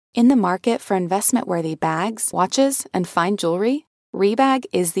In the market for investment-worthy bags, watches, and fine jewelry, Rebag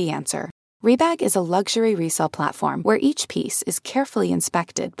is the answer. Rebag is a luxury resale platform where each piece is carefully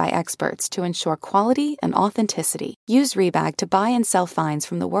inspected by experts to ensure quality and authenticity. Use Rebag to buy and sell finds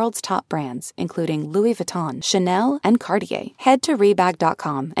from the world's top brands, including Louis Vuitton, Chanel, and Cartier. Head to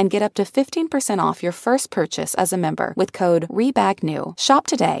Rebag.com and get up to 15% off your first purchase as a member with code REBAGNEW. Shop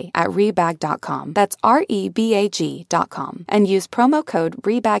today at Rebag.com. That's REBAG.com. And use promo code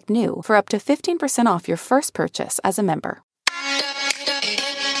REBAGNEW for up to 15% off your first purchase as a member.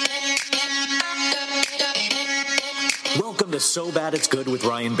 Welcome to So Bad It's Good with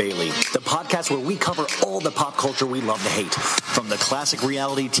Ryan Bailey, the podcast where we cover all the pop culture we love to hate, from the classic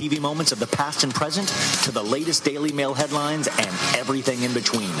reality TV moments of the past and present to the latest Daily Mail headlines and everything in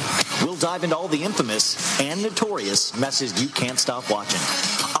between. We'll dive into all the infamous and notorious messes you can't stop watching.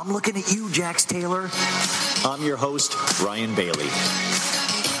 I'm looking at you, Jax Taylor. I'm your host, Ryan Bailey.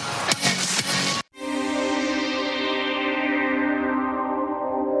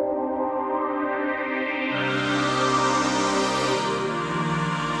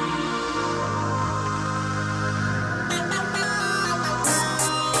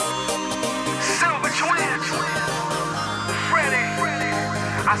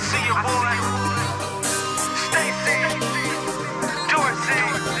 I see you, boy. Stacy, Dorsey.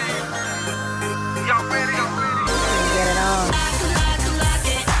 Y'all ready? Get it on.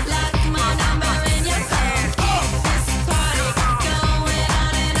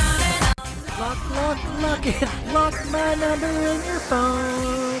 Lock it. Lock my number in your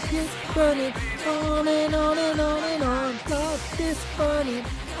phone. Just put it on and on and on and on. Lock this bunny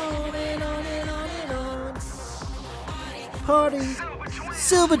on and on and on and on. Party.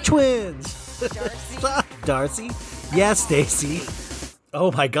 Silver Twins. Darcy? Yes, Stacy. Oh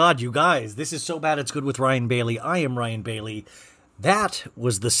my God, you guys. This is So Bad It's Good with Ryan Bailey. I am Ryan Bailey. That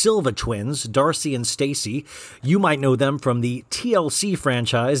was the Silva Twins, Darcy and Stacy. You might know them from the TLC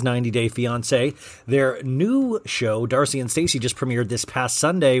franchise, 90 Day Fiancé. Their new show, Darcy and Stacy, just premiered this past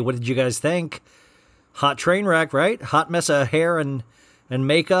Sunday. What did you guys think? Hot train wreck, right? Hot mess of hair and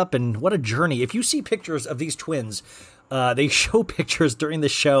makeup, and what a journey. If you see pictures of these twins, they show pictures during the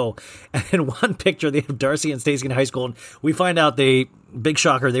show, and in one picture they have Darcy and Stacy in high school, and we find out big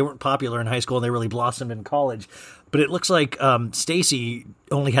shocker, they weren't popular in high school, and they really blossomed in college. But it looks like Stacy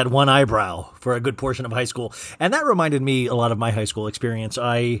only had one eyebrow for a good portion of high school, and that reminded me a lot of my high school experience.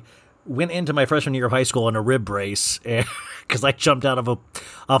 I went into my freshman year of high school in a rib brace because I jumped out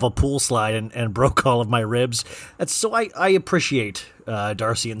of a pool slide and broke all of my ribs. And so I appreciate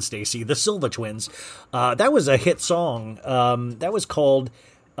Darcy and Stacy, the Silva Twins. That was a hit song. That was called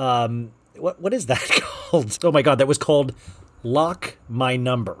what is that called? Oh my God, that was called "Lock My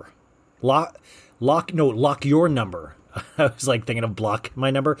Number." Lock Your Number. I was like thinking of Block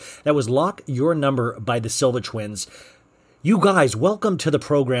My Number. That was Lock Your Number by the Silva Twins. You guys, welcome to the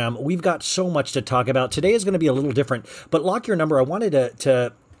program. We've got so much to talk about. Today is going to be a little different, but Lock Your Number I wanted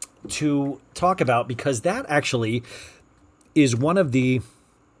to talk about because that actually is one of the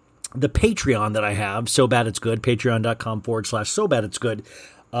Patreon that I have, So Bad It's Good, patreon.com/So Bad It's Good.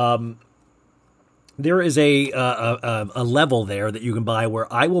 There is a level there that you can buy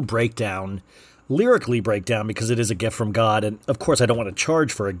where I will lyrically break down, because it is a gift from God. And of course I don't want to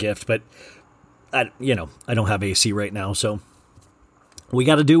charge for a gift, but I don't have AC right now, so we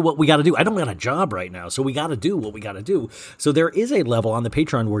got to do what we got to do. I don't got a job right now, so we got to do what we got to do. So there is a level on the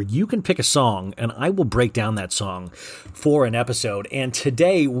Patreon where you can pick a song, and I will break down that song for an episode. And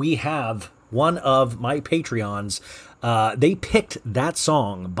today we have one of my Patreons. They picked that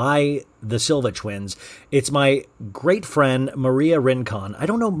song by the Silva Twins. It's my great friend, Maria Rincon. I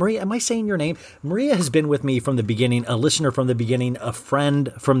don't know, Maria, am I saying your name? Maria has been with me from the beginning, a listener from the beginning, a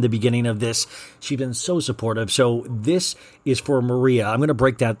friend from the beginning of this. She's been so supportive. So this is for Maria. I'm going to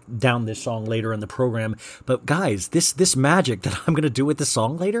break down this song later in the program. But guys, this magic that I'm going to do with this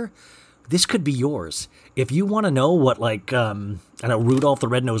song later, this could be yours. If you want to know what, Rudolph the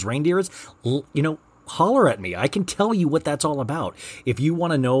Red-Nosed Reindeer is, holler at me. I can tell you what that's all about. If you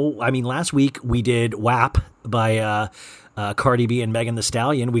want to know, last week we did WAP by Cardi B and Megan Thee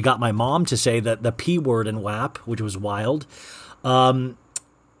Stallion. We got my mom to say that the P word in WAP, which was wild. 50th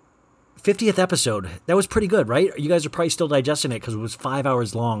episode. That was pretty good, right? You guys are probably still digesting it because it was 5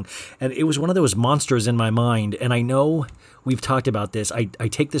 hours long. And it was one of those monsters in my mind. And I know we've talked about this. I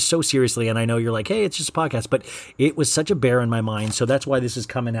take this so seriously. And I know you're like, hey, it's just a podcast. But it was such a bear in my mind. So that's why this is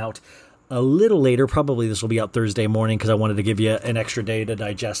coming out a little later. Probably this will be out Thursday morning because I wanted to give you an extra day to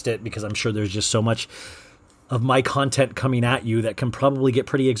digest it, because I'm sure there's just so much of my content coming at you that can probably get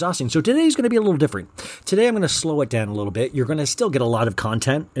pretty exhausting. So today's going to be a little different. Today I'm going to slow it down a little bit. You're going to still get a lot of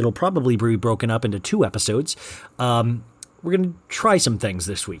content. It'll probably be broken up into 2 episodes. We're going to try some things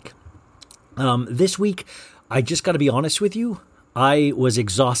this week. This week, I just got to be honest with you. I was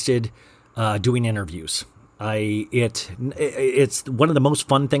exhausted doing interviews. It's one of the most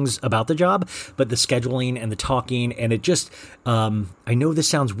fun things about the job, but the scheduling and the talking, and it just, I know this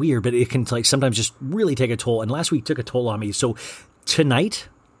sounds weird, but it can sometimes just really take a toll. And last week took a toll on me. So tonight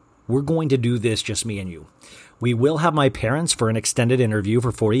we're going to do this just me and you. We will have my parents for an extended interview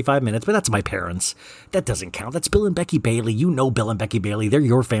for 45 minutes, but that's my parents. That doesn't count. That's Bill and Becky Bailey. You know Bill and Becky Bailey. They're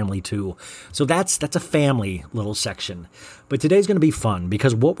your family too. So that's a family little section. But today's going to be fun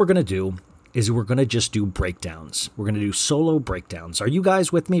because what we're going to do is we're going to just do breakdowns. We're going to do solo breakdowns. Are you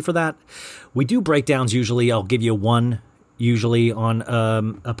guys with me for that? We do breakdowns usually. I'll give you one usually on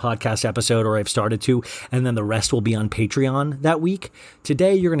a podcast episode, or I've started to, and then the rest will be on Patreon that week.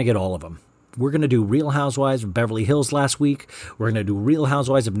 Today, you're going to get all of them. We're going to do Real Housewives of Beverly Hills last week. We're going to do Real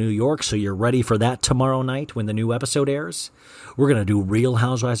Housewives of New York, so you're ready for that tomorrow night when the new episode airs. We're going to do Real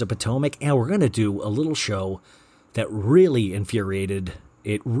Housewives of Potomac, and we're going to do a little show that really infuriated.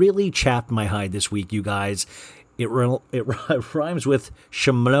 It really chapped my hide this week, you guys. It rhymes with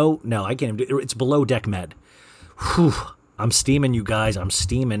Shimlo. No, I can't even do it. It's Below Deck Med. Whew. I'm steaming, you guys. I'm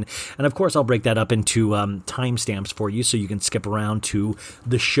steaming. And of course, I'll break that up into timestamps for you so you can skip around to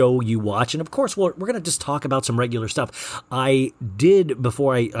the show you watch. And of course, we're going to just talk about some regular stuff. I did,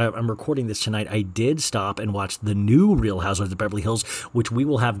 before I'm recording this tonight, I did stop and watch the new Real Housewives of Beverly Hills, which we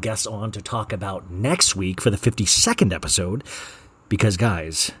will have guests on to talk about next week for the 52nd episode. Because,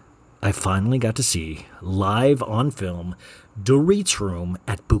 guys, I finally got to see, live on film, Dorit's room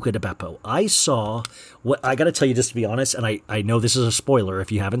at Buca di Beppo. I saw, what I got to tell you, just to be honest, and I know this is a spoiler if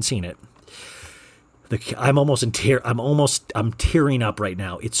you haven't seen it. I'm tearing up right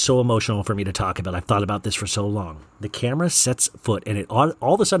now. It's so emotional for me to talk about. I've thought about this for so long. The camera sets foot, and it all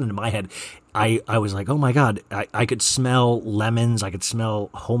of a sudden in my head, I was like, oh my God, I could smell lemons. I could smell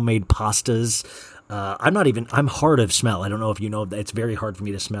homemade pastas. I'm hard of smell. I don't know if you know that it's very hard for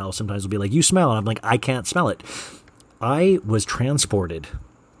me to smell. Sometimes it'll be like, you smell. And I'm like, I can't smell it. I was transported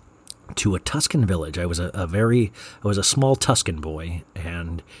to a Tuscan village. I was a small Tuscan boy,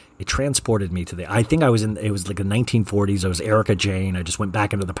 and it transported me to I think it was like the 1940s. I was Erica Jane. I just went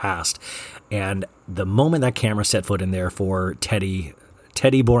back into the past. And the moment that camera set foot in there for Teddy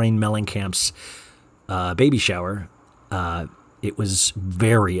Boring Mellencamp's baby shower, it was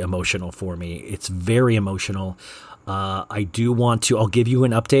very emotional for me. It's very emotional. I'll give you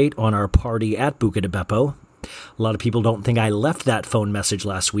an update on our party at Buca di Beppo. A lot of people don't think I left that phone message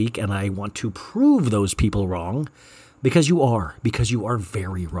last week, and I want to prove those people wrong, because you are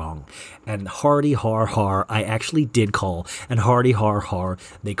very wrong. And hardy har har, I actually did call, and hardy har har,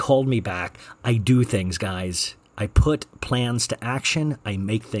 they called me back. I do things, guys. I put plans to action. I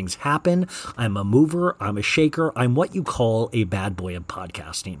make things happen. I'm a mover. I'm a shaker. I'm what you call a bad boy of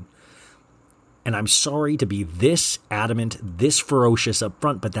podcasting. And I'm sorry to be this adamant, this ferocious up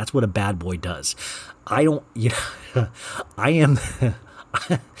front, but that's what a bad boy does. I am the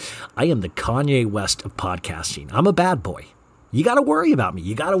Kanye West of podcasting. I'm a bad boy. You got to worry about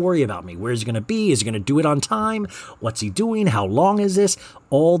me. Where's he going to be? Is he going to do it on time? What's he doing? How long is this?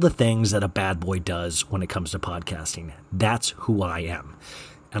 All the things that a bad boy does when it comes to podcasting. That's who I am.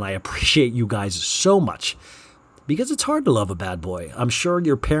 And I appreciate you guys so much, because it's hard to love a bad boy. I'm sure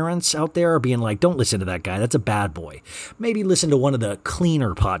your parents out there are being like, don't listen to that guy. That's a bad boy. Maybe listen to one of the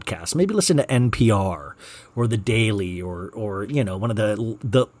cleaner podcasts. Maybe listen to NPR or The Daily or one of the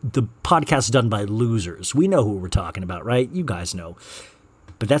podcasts done by losers. We know who we're talking about, right? You guys know.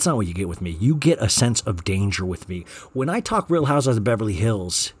 But that's not what you get with me. You get a sense of danger with me. When I talk Real Housewives of Beverly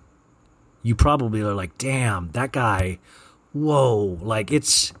Hills, you probably are like, damn, that guy, whoa, like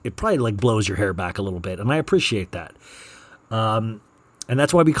it probably like blows your hair back a little bit, and I appreciate that. And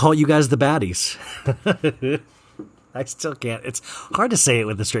that's why we call you guys the baddies. I still can't. It's hard to say it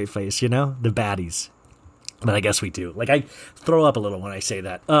with a straight face, the baddies. But I guess we do. Like, I throw up a little when I say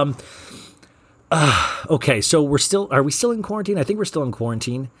that. Okay, so are we still in quarantine? I think we're still in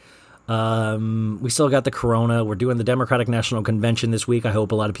quarantine. We still got the corona. We're doing the Democratic National Convention this week. I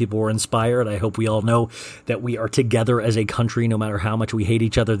hope a lot of people were inspired. I hope we all know that we are together as a country, no matter how much we hate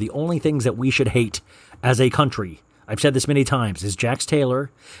each other. The only things that we should hate as a country, I've said this many times, is Jax Taylor,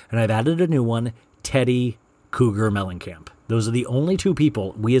 and I've added a new one, Teddy Cougar Mellencamp. Those are the only two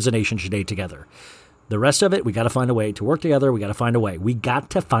people we as a nation should hate together. The rest of it, we got to find a way to work together. We got to find a way. We got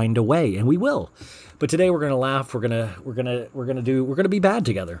to find a way, and we will. But today we're going to laugh. We're going to be bad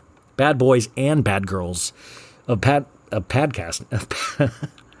together. Bad boys and bad girls. of podcasting.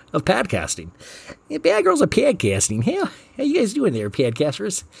 Of podcasting. Yeah, bad girls of podcasting. Hey, how you guys doing there,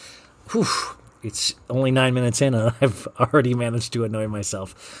 podcasters? Whew. It's only 9 minutes in, and I've already managed to annoy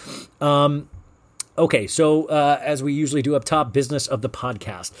myself. Okay, so as we usually do up top, business of the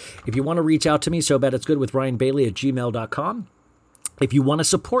podcast. If you want to reach out to me, so bad it's good with Ryan Bailey at gmail.com. If you want to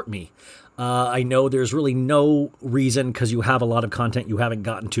support me, I know there's really no reason because you have a lot of content you haven't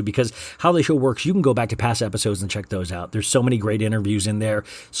gotten to, because how the show works, you can go back to past episodes and check those out. There's so many great interviews in there,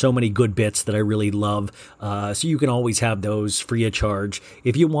 so many good bits that I really love. So you can always have those free of charge.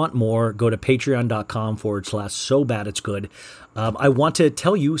 If you want more, go to patreon.com/so bad it's good. I want to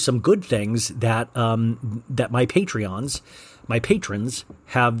tell you some good things that that my patrons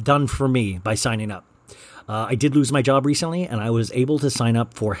have done for me by signing up. I did lose my job recently, and I was able to sign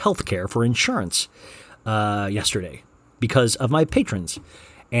up for healthcare, for insurance, yesterday because of my patrons.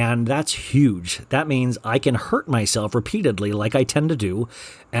 And that's huge. That means I can hurt myself repeatedly like I tend to do,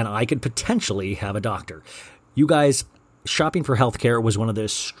 and I could potentially have a doctor. You guys, shopping for healthcare was one of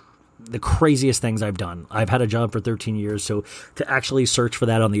the craziest things I've done. I've had a job for 13 years, so to actually search for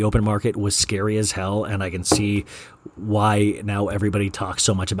that on the open market was scary as hell, and I can see why now everybody talks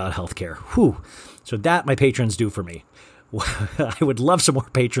so much about healthcare. Whew. So that my patrons do for me. I would love some more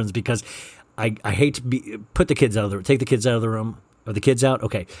patrons because I hate to put the kids out of the room, take the kids out of the room. Are the kids out?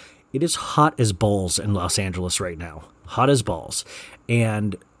 Okay. It is hot as balls in Los Angeles right now. Hot as balls.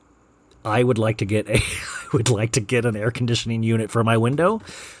 And I would like to get an air conditioning unit for my window.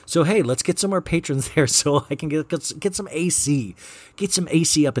 So, hey, let's get some more patrons there so I can get some AC. Get some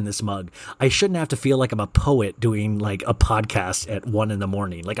AC up in this mug. I shouldn't have to feel like I'm a poet doing like a podcast at 1 a.m.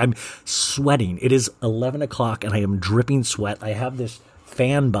 Like I'm sweating. It is 11 o'clock and I am dripping sweat. I have this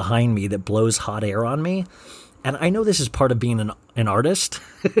fan behind me that blows hot air on me. And I know this is part of being an artist.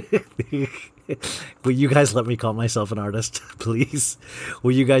 Will you guys let me call myself an artist, please?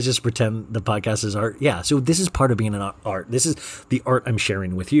 Will you guys just pretend the podcast is art? Yeah, so this is part of being an art. This is the art I'm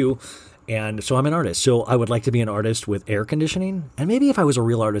sharing with you. And so I'm an artist. So I would like to be an artist with air conditioning. And maybe if I was a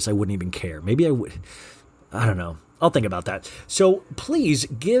real artist, I wouldn't even care. Maybe I would. I don't know. I'll think about that. So please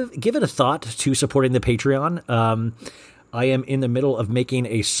give it a thought to supporting the Patreon. I am in the middle of making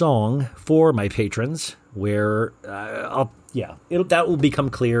a song for my patrons where that will become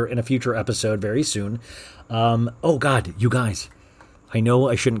clear in a future episode very soon. Oh God, you guys, I know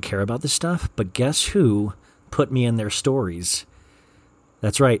I shouldn't care about this stuff, but guess who put me in their stories?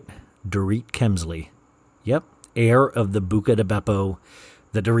 That's right, Dorit Kemsley. Yep, heir of the Buca de Beppo,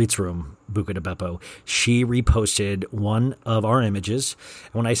 the Dorit's Room Buca de Beppo. She reposted one of our images.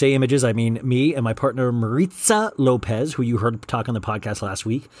 And when I say images, I mean me and my partner Maritza Lopez, who you heard talk on the podcast last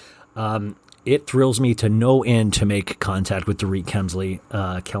week. It thrills me to no end to make contact with Dorit Kemsley.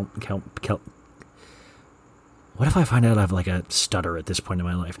 What if I find out I have like a stutter at this point in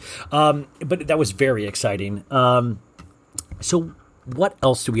my life? But that was very exciting. So what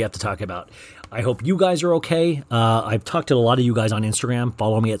else do we have to talk about? I hope you guys are okay. I've talked to a lot of you guys on Instagram.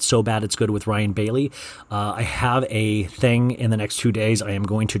 Follow me at So Bad It's Good with Ryan Bailey. I have a thing in the next 2 days. I am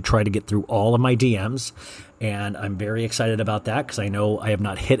going to try to get through all of my DMs, and I'm very excited about that because I know I have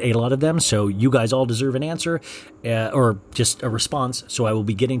not hit a lot of them. So you guys all deserve an answer or just a response. So I will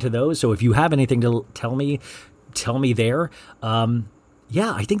be getting to those. So if you have anything to tell me there.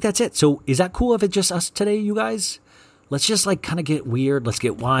 Yeah, I think that's it. So is that cool if it's just us today, you guys? Let's just like kind of get weird. Let's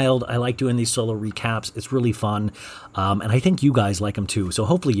get wild. I like doing these solo recaps. It's really fun. And I think you guys like them too. So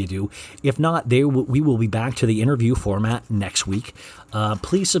hopefully you do. If not, we will be back to the interview format next week.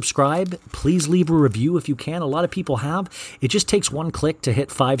 Please subscribe. Please leave a review if you can. A lot of people have. It just takes one click to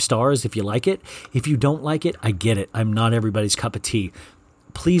hit 5 stars if you like it. If you don't like it, I get it. I'm not everybody's cup of tea.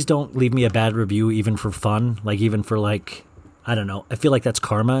 Please don't leave me a bad review even for fun. Even for I don't know. I feel like that's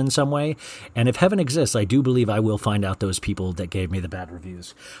karma in some way. And if heaven exists, I do believe I will find out those people that gave me the bad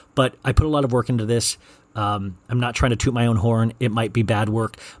reviews. But I put a lot of work into this. I'm not trying to toot my own horn. It might be bad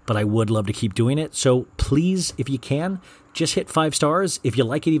work, but I would love to keep doing it. So please, if you can, just hit 5 stars. If you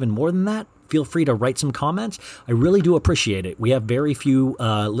like it even more than that, feel free to write some comments. I really do appreciate it. We have very few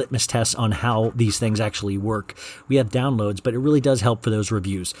litmus tests on how these things actually work. We have downloads, but it really does help for those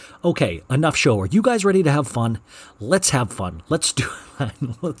reviews. Okay, enough show. Are you guys ready to have fun? Let's have fun. Let's do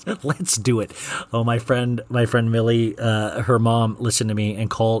it. Let's do it. Oh, my friend Millie, her mom listened to me and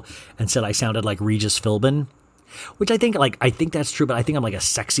called and said I sounded like Regis Philbin. Which I think that's true, but I think I'm like a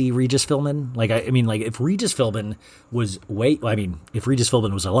sexy Regis Philbin. If Regis Philbin was if Regis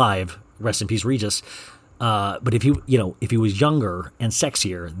Philbin was alive, rest in peace, Regis. But if he was younger and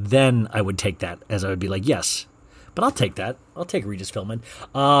sexier, then I would take that as I would be like, yes. But I'll take that. I'll take Regis Philbin.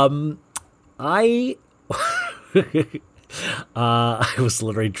 I was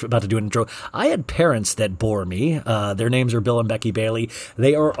literally about to do an intro. I had parents that bore me. Their names are Bill and Becky Bailey.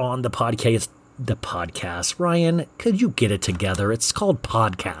 They are on the podcast. Ryan, could you get it together? It's called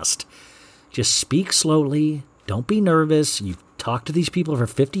podcast. Just speak slowly. Don't be nervous. You've talked to these people for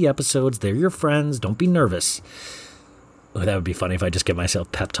 50 episodes. They're your friends. Don't be nervous. Oh, that would be funny if I just give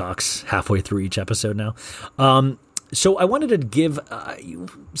myself pep talks halfway through each episode now. So I wanted to give.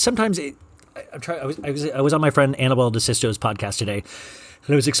 Sometimes I was on my friend Annabelle DeSisto's podcast today,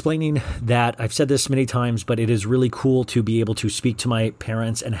 and I was explaining that I've said this many times, but it is really cool to be able to speak to my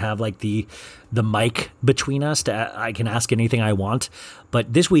parents and have like the mic between us. I can ask anything I want.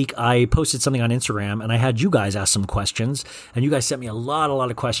 But this week I posted something on Instagram, and I had you guys ask some questions, and you guys sent me a lot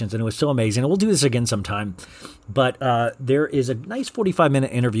of questions, and it was so amazing. And we'll do this again sometime. But there is a nice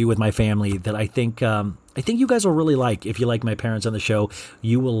 45-minute interview with my family that I think you guys will really like. If you like my parents on the show,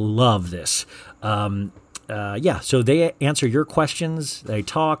 you will love this. So they answer your questions. They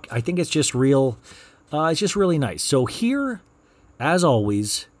talk. I think it's just real. It's just really nice. So here, as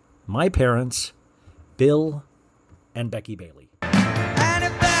always, my parents, Bill and Becky Bailey. And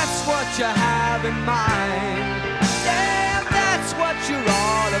if that's what you have in mind, yeah, if that's what you're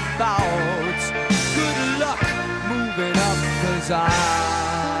all about, good luck moving up, 'cause I'm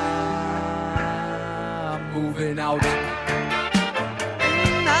moving out.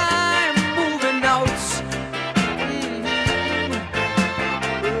 I'm moving out.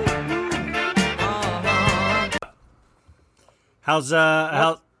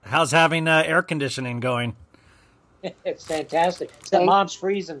 How's having air conditioning going? It's fantastic. Except Mom's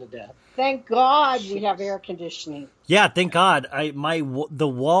freezing to death. Thank God we have air conditioning. Yeah, thank God. The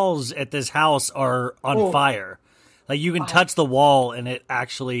walls at this house are on fire. Like you can touch the wall and it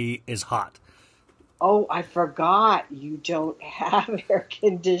actually is hot. Oh, I forgot you don't have air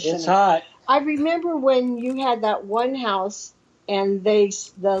conditioning. It's hot. I remember when you had that one house and the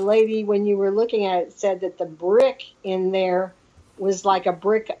lady, when you were looking at it, said that the brick in there was like a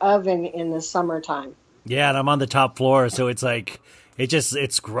brick oven in the summertime. Yeah, and I'm on the top floor, so it's like it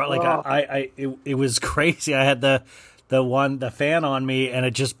was crazy. I had the fan on me, and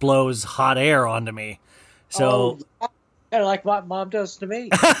it just blows hot air onto me. So kind of like what Mom does to me.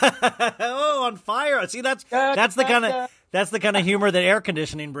 Oh, on fire! See, that's the kind of humor that air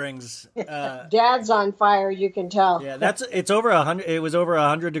conditioning brings. Dad's on fire, you can tell. Yeah, it's over 100. It was over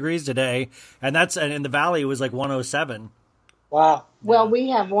 100 degrees today, and in the valley it was like 107. Wow. Well,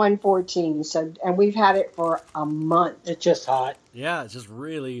 we have 114, and we've had it for a month. It's just hot. Yeah, it's just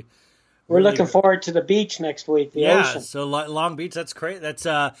really. We're looking forward to the beach next week. The ocean. So Long Beach, that's great. That's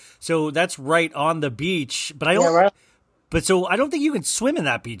so that's right on the beach. But I don't. But so I don't think you can swim in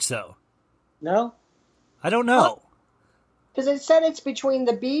that beach, though. No. I don't know. Because it said it's between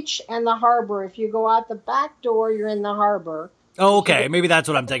the beach and the harbor. If you go out the back door, you're in the harbor. Oh, okay. Maybe that's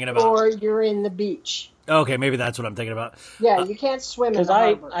what I'm thinking about. Or you're in the beach. Okay, maybe that's what I'm thinking about. Yeah, you can't swim in the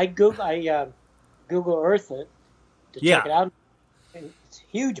harbor. I Google Earth it to check it out. And it's a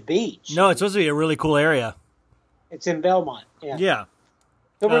huge beach. No, it's supposed to be a really cool area. It's in Belmont. Yeah. Yeah.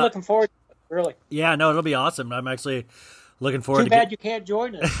 So we're looking forward to it, really. Yeah, no, it'll be awesome. I'm actually looking forward Too bad you can't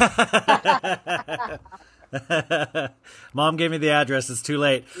join us. Mom gave me the address. It's too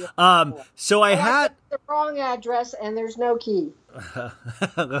late. So I had the wrong address, and there's no key.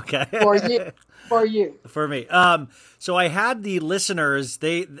 Okay. For you. For me. So I had the listeners.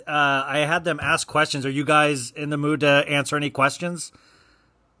 I had them ask questions. Are you guys in the mood to answer any questions?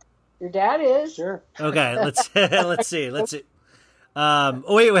 Your dad is. Sure. Okay. Let's see. Wait.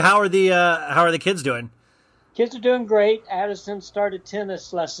 How are the kids doing? Kids are doing great. Addison started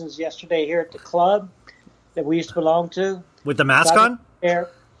tennis lessons yesterday here at the club that we used to belong to. With the mask on? There,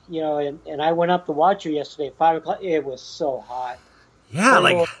 and I went up to watch her yesterday at 5 o'clock. It was so hot.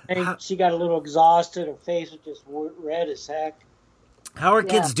 Yeah, she got a little exhausted. Her face was just red as heck. How are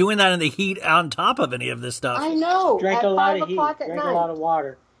kids doing that in the heat on top of any of this stuff? I know. Drank a lot of heat. Drank a lot of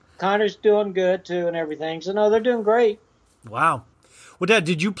water. Connor's doing good too, and everything. So no, they're doing great. Wow. Well, Dad,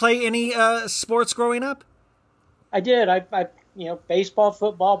 did you play any sports growing up? I did. I baseball,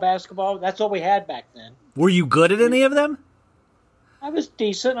 football, basketball. That's what we had back then. Were you good at any of them? I was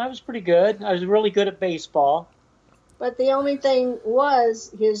decent. I was pretty good. I was really good at baseball. But the only thing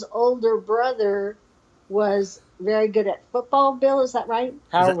was his older brother was very good at football. Bill, is that right?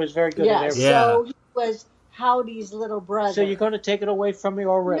 Howard was very good at everything. Yeah. So he was Howdy's little brother. So you're going to take it away from me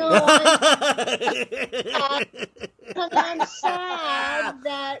already? No, I'm sad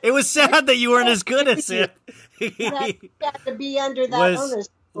that... It was sad that you weren't as good as him. That you had to be under that onus.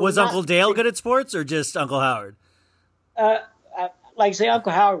 Was Uncle Dale good at sports or just Uncle Howard? like I say,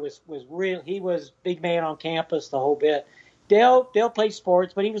 Uncle Howard was real. He was big man on campus, the whole bit. Dale played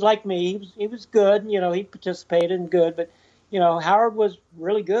sports, but he was like me. He was good. He participated and good. But Howard was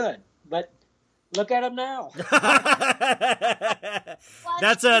really good. But look at him now.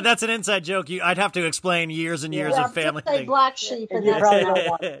 That's an inside joke. I'd have to explain years and years of family say things. black sheep, and you that's probably not don't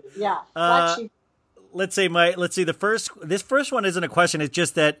want it. Yeah, black sheep. Let's see. This first one isn't a question. It's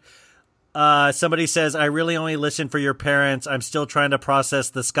just that somebody says, I really only listen for your parents. I'm still trying to process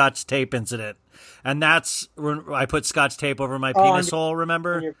the Scotch tape incident. And that's when I put Scotch tape over my penis hole,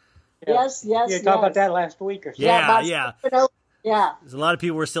 remember? Yes. You talked about that last week or so. Yeah. Yeah. There's a lot of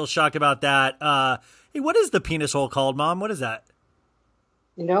people were still shocked about that. Hey, what is the penis hole called, Mom? What is that?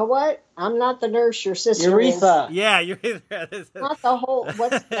 You know what? I'm not the nurse. Your sister urethra. is. Yeah, Not the whole.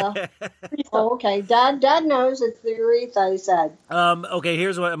 What's the? Oh, okay. Dad knows it's the urethra. He said. Okay.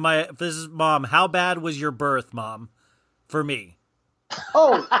 Here's what this is, Mom. How bad was your birth, Mom? For me.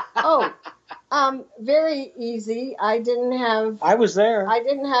 Very easy. I I was there.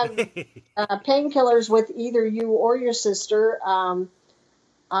 didn't have painkillers with either you or your sister.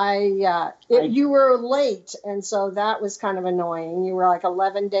 You were late, and so that was kind of annoying. You were like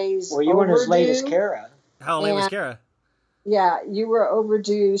 11 days Well, you weren't as late as Kara. How late was Kara? Yeah, you were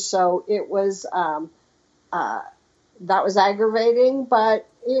overdue, so it was that was aggravating, but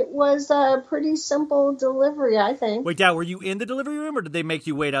it was a pretty simple delivery, I think. Wait, Dad, were you in the delivery room, or did they make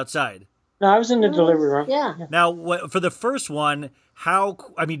you wait outside? No, I was in the delivery room. Yeah. Now, for the first one,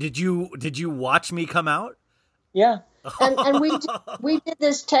 did you watch me come out? Yeah. And we did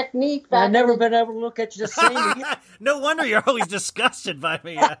this technique back. I've never been able to look at you the same. No wonder you're always disgusted by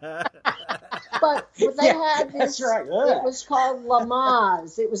me. But they had this. That's right. It was called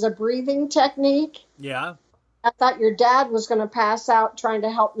Lamaze. It was a breathing technique. Yeah. I thought your dad was going to pass out trying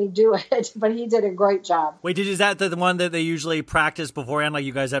to help me do it, but he did a great job. Wait, is that the one that they usually practice beforehand? Like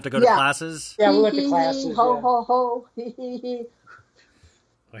you guys have to go to classes? Yeah, we went to classes. Ho, ho, ho. He, he.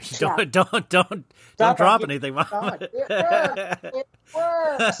 Don't drop anything, Mom. It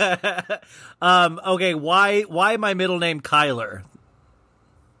works. Okay, why my middle name Kyler?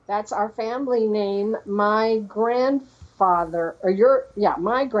 That's our family name. My grandfather,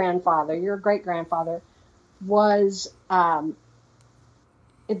 my grandfather, your great grandfather, was that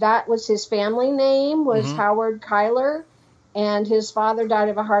was his family name was Howard Kyler, and his father died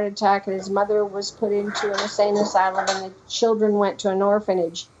of a heart attack, and his mother was put into an insane asylum, and the children went to an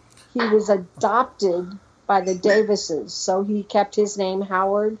orphanage. He was adopted by the Davises, so he kept his name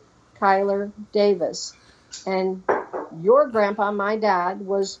Howard Kyler Davis. And your grandpa, my dad,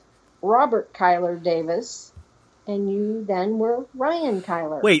 was Robert Kyler Davis, and you then were Ryan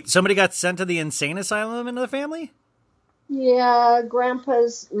Kyler. Wait, somebody got sent to the insane asylum in the family? Yeah,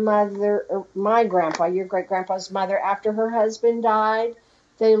 Grandpa's mother, my grandpa, your great-grandpa's mother, after her husband died,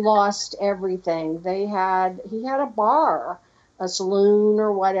 they lost everything. He had a bar, a saloon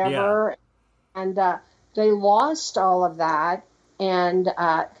or whatever, and they lost all of that, and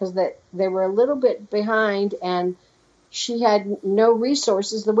because they were a little bit behind, and she had no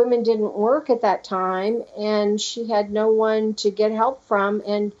resources. The women didn't work at that time, and she had no one to get help from,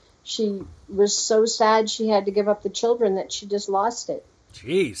 and she was so sad she had to give up the children that she just lost it.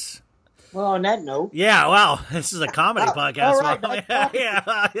 Jeez. Well, on that note. Yeah, wow. This is a comedy podcast. All right,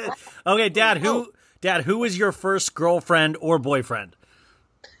 Yeah. Okay, Dad, who was your first girlfriend or boyfriend?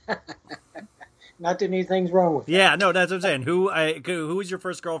 Not that anything's wrong with that. Yeah, no, that's what I'm saying. Who was your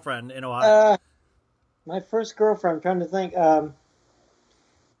first girlfriend in Ohio? My first girlfriend, I'm trying to think.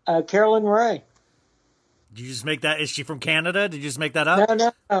 Carolyn Ray. Did you just make that? Is she from Canada? Did you just make that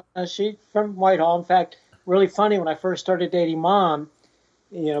up? No. She's from Whitehall. In fact, really funny, when I first started dating Mom,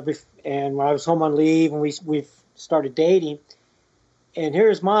 and when I was home on leave and we started dating, and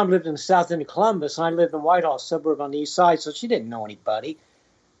here's Mom lived in the south end of Columbus, and I lived in Whitehall, suburb on the east side, so she didn't know anybody.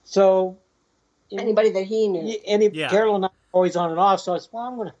 So anybody that he knew. Carol and I were always on and off, so I said, well,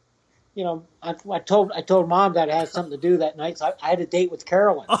 I'm going to, I told Mom that I had something to do that night, so I had a date with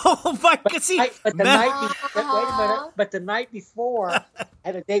Carolyn. Oh my God! But the night before, I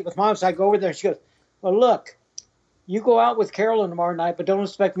had a date with Mom, so I go over there and she goes, well, look, you go out with Carolyn tomorrow night, but don't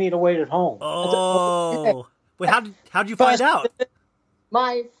expect me to wait at home. Oh, wait, how'd you find out?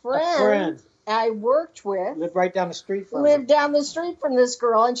 My friend I worked with lived right down the street from down the street from this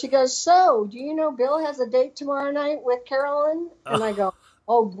girl, and she goes, so, do you know Bill has a date tomorrow night with Carolyn? And I go,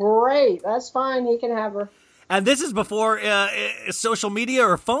 oh, great. That's fine. He can have her. And this is before social media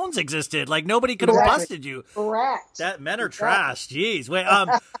or phones existed. Like, nobody could have busted you. Correct. Men are trash. Jeez. Wait,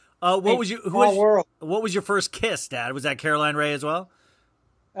 what was your first kiss, Dad? Was that Caroline Ray as well?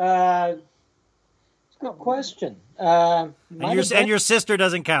 It's Good question. And your sister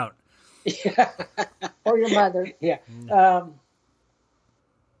doesn't count. Or your mother. Yeah. It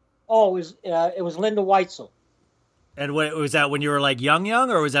was Linda Weitzel. And what was that when you were like young,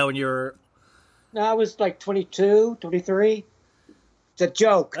 or was that when you were? No, I was like 22, 23. It's a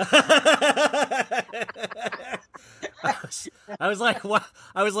joke. I was like,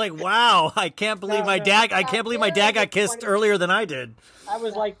 wow! I can't believe my dad. I can't believe my dad got kissed earlier than I did. I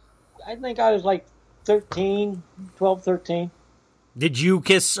think I was like 13, 12, 13. Did you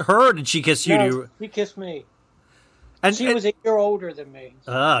kiss her, or did she kiss you? No, she kissed me. And she was a year older than me.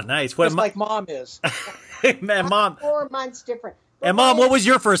 Oh, nice. Just like Mom is. And Mom. 4 months different. And Mom, what was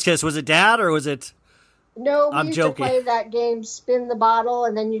your first kiss? Was it Dad, or was it? No, we I'm used joking. to play that game, spin the bottle,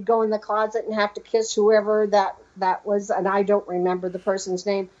 and then you'd go in the closet and have to kiss whoever that was, and I don't remember the person's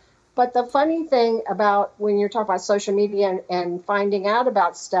name. But the funny thing about when you're talking about social media and finding out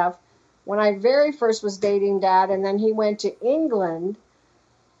about stuff, when I very first was dating Dad, and then he went to England,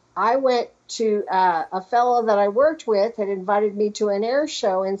 I went to a fellow that I worked with had invited me to an air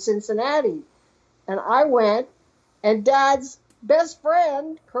show in Cincinnati. And I went, and Dad's best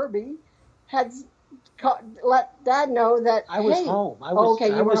friend, Kirby, had let Dad know that I was home. I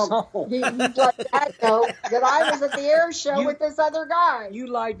was home. He let Dad know that I was at the air show with this other guy. You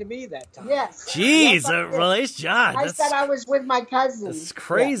lied to me that time. Yes. Jeez, yes, release John. I said I was with my cousin. That's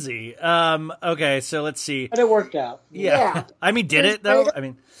crazy. Yeah. Okay, so let's see. But it worked out. Yeah. I mean, did it though? I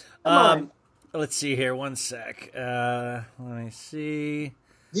mean, let's see here. One sec. Let me see.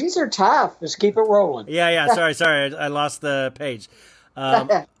 These are tough. Just keep it rolling. Yeah. Sorry. I lost the page.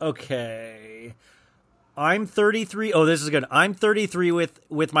 Okay. I'm 33. Oh, this is good. I'm 33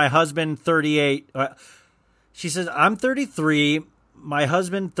 with my husband, 38. She says, I'm 33. My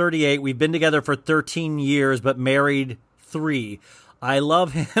husband, 38. We've been together for 13 years, but married 3. I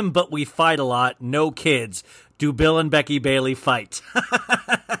love him, but we fight a lot. No kids. Do Bill and Becky Bailey fight?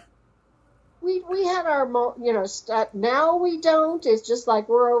 We had our, now we don't. It's just like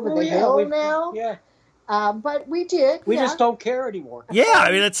we're over the hill now. Yeah. But we did. We just don't care anymore. Yeah,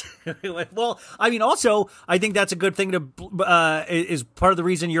 I mean, it's well. I mean, also, I think that's a good thing to is part of the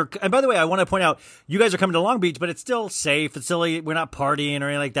reason you're. And by the way, I want to point out, you guys are coming to Long Beach, but it's still safe. It's still we're not partying or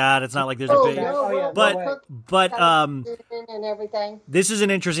anything like that. It's not like there's a big. But and everything. This is an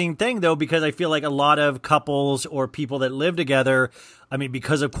interesting thing though, because I feel like a lot of couples or people that live together, I mean,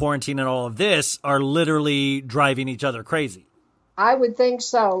 because of quarantine and all of this, are literally driving each other crazy. I would think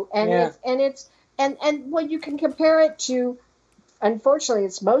so, and And well, you can compare it to, unfortunately,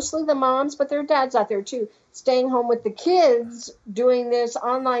 it's mostly the moms, but there are dads out there too, staying home with the kids, doing this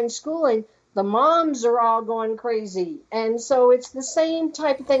online schooling. The moms are all going crazy. And so it's the same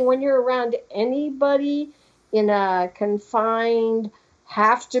type of thing when you're around anybody in a confined,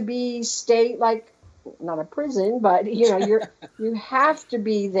 have to be state, like not a prison, but you have to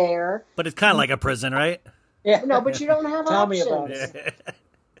be there. But it's kind of like a prison, right? Yeah. No, but you don't have Tell options. me about it.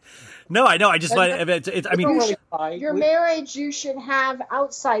 No, I know. I just find I mean, your marriage, you should have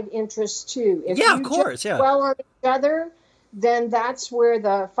outside interests too. If of course, well on each other, then that's where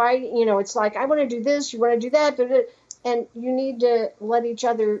the fight. It's like I want to do this, you want to do that, and you need to let each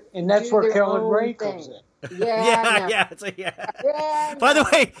other. And that's do where their Carolyn own Ray thing. comes in. Yeah. By the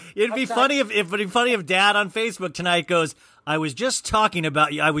way, it'd be funny if Dad on Facebook tonight goes, "I was just talking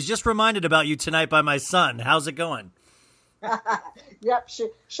about you. I was just reminded about you tonight by my son. How's it going?" Yep,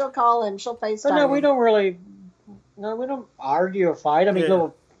 she'll call him. She'll FaceTime. But no, we don't argue or fight. I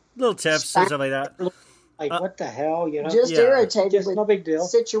mean, little tips and stuff like that. Like what the hell, Just irritated just with no big deal.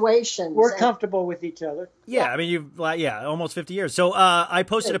 situations. We're comfortable with each other. Yeah, I mean, you've almost 50 years. So I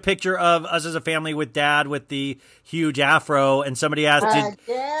posted a picture of us as a family with Dad with the huge afro, and somebody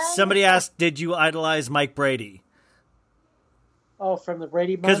asked, did you idolize Mike Brady? Oh, from the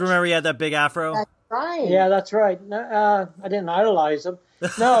Brady Bunch? Because remember he had that big afro? That's right. Yeah, that's right. No, I didn't idolize him.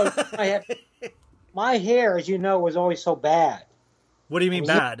 No, my hair, as you know, was always so bad. What do you mean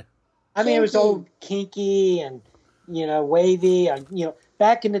bad? I mean, it was all kinky and, wavy. And,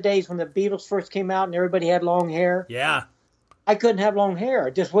 back in the days when the Beatles first came out and everybody had long hair. Yeah. I couldn't have long hair.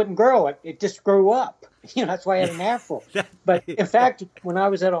 It just wouldn't grow. It just grew up. That's why I had an afro. But, in fact, when I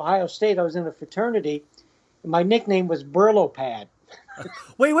was at Ohio State, I was in a fraternity. My nickname was Brillo Pad.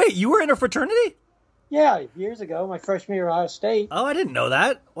 Wait, you were in a fraternity? Yeah, years ago, my freshman year at Ohio State. Oh, I didn't know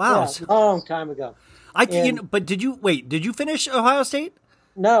that. Wow. Yeah, a long time ago. But did you finish Ohio State?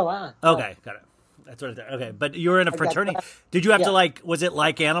 No. Okay, got it. That's what I thought. Okay, but you were in a fraternity. Did you have to was it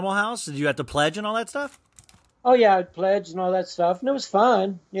like Animal House? Did you have to pledge and all that stuff? Oh, yeah, I'd pledge and all that stuff. And it was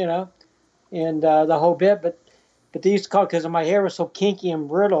fun, and the whole bit. But they used to call, because my hair was so kinky and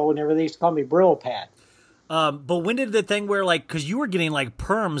brittle, and they used to call me Brillo Pad. But when did the thing where, like, because you were getting, like,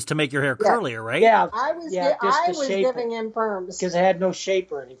 perms to make your hair curlier, right? Yeah. I was just to shape giving him perms. because it had no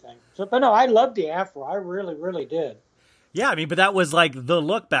shape or anything. So, but no, I loved the afro. I really, really did. Yeah, I mean, but that was, like, the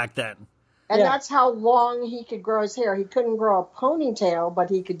look back then. And that's how long he could grow his hair. He couldn't grow a ponytail, but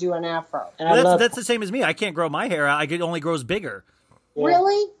he could do an afro. And Well, that's the same as me. I can't grow my hair out. It only grows bigger. Yeah.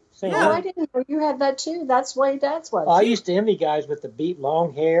 Really? Same Oh, here. I didn't know you had that too. That's why Dad's was. I used to envy guys with the beat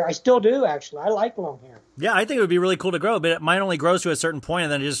long hair. I still do, actually. I like long hair. Yeah, I think it would be really cool to grow, but mine only grows to a certain point,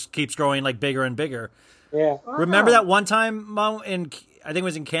 and then it just keeps growing, like, bigger and bigger. Yeah. Wow. Remember that one time, Mo, I think it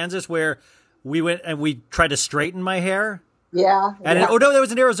was in Kansas, where we went and we tried to straighten my hair? Yeah. And yeah. oh no, that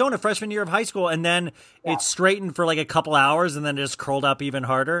was in Arizona, freshman year of high school, and then it straightened for like a couple hours, and then it just curled up even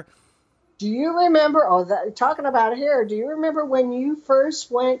harder. Do you remember? Talking about hair. Do you remember when you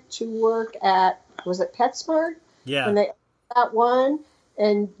first went to work at? Was it PetSmart? Yeah. When they that one,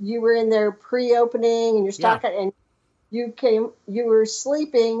 and you were in there pre-opening, and you're stocking, and you were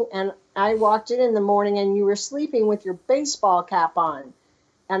sleeping, and I walked in the morning, and you were sleeping with your baseball cap on.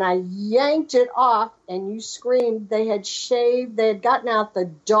 And I yanked it off, and you screamed. They had gotten out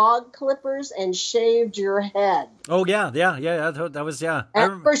the dog clippers and shaved your head. Oh yeah. That was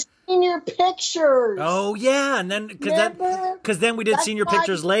And for senior pictures. Oh yeah, and then because then we did That's senior why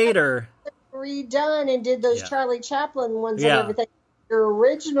pictures you later. Redone and did those Charlie Chaplin ones Yeah. and everything. Your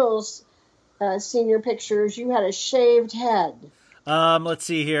originals senior pictures, you had a shaved head. Let's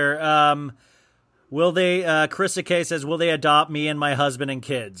see here. Will they? Carissa K says, "Will they adopt me and my husband and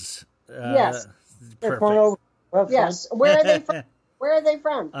kids?" Yes. They're Perfect. going over. Well, Yes. Where are they from? Where are they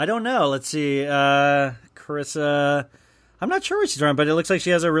from? I don't know. Let's see. Carissa, I'm not sure where she's from, but it looks like she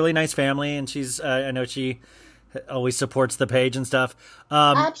has a really nice family, and she's. I know she always supports the page and stuff.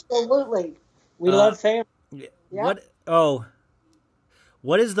 Absolutely. We love family. What? Oh,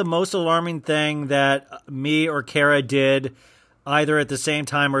 what is the most alarming thing that me or Kara did, either at the same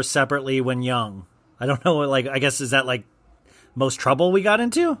time or separately when young? I don't know. Like, I guess is that like most trouble we got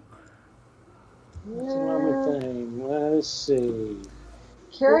into? That's another thing. Let's see.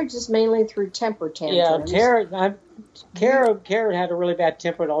 Kara just mainly through temper tantrums. Yeah, Kara had a really bad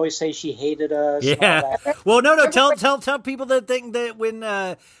temper and always say she hated us. and all Yeah. that. Well, no. Tell people that think that when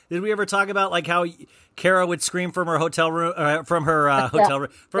did we ever talk about like how Kara would scream from her hotel room, from her hotel room,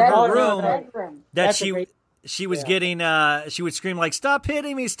 from her room Bedroom. that That's a great- she was getting she would scream like stop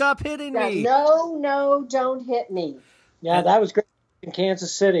hitting me, Yeah, no, don't hit me. Yeah, that was great in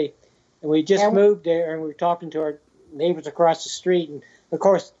Kansas City. And we just moved there, and we were talking to our neighbors across the street. And, of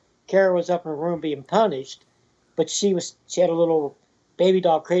course, Kara was up in her room being punished, but she had a little baby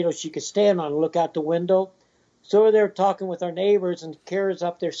doll cradle she could stand on and look out the window. So we're there talking with our neighbors, and Kara's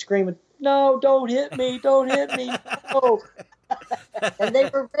up there screaming, "No, don't hit me, don't hit me, no." And they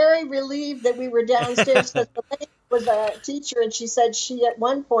were very relieved that we were downstairs because the lady was a teacher, and she said she at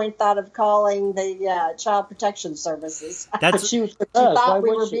one point thought of calling the Child Protection Services. That's She was with She us. Why thought we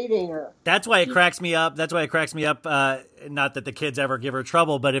would were she? beating her. That's why it cracks me up. Not that the kids ever give her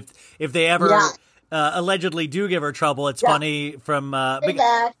trouble, but if they ever allegedly do give her trouble, it's funny from. Hey,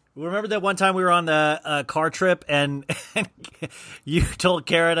 Dad. Remember that one time we were on the car trip and you told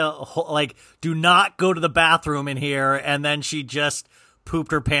Kara to do not go to the bathroom in here, and then she just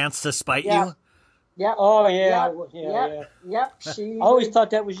pooped her pants to spite you. Yep. Oh, yeah. Yep. I always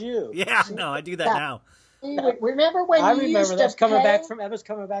thought that was you. Yeah, no, I do that now. Remember when I you remember used that's to coming pay? back from Emma's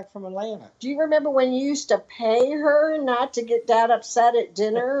coming back from Atlanta. Do you remember when you used to pay her not to get Dad upset at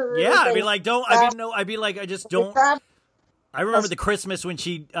dinner? Or Yeah, I'd anything? be like, don't. I mean, no. I'd be like, I just don't. I remember the Christmas when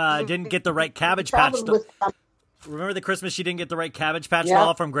she didn't get the right Cabbage Patch. Remember the Christmas she didn't get the right Cabbage Patch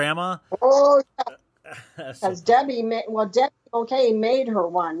doll from Grandma? Oh, because Debbie made her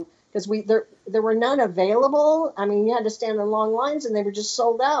one because there were none available. I mean, you had to stand in long lines and they were just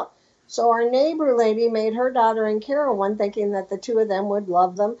sold out. So our neighbor lady made her daughter and Kara one, thinking that the two of them would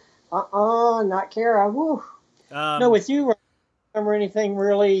love them. Not Kara. Woo. No, with you, remember anything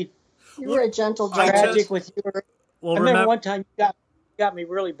really You were a gentle tragic giant. with you? Well, I remember one time you got me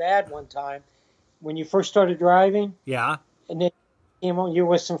really bad one time when you first started driving. Yeah. And then you were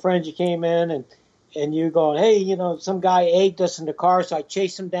with some friends. You came in and you going, hey, some guy egged us in the car, so I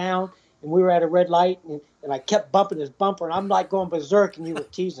chased him down, and we were at a red light, and I kept bumping his bumper, and I'm like going berserk, and you were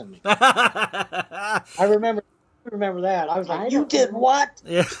teasing me. I remember that. I was like, you did what?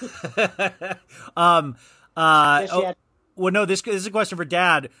 Yeah. Well, no, this is a question for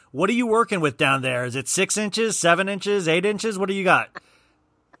Dad. What are you working with down there? Is it 6 inches, 7 inches, 8 inches? What do you got?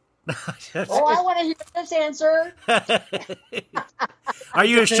 I want to hear this answer. Are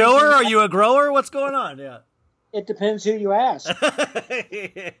you a shower? Are you a grower? What's going on? Yeah. It depends who you ask.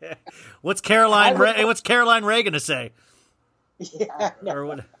 What's Caroline Ray going to say? Yeah. Or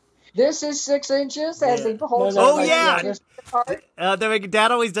what? This is 6 inches as he holds No, it Oh, like yeah. this apart.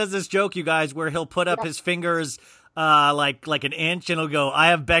 Dad always does this joke, you guys, where he'll put up his fingers like an inch, and he'll go, "I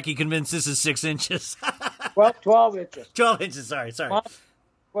have Becky convinced this is 6 inches." 12 inches. 12 inches. Sorry.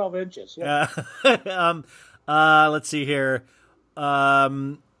 12 inches. Yeah. Let's see here.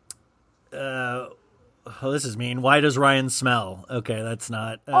 This is mean. Why does Ryan smell? Okay, that's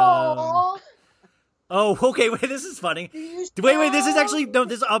not. Oh, okay. Wait, this is funny. Wait. This is actually no.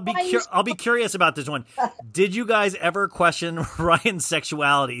 This I'll be curious about this one. Did you guys ever question Ryan's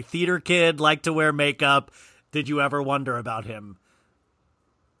sexuality? Theater kid, liked to wear makeup. Did you ever wonder about him?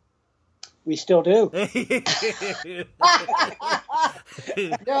 We still do. No,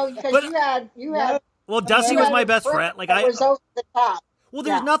 because you had. Well, Dusty was my best friend. Like I was over the top. Well,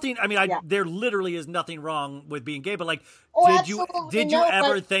 there's nothing. I mean, there literally is nothing wrong with being gay. But like, did you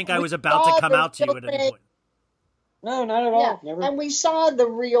ever think I was about to come out to you at any point? No, not at all. Never. And we saw the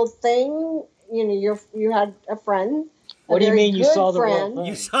real thing. You know, you had a friend. What do you mean you saw the real friend, thing?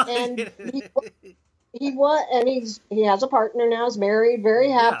 You saw and he was, and he has a partner now. He's married, very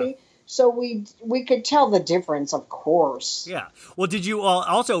happy. Yeah. So we could tell the difference, of course. Yeah. Well, did you all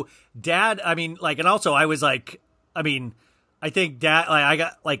also, Dad? I mean, like, and also I was like, I mean, I think Dad,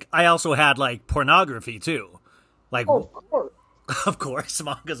 like, I also had like pornography too, like, of course, of course,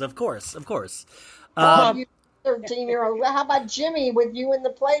 mangas, of course. You 13-year-old. How about Jimmy with you in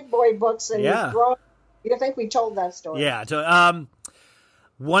the Playboy books and you think we told that story? Yeah. So,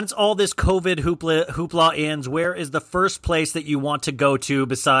 once all this COVID hoopla ends, where is the first place that you want to go to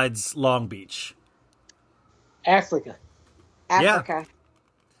besides Long Beach? Africa. Africa.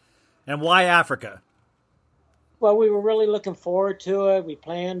 And why Africa? Well, we were really looking forward to it. We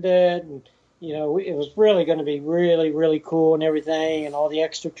planned it, and you know, it was really going to be really, really cool and everything, and all the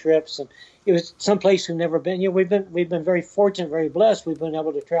extra trips. And it was someplace we've never been. You know, we've been very fortunate, very blessed. We've been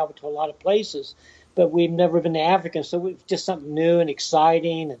able to travel to a lot of places, but we've never been to Africa, so it was just something new and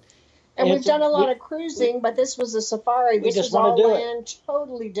exciting. And we've done a lot of cruising, but this was a safari. This was all land,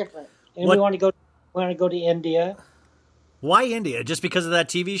 totally different. And we want to go to India. Why India? Just because of that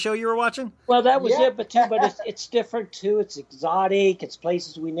TV show you were watching? Well, that was it, but it's different too. It's exotic. It's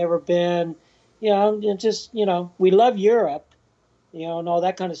places we've never been. You know, and just, you know, we love Europe, you know, and all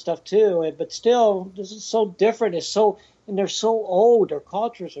that kind of stuff too. But still, this is so different. And they're so old. Their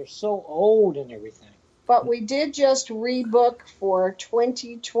cultures are so old and everything. But we did just rebook for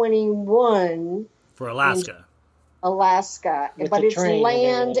 2021 for Alaska. But it's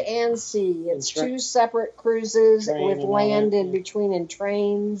land and sea. It's two separate cruises with land in between and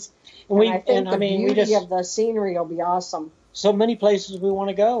trains. And I think the beauty of the scenery will be awesome. So many places we want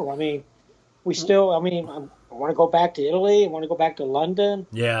to go. I mean, I want to go back to Italy. I want to go back to London.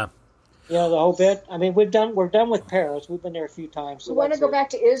 Yeah. You know, the whole bit. I mean, we're done with Paris. We've been there a few times. So we want to go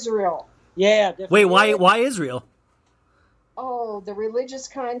back to Israel. Yeah. Definitely. Wait, why Israel? Oh, the religious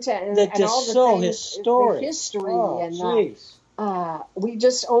content and all the things, historic. The history, we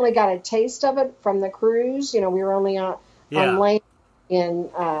just only got a taste of it from the cruise. You know, we were only on land in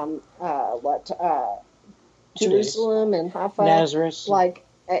Jerusalem and Haifa, Nazareth, like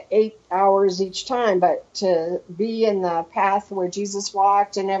 8 hours each time. But to be in the path where Jesus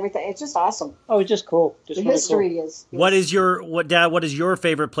walked and everything, it's just awesome. Oh, it's just cool. The really history cool. is. What is your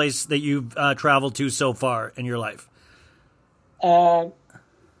favorite place that you've traveled to so far in your life? Got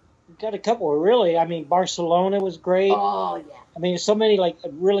a couple really. I mean, Barcelona was great. Oh yeah. I mean, so many I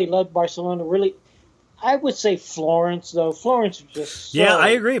really loved Barcelona. Really, I would say Florence though. Florence was just I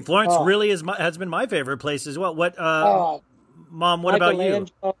agree. Florence really has been my favorite place as well. What, Mom? What about you?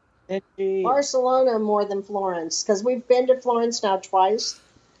 Barcelona more than Florence because we've been to Florence now twice,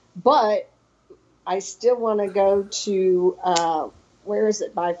 but I still want to go to where is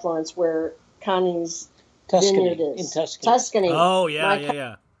it by Florence where Connie's Tuscany, vineyard is. in Tuscany. Oh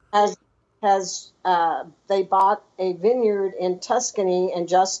yeah. Has they bought a vineyard in Tuscany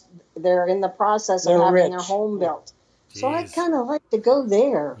and they're in the process of having their home built. Jeez. So I'd kind of like to go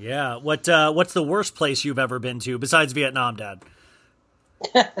there. Yeah. What's the worst place you've ever been to besides Vietnam, Dad?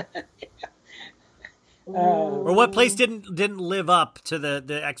 Or what place didn't live up to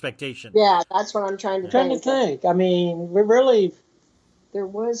the expectation? Yeah, that's what I'm trying to think. I mean, we really. There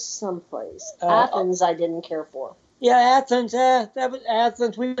was some place. Athens I didn't care for. Yeah, Athens. That was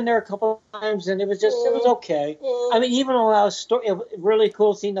Athens. We've been there a couple of times, and it was okay. I mean, even though it was really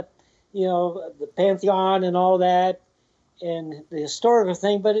cool seeing the Pantheon and all that, and the historical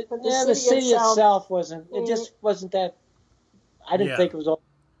thing, but the city itself wasn't. It just wasn't that. I didn't think it was all.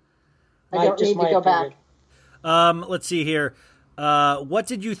 I don't need to go back. Let's see here. What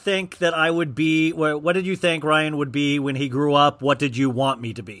did you think that I would be? What did you think Ryan would be when he grew up? What did you want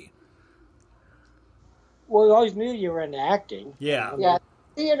me to be? Well, we always knew you were into acting. Yeah. Yeah,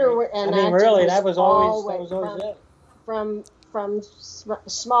 theater and acting really, that was always it. From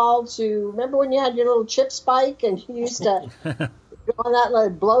small to, remember when you had your little chip spike and you used to go on that and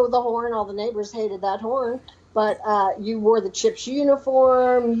like, blow the horn? All the neighbors hated that horn. But you wore the Chips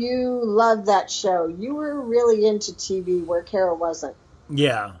uniform. You loved that show. You were really into TV where Carol wasn't.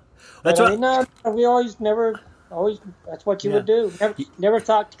 Yeah. That's what. We always that's what you would do. Never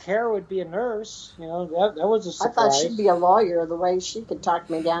thought Carol would be a nurse. You know, that was a surprise. I thought she'd be a lawyer the way she could talk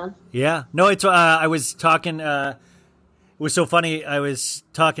me down. Yeah. No, it's I was talking it was so funny. I was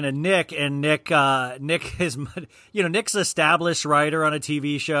talking to Nick, and Nick is, Nick's an established writer on a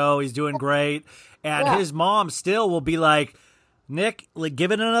TV show. He's doing great. And his mom still will be like, Nick,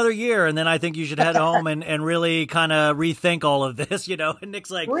 give it another year, and then I think you should head home and really kind of rethink all of this, And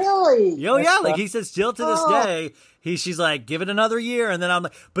Nick's like, really? Oh, yeah. Like he says, still to this day, she's like, give it another year. And then I'm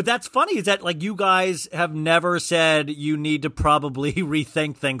like, but that's funny is that like you guys have never said you need to probably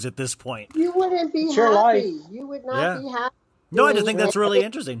rethink things at this point. You wouldn't be your happy. life. You would not be happy. No, I just think that's really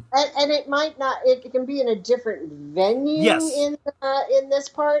interesting. And it might not, it can be in a different venue in this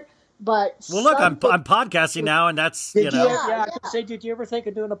part. But well, look, I'm podcasting now, and that's I could say, did you ever think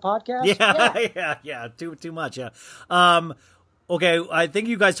of doing a podcast? Yeah. Too much, yeah. Okay, I think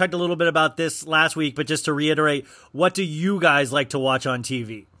you guys talked a little bit about this last week, but just to reiterate, what do you guys like to watch on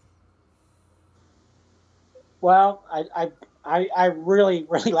TV? Well, I really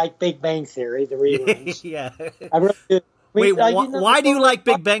like Big Bang Theory, the reruns. Yeah, I really do. Wait, why do you like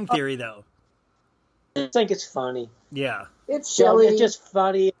Big Bang Theory though? I think it's funny. Yeah, it's silly. It's just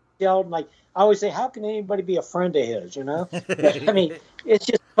funny. Like I always say, how can anybody be a friend of his? I mean, it's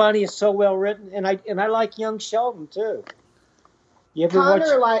just funny and so well written, and I like young Sheldon too. Have you ever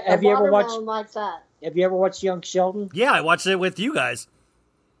watched? Like that. Have you ever watched Young Sheldon? Yeah, I watched it with you guys.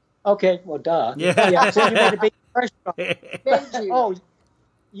 Okay, well, duh. Yeah. So you made a big impression on me. Oh,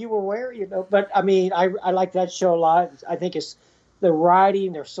 you were aware, But I mean, I like that show a lot. I think it's the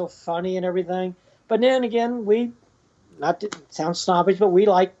writing; they're so funny and everything. But then again, not to sound snobbish, but we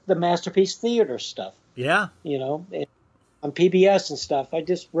like the Masterpiece Theater stuff. Yeah. On PBS and stuff. I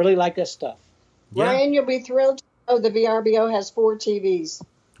just really like that stuff. Yeah. Ryan, you'll be thrilled to know the VRBO has 4 TVs.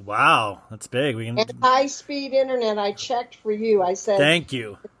 Wow, that's big. And high-speed internet. I checked for you. I said, thank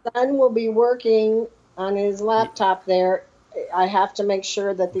you. The son will be working on his laptop there. I have to make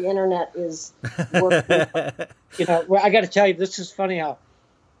sure that the internet is working. I got to tell you, this is funny how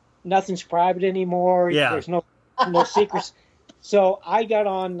nothing's private anymore. Yeah. There's no secrets. So I got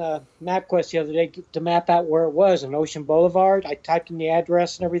on MapQuest the other day to map out where it was on Ocean Boulevard. I typed in the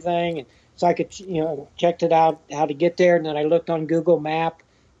address and everything, and so I could, checked it out how to get there. And then I looked on Google Map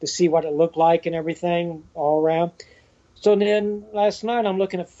to see what it looked like and everything all around. So then last night I'm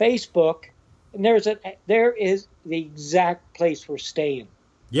looking at Facebook, and there is the exact place we're staying.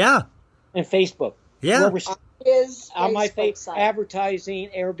 Yeah. In Facebook. Yeah. Where on my Facebook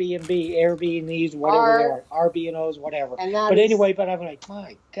advertising Airbnbs, whatever they are, RB&Os, whatever. But I'm like,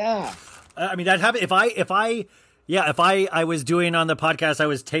 my God. I mean, that happened. If I was doing on the podcast, I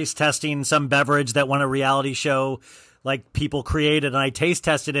was taste testing some beverage that won a reality show, like people created, and I taste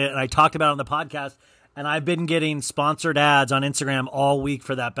tested it, and I talked about it on the podcast, and I've been getting sponsored ads on Instagram all week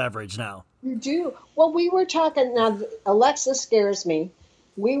for that beverage now. You do? Well, we were talking, now Alexa scares me.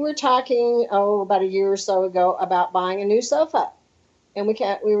 We were talking, about a year or so ago about buying a new sofa. And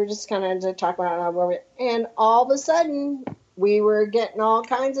we were just kind of talking about it. And all of a sudden, we were getting all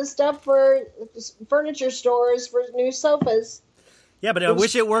kinds of stuff for furniture stores for new sofas. Yeah, but I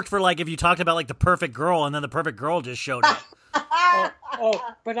wish it worked for, like, if you talked about, like, the perfect girl, and then the perfect girl just showed up.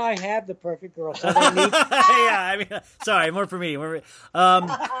 But I have the perfect girl, so I need... Yeah, I mean, sorry, more for me.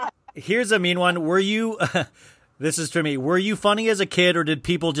 Here's a mean one. Were you... This is to me. Were you funny as a kid, or did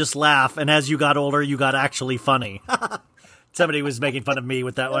people just laugh, and as you got older, you got actually funny? Somebody was making fun of me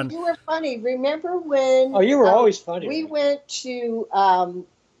with that one. You were funny. Remember when... Oh, you were always funny. We went to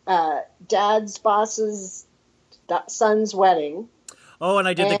Dad's boss's son's wedding. Oh, and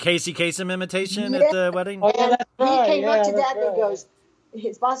I did the Casey Kasem imitation at the wedding? Oh, yeah, that's right. He came up to Dad and he goes,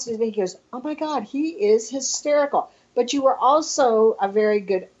 his boss was he goes, oh my God, he is hysterical. But you were also a very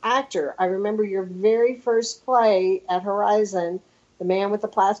good actor. I remember your very first play at Horizon, The Man with the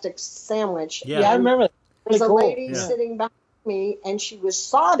Plastic Sandwich. Yeah, I remember that. There was a lady sitting behind me, and she was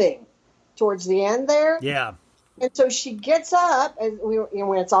sobbing towards the end there. Yeah. And so she gets up, and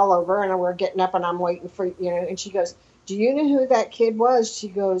when it's all over, and we're getting up, and I'm waiting for, and she goes, do you know who that kid was? She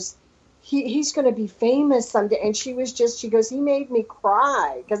goes, he's going to be famous someday. And she goes, he made me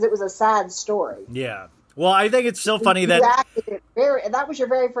cry because it was a sad story. Yeah. Well, I think it's still funny that that was your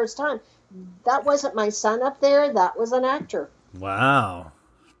very first time. That wasn't my son up there. That was an actor. Wow.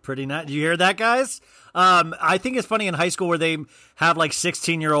 Pretty nice. Do you hear that, guys? I think it's funny in high school where they have like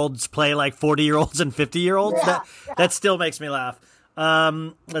 16-year-olds play like 40-year-olds and 50-year-olds. That still makes me laugh.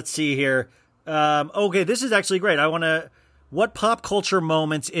 Let's see here. Okay, this is actually great. What pop culture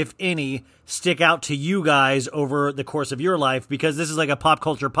moments, if any, stick out to you guys over the course of your life? Because this is like a pop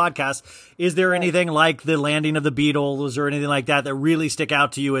culture podcast. Is there anything like the landing of the Beatles or anything like that really stick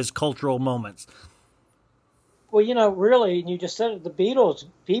out to you as cultural moments? Well, really, and you just said it, the Beatles,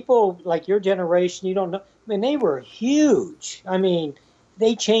 people like your generation, you don't know. I mean, they were huge. I mean,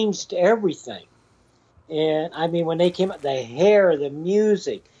 they changed everything. And, I mean, when they came out, the hair, the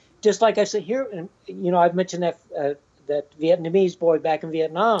music, just like I said here, I've mentioned that Vietnamese boy back in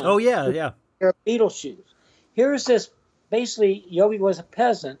Vietnam. Oh, yeah. Beatles shoes. Here's this, basically, Yogi was a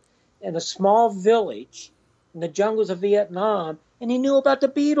peasant in a small village in the jungles of Vietnam, and he knew about the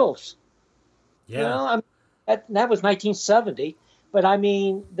Beatles. Yeah. That was 1970, but I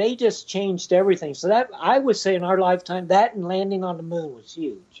mean, they just changed everything. So that, I would say in our lifetime, that and landing on the moon was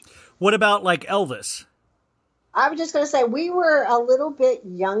huge. What about like Elvis? I was just going to say, we were a little bit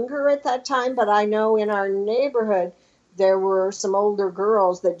younger at that time, but I know in our neighborhood, there were some older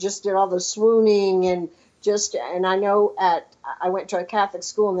girls that just did all the swooning and I know I went to a Catholic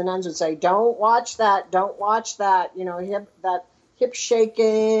school and the nuns would say, don't watch that, hip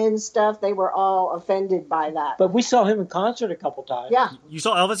shaking stuff. They were all offended by that. But we saw him in concert a couple times. Yeah. You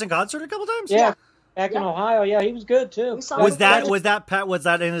saw Elvis in concert a couple times? Yeah. Back in Ohio. Yeah, he was good too. Was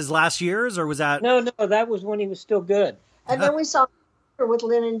that in his last years or was that? No, that was when he was still good. And then we saw with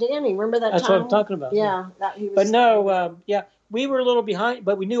Lynn and Danny. Remember that That's time? what I'm talking about. Yeah. That he was. But no, we were a little behind,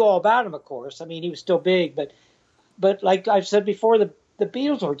 but we knew all about him, of course. I mean, he was still big, but like I've said before, the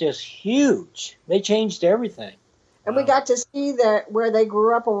Beatles were just huge. They changed everything. And we got to see where they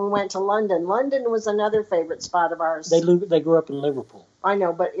grew up when we went to London. London was another favorite spot of ours. They grew up in Liverpool. I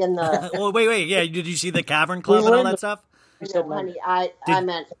know, but in the... Well, wait. Yeah, did you see the Cavern Club and all that stuff? No, honey, I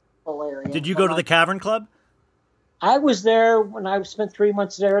meant full area. Did you go to the Cavern Club? I was there when I spent 3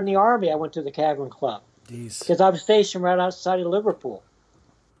 months there in the Army. I went to the Cavern Club. Because I was stationed right outside of Liverpool.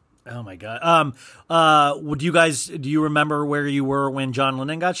 Oh, my God. Do you remember where you were when John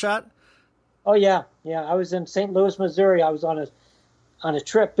Lennon got shot? Oh, yeah. Yeah, I was in St. Louis, Missouri. I was on a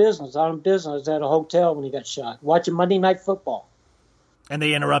trip business. I was at a hotel when he got shot, watching Monday Night Football. And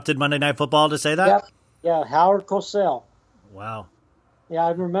they interrupted Monday Night Football to say that? Yep. Yeah, Howard Cosell. Wow. Yeah, I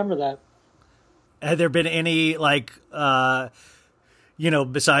remember that. Had there been any, besides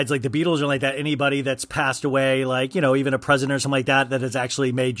like the Beatles or like that, anybody that's passed away, like, even a president or something like that has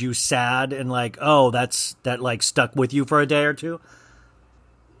actually made you sad and like, oh, that like stuck with you for a day or two?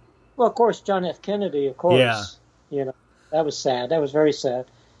 Well, of course, John F. Kennedy, of course. Yeah. That was sad. That was very sad.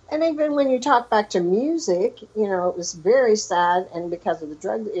 And even when you talk back to music, it was very sad. And because of the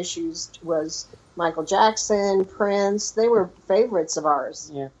drug issues, was Michael Jackson, Prince. They were favorites of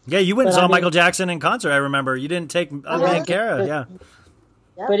ours. Yeah. Yeah, you went and saw Michael Jackson in concert, I remember. You didn't take care of, yeah.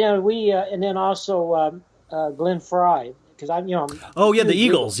 But we and then also Glenn Fry, because the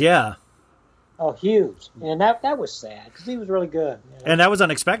Eagles, yeah. Oh, huge. And that was sad because he was really good. And that was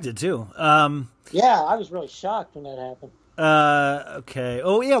unexpected, too. Yeah, I was really shocked when that happened. Okay.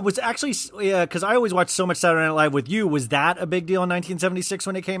 Oh, yeah, because I always watched so much Saturday Night Live with you. Was that a big deal in 1976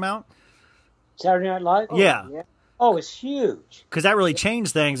 when it came out? Saturday Night Live? Oh, yeah. Oh, it's huge. Because that really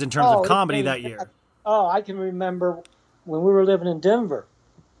changed things in terms of comedy that year. Oh, I can remember when we were living in Denver.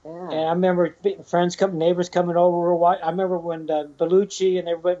 Yeah. And I remember neighbors coming over. I remember when Bellucci and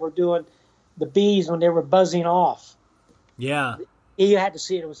everybody were doing the bees when they were buzzing off. Yeah. You had to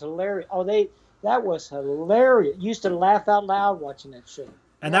see it. It was hilarious. Oh, that was hilarious. You used to laugh out loud watching that show.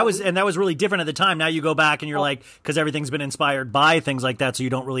 And that was really different at the time. Now you go back and you're like, because everything's been inspired by things like that, so you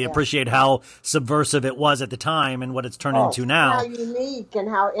don't really appreciate how subversive it was at the time and what it's turned into now. How unique and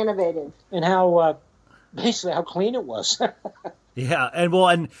how innovative. And how, basically, how clean it was. Yeah,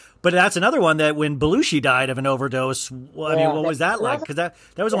 but that's another one that when Belushi died of an overdose, what was that like? Because that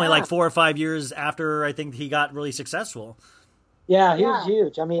was only like 4 or 5 years after I think he got really successful. Yeah, he was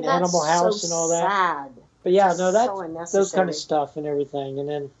huge. I mean, Animal House and all that. Sad. But yeah, that's those kind of stuff and everything. And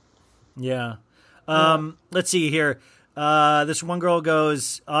then let's see here. This one girl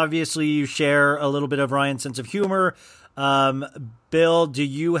goes, obviously you share a little bit of Ryan's sense of humor. Bill, do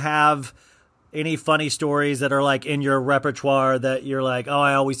you have any funny stories that are like in your repertoire that you're like, oh,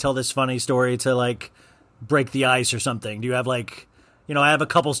 I always tell this funny story to like break the ice or something? Do you have like, I have a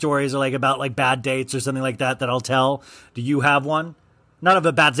couple stories like about like bad dates or something like that I'll tell. Do you have one? Not of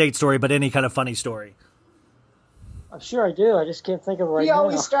a bad date story, but any kind of funny story. I'm sure I do. I just can't think of it right He now.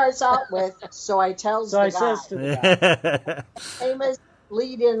 always starts out with, so I tells So the I guy. says to the guy. Famous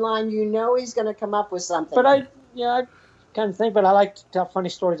lead-in line, he's going to come up with something. But I kind of think, but I like to tell funny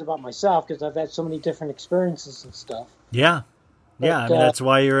stories about myself because I've had so many different experiences and stuff. Yeah. Yeah, I mean, that's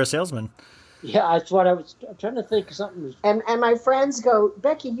why you're a salesman. Yeah, that's what I'm trying to think of something. And my friends go,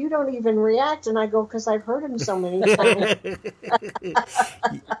 Becky, you don't even react. And I go, because I've heard him so many times.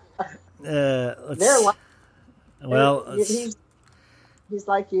 They're like, well, he's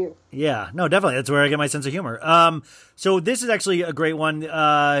like you. Yeah, no, definitely. That's where I get my sense of humor. So this is actually a great one.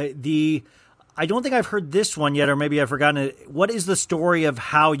 I don't think I've heard this one yet, or maybe I've forgotten it. What is the story of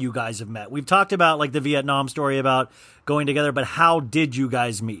how you guys have met? We've talked about like the Vietnam story about going together, but how did you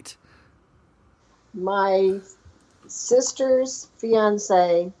guys meet? My sister's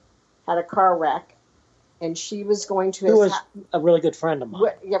fiance had a car wreck, and she was going to. Who was a really good friend of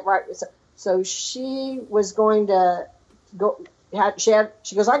mine. Yeah, right. So she was going to go. She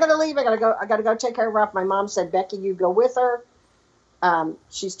goes, I got to leave. I got to go take care of Ralph. My mom said, Becky, you go with her.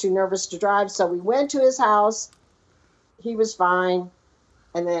 She's too nervous to drive. So we went to his house. He was fine.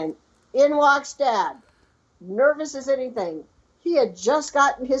 And then in walks Dad, nervous as anything. He had just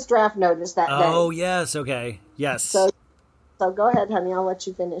gotten his draft notice that day. Oh, yes. Okay. Yes. So go ahead, honey. I'll let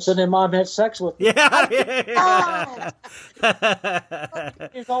you finish. So then Mom had sex with me. Yeah.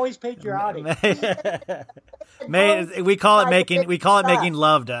 It's always patriotic. We call it making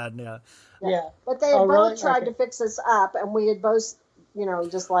love, Dad. Yeah. But they had both really? tried Okay. to fix us up, and we had both,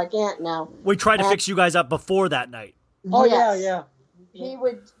 just like Aunt now. We tried to fix you guys up before that night. Oh, Yes. yeah.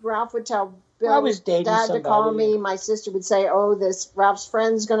 Ralph would tell I was Bill, dating Dad, to call somebody. me. My sister would say, oh, this Ralph's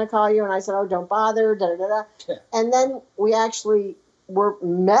friend's going to call you. And I said, oh, don't bother, da-da-da-da. Yeah. And then we actually were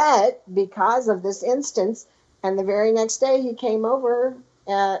met because of this instance. And the very next day he came over.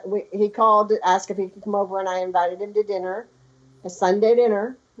 He called to ask if he could come over, and I invited him to dinner, a Sunday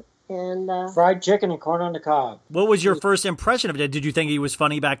dinner. And Fried chicken and corn on the cob. What was your first impression of it? Did you think he was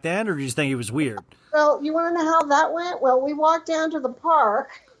funny back then, or did you think he was weird? well, you want to know how that went? Well, we walked down to the park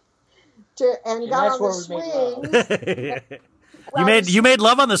and got that's on the where we made swings. You made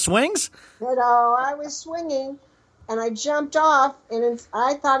love on the swings? I was swinging, and I jumped off, and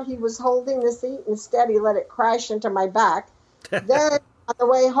I thought he was holding the seat. Instead, he let it crash into my back. Then, on the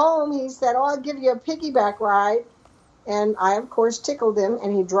way home, he said, oh, I'll give you a piggyback ride. And I, of course, tickled him,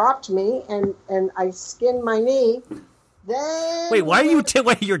 and he dropped me, and I skinned my knee. Then Wait, why are you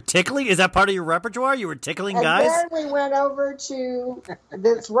you're tickling? Is that part of your repertoire? You were tickling guys? And then we went over to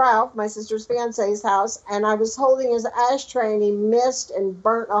this Ralph, my sister's fiance's house, and I was holding his ashtray, and he missed and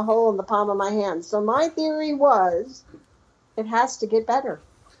burnt a hole in the palm of my hand. So my theory was, it has to get better.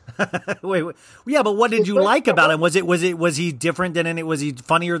 wait, yeah, but what did you like about him? Was he different than any? Was he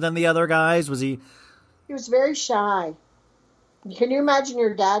funnier than the other guys? Was he? He was very shy. Can you imagine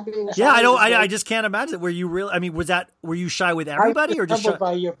your dad being shy? Yeah, I don't. I just can't imagine. Were you really? I mean, were you shy with everybody, or just shy?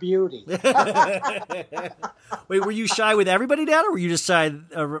 by your beauty? Wait, were you shy with everybody, Dad, or were you just shy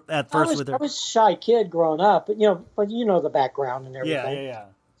at first with her? I was a shy kid growing up, but the background and everything. Yeah.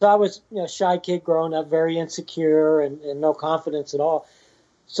 So I was a shy kid growing up, very insecure and no confidence at all.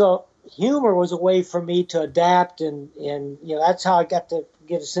 So humor was a way for me to adapt, and that's how I got to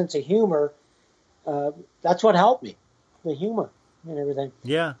get a sense of humor. That's what helped me, the humor and everything.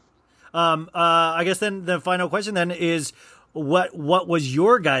 Yeah. I guess then the final question then is, what was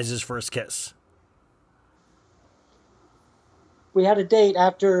your guys' first kiss? We had a date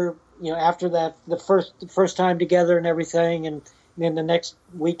after that, the first time together and everything, and then the next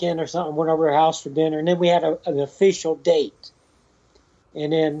weekend or something went over to her house for dinner, and then we had an official date,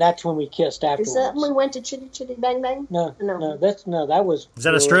 and then that's when we kissed afterwards. Is that when we went to Chitty Chitty Bang Bang? No, that was. Is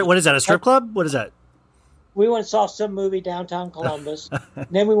that a strip? What is that? A strip club? What is that? We went and saw some movie downtown Columbus.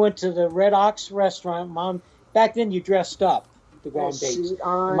 Then we went to the Red Ox restaurant. Mom, back then you dressed up to go on dates. Suit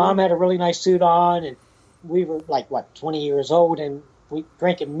on. Mom had a really nice suit on, and we were 20 years old, and we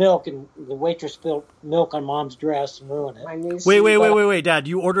drinking milk, and the waitress spilled milk on Mom's dress and ruined it. My new Wait, Dad,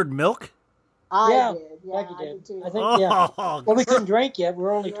 you ordered milk? I did. Yeah, Becky I did. too. I think, yeah. Oh, Well, we couldn't drink yet. We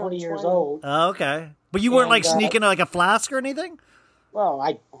were only You're 20 only years 20. old. Oh, okay. But you weren't And, sneaking like a flask or anything? Well,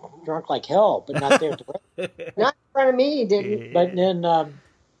 I drunk like hell, but not there. Not in front of me, he didn't. But then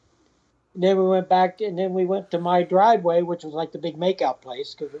we went back, and then we went to my driveway, which was like the big makeout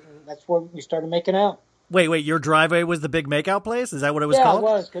place, because that's where we started making out. Wait, your driveway was the big makeout place? Is that what it was Yeah, called? it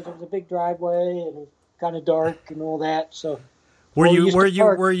was, because it was a big driveway, and it was kind of dark and all that. So Can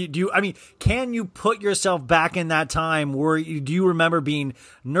you put yourself back in that time? Do you remember being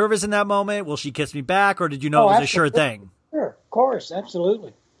nervous in that moment? Will she kiss me back, or did you know it was a sure thing? Sure, of course,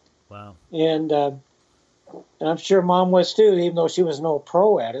 absolutely. Wow. And I'm sure Mom was too, even though she was no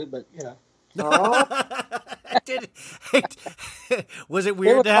pro at it, but you know. Was it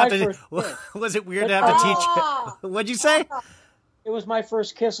weird to have to? Was it weird to have to teach? What'd you say? It was my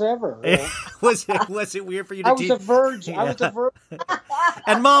first kiss ever. Was it weird for you to teach? I was a virgin. Yeah. I was a virgin.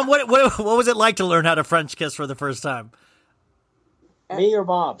 And Mom, what was it like to learn how to French kiss for the first time? Me or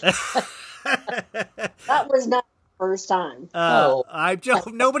Mom? That was not the first time. I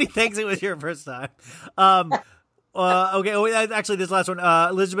joke. Nobody thinks it was your first time. Okay. Actually, this last one,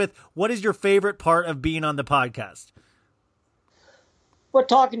 Elizabeth. What is your favorite part of being on the podcast? Well,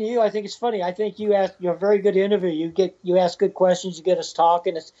 talking to you, I think it's funny. I think you're a very good interview. You ask good questions. You get us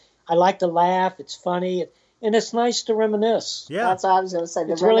talking. I like to laugh. It's funny, and it's nice to reminisce. Yeah, that's what I was going to say.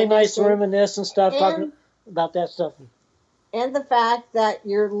 It's really nice to reminisce and stuff, talking about that stuff. And the fact that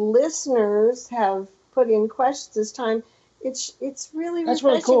your listeners have put in questions this time, it's really That's refreshing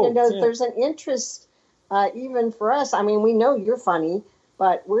really cool. to know that there's an interest, even for us. I mean, we know you're funny,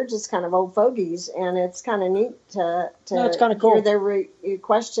 but we're just kind of old fogies, and it's kind of neat to it's kind of cool. hear their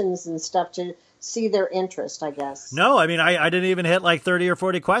questions and stuff, to see their interest, I guess. No, I mean, I didn't even hit like 30 or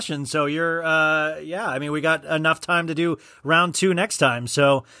 40 questions. So you're, I mean, we got enough time to do round 2 next time.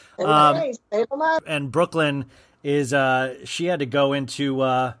 So, and Brooklyn is, she had to go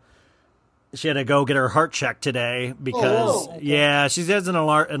get her heart checked today because, she has an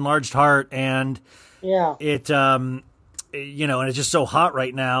enlarged heart, and it, and it's just so hot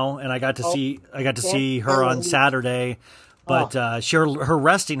right now. And I got to see her on Saturday, but her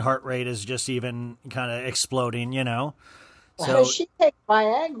resting heart rate is just even kind of exploding, So she takes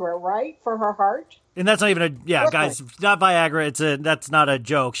Viagra, right, for her heart? And that's not even guys, it's not Viagra. That's not a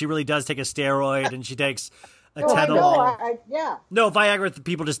joke. She really does take a steroid, and she takes a Tenolol. No, Viagra,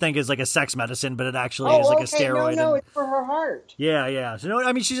 people just think is like a sex medicine, but it actually is like a steroid. No, it's for her heart. Yeah. So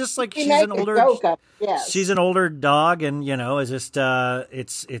I mean, she's just like she's an older dog, and it's just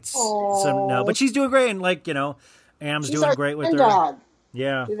it's no, but she's doing great, and Am's she's doing great with her. Dog.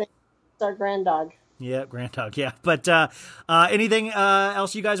 Yeah, it's our grand dog. Yeah, grand dog. Yeah, but anything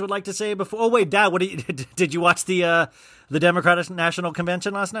else you guys would like to say before? Oh wait, Dad, did you watch the Democratic National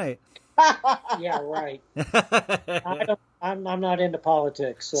Convention last night? Yeah, right. I'm not into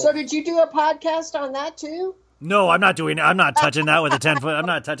politics. So did you do a podcast on that too? No, I'm not touching that with a 10-foot. I'm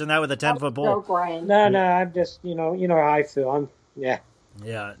not touching that with a 10-foot pole. No, I'm just you know how I feel. Yeah.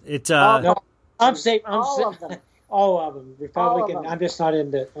 It's no, I'm safe. All of them. All of them. Republican. I'm just not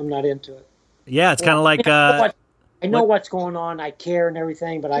into. I'm not into it. Yeah, it's kind of like. I know what's going on. I care and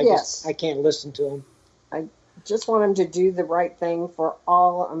everything, but I can't listen to them. I just want them to do the right thing for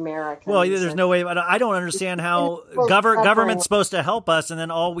all Americans. Well, there's no way. I don't understand how government's supposed to help us, and then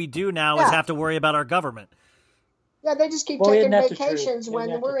all we do now is have to worry about our government. Yeah, they just keep taking vacations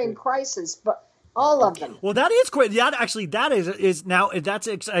when we're in crisis, but all of them. Well, that is great. That is now that's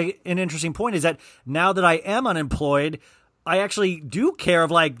an interesting point. Is that now that I am unemployed, I actually do care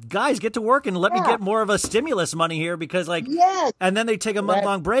of guys, get to work and let me get more of a stimulus money here because and then they take a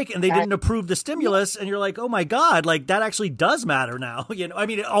month-long break and they didn't approve the stimulus and you're like, oh my God, that actually does matter now. I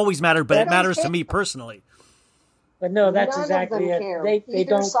mean, it always mattered, but it matters to me personally. But no, that's exactly it. They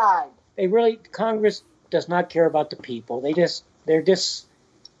don't. Side. They really, Congress does not care about the people. They're just,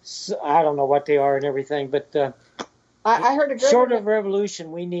 I don't know what they are and everything, but I heard a good short of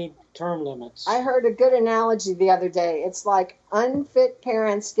revolution, we need term limits. I heard a good analogy the other day. It's like unfit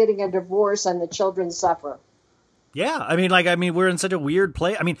parents getting a divorce and the children suffer. Yeah, I mean, we're in such a weird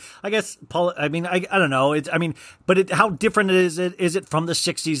place. I mean, I guess, I don't know. How different is it from the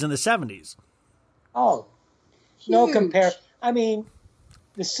 60s and the 70s? Oh, huge. No compare. I mean,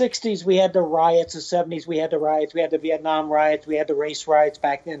 the 60s we had the riots, the 70s we had the riots, we had the Vietnam riots, we had the race riots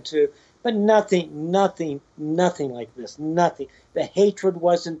back then too. But nothing like this. Nothing. The hatred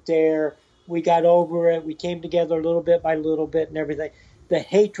wasn't there. We got over it. We came together little bit by little bit and everything. The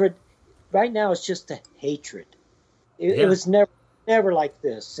hatred, right now, it's just the hatred. It was never like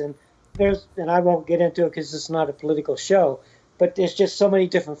this. And I won't get into it because it's not a political show. But there's just so many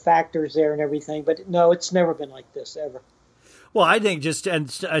different factors there and everything. But no, it's never been like this ever. Well, I think and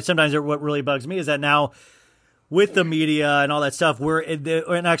sometimes what really bugs me is that now, with the media and all that stuff,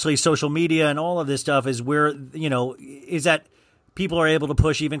 and actually social media and all of this stuff is is that people are able to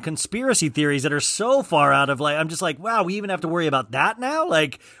push even conspiracy theories that are so far out of I'm just like, wow, we even have to worry about that now?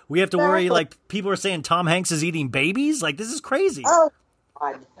 We have to worry, people are saying Tom Hanks is eating babies? This is crazy. Oh,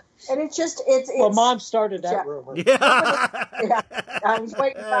 God. And it's just, it's. Well, Mom started that rumor. Yeah. Yeah, I was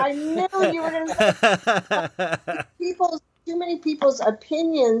waiting. I knew you were going to say too many people's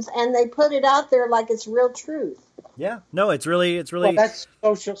opinions, and they put it out there like it's real truth. Yeah. No, it's really. Well, that's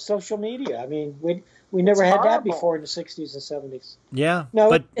social media. I mean, we never had that before in the 60s and 70s. Yeah. No,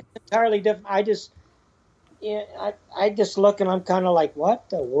 but it's entirely different. I just look and I'm kind of like, what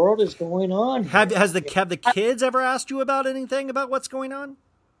the world is going on here? Have the kids ever asked you about anything about what's going on?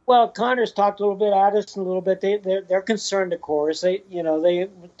 Well, Connor's talked a little bit, Addison a little bit. They're concerned, of course. I talked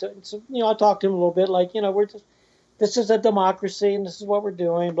to him a little bit, like, this is a democracy and this is what we're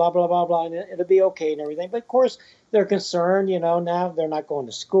doing, blah, blah, blah, blah, and it'll be okay and everything. But of course, they're concerned, now they're not going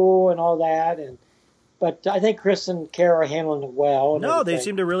to school and all that. But I think Chris and Kara are handling it well. No, they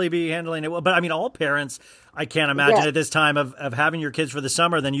seem to really be handling it well. But I mean, all parents, I can't imagine at this time of having your kids for the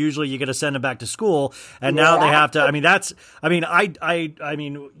summer, then usually you got to send them back to school. And now they have to, I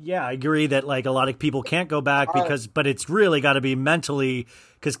agree that like a lot of people can't go back but it's really got to be mentally,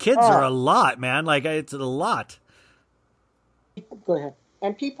 because kids are a lot, man. Like it's a lot. Go ahead.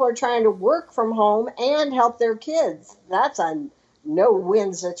 And people are trying to work from home and help their kids. That's a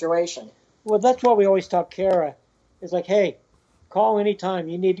no-win situation. Well, that's what we always tell Kara. It's like, hey, call anytime.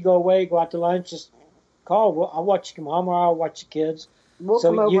 You need to go away, go out to lunch, just call. I'll watch your mom or I'll watch the kids. We'll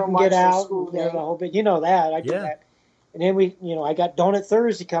come over you and can watch get out. School day. The whole bit. You know that. I do that. And then I got Donut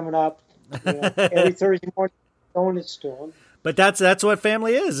Thursday coming up. Every Thursday morning, donuts to them. But that's what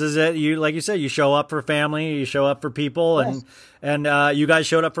family is that you, like you said, you show up for family, you show up for people, yes. and you guys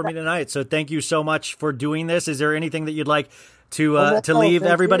showed up for me tonight. So thank you so much for doing this. Is there anything that you'd like to leave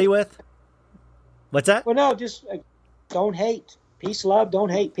everybody with? What's that? Well, no, just don't hate. Peace, love, don't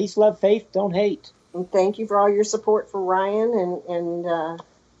hate. Peace, love, faith, don't hate. And thank you for all your support for Ryan and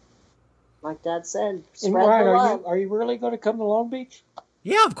like Dad said, spread Ryan, the love. are you really going to come to Long Beach?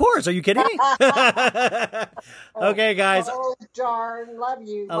 Yeah, of course. Are you kidding me? Okay, guys. Oh, darn. Love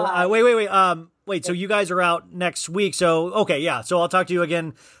you. Wait. So you guys are out next week. So, okay, yeah. So I'll talk to you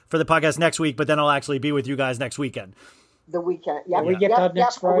again for the podcast next week, but then I'll actually be with you guys next weekend. The weekend. Yeah, we get out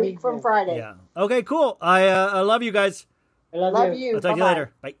next Friday. A week from Friday. Yeah. Okay, cool. I love you guys. I love you. you. I'll talk to you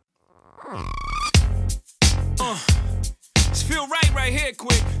later. Bye. Just feel right here,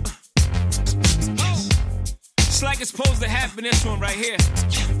 quick. It's like it's supposed to happen, this one right here.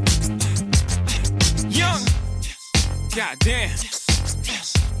 Young. God damn.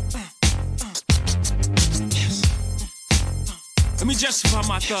 Let me justify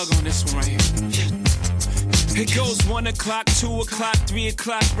my thug on this one right here. It goes 1 o'clock, 2 o'clock, 3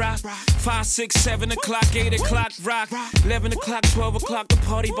 o'clock, rock. 5, 6, 7 o'clock, 8 o'clock, rock. 11 o'clock, 12 o'clock, the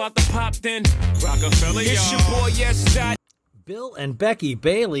party about to pop, then Rockefeller, it's your boy, yes, Dot. Bill and Becky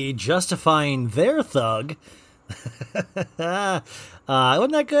Bailey justifying their thug. Wasn't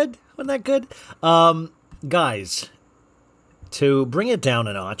that good? Wasn't that good? Guys, to bring it down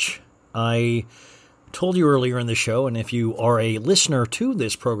a notch, I told you earlier in the show, and if you are a listener to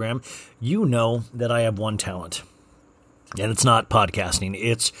this program, you know that I have one talent. And it's not podcasting.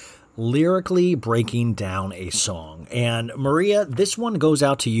 It's lyrically breaking down a song. And Maria, this one goes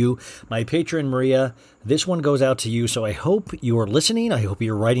out to you. My patron, Maria, this one goes out to you. So I hope you are listening. I hope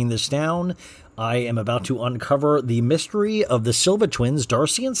you're writing this down. I am about to uncover the mystery of the Silva twins,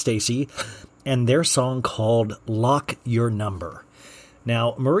 Darcy and Stacy, and their song called Lock Your Number.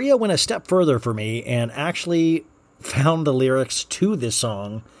 Now, Maria went a step further for me and actually found the lyrics to this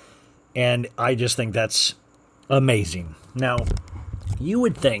song, and I just think that's amazing. Now, you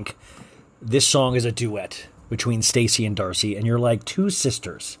would think this song is a duet between Stacy and Darcy, and you're like two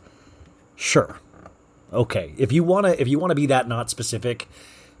sisters. Sure. Okay. If you want to be that not specific,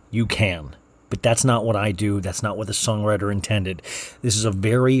 you can. But that's not what I do. That's not what the songwriter intended. This is a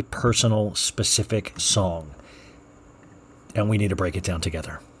very personal, specific song. And we need to break it down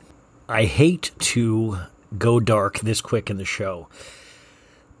together. I hate to go dark this quick in the show,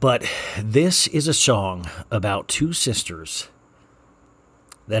 but this is a song about two sisters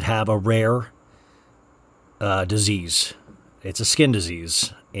that have a rare disease. It's a skin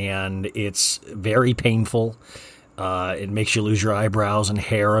disease, and it's very painful. It makes you lose your eyebrows and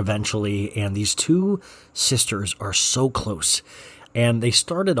hair eventually, and these two sisters are so close. And they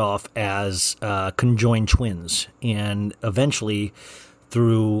started off as conjoined twins, and eventually,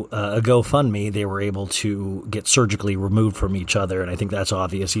 through a GoFundMe, they were able to get surgically removed from each other, and I think that's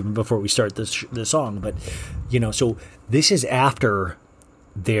obvious even before we start this song. But, so this is after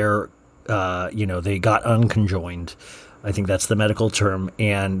their, they got unconjoined. I think that's the medical term,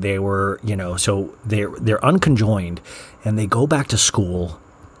 and they were, so they're unconjoined, and they go back to school,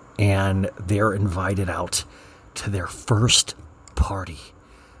 and they're invited out to their first party.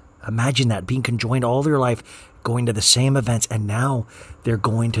 Imagine that, being conjoined all their life, going to the same events, and now they're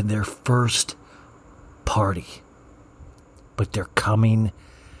going to their first party. But they're coming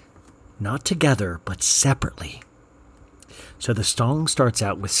not together, but separately. So the song starts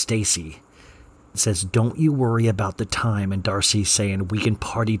out with Stacy. It says, "Don't you worry about the time," and Darcy saying, "We can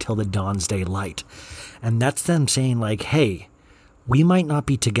party till the dawn's daylight." And that's them saying, like, hey, we might not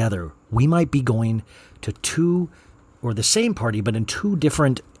be together. We might be going to two, or the same party, but in two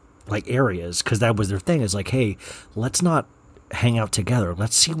different like areas, because that was their thing, is like, hey, let's not hang out together.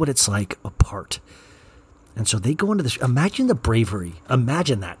 Let's see what it's like apart. And so they go into this. Imagine the bravery.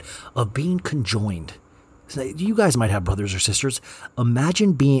 Imagine that, of being conjoined. So you guys might have brothers or sisters.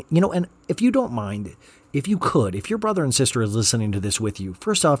 Imagine being, and if you don't mind, if you could, if your brother and sister is listening to this with you,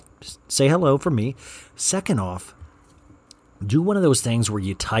 first off, say hello from me. Second off, do one of those things where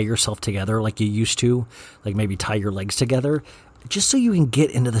you tie yourself together like you used to, like maybe tie your legs together, just so you can get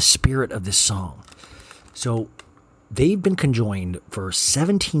into the spirit of this song. So they've been conjoined for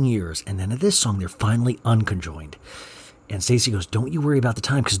 17 years, and then at this song, they're finally unconjoined. And Stacy goes, "Don't you worry about the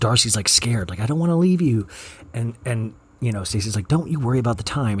time," because Darcy's like scared, like, "I don't want to leave you." And Stacy's like, "Don't you worry about the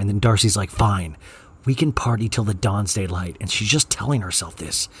time." And then Darcy's like, "Fine, we can party till the dawn's daylight." And she's just telling herself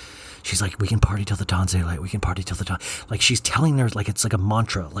this. She's like, "We can party till the dawn's daylight. We can party till the dawn." Like, she's telling her, like, it's like a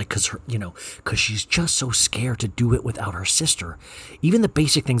mantra, like, because she's just so scared to do it without her sister. Even the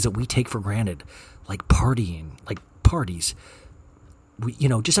basic things that we take for granted, like partying, like parties.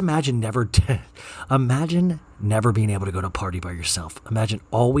 Just imagine never being able to go to a party by yourself. Imagine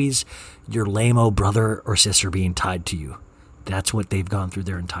always your lame-o brother or sister being tied to you. That's what they've gone through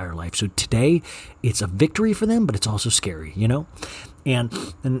their entire life. So today, it's a victory for them, but it's also scary,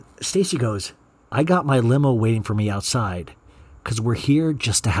 And Stacy goes, "I got my limo waiting for me outside because we're here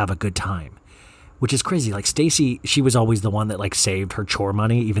just to have a good time," which is crazy. Like, Stacy, she was always the one that like saved her chore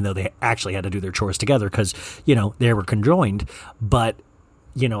money, even though they actually had to do their chores together because, they were conjoined. But,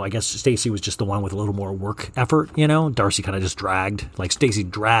 I guess Stacy was just the one with a little more work effort, Darcy kind of just dragged. Like, Stacy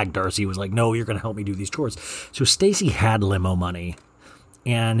dragged Darcy, was like, "No, you're going to help me do these chores." So Stacy had limo money.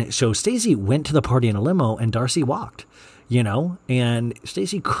 And so Stacy went to the party in a limo and Darcy walked. And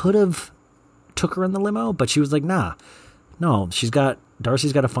Stacy could have took her in the limo, but she was like, nah, no,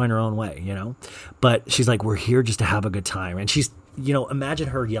 Darcy's got to find her own way, but she's like, "We're here just to have a good time." And she's, imagine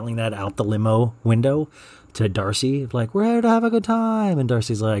her yelling that out the limo window to Darcy, like, "We're here to have a good time." And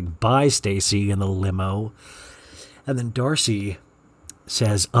Darcy's like, "Bye, Stacy," in the limo. And then Darcy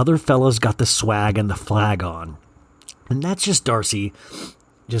says, "Other fellas got the swag and the flag on." And that's just Darcy.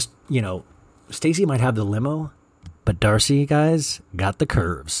 Just, Stacy might have the limo, but Darcy, guys, got the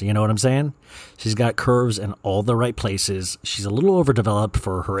curves. You know what I'm saying? She's got curves in all the right places. She's a little overdeveloped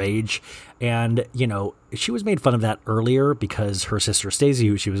for her age. And, she was made fun of that earlier because her sister Stacy,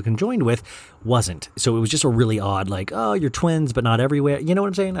 who she was conjoined with, wasn't. So it was just a really odd, like, "Oh, you're twins, but not everywhere." You know what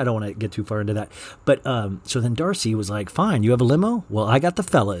I'm saying? I don't want to get too far into that. But so then Darcy was like, "Fine, you have a limo? Well, I got the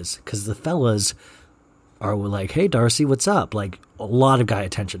fellas," because the fellas are like, "Hey, Darcy, what's up?" Like, a lot of guy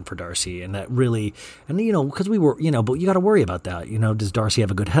attention for Darcy. And that really, and because we were, but you got to worry about that. Does Darcy have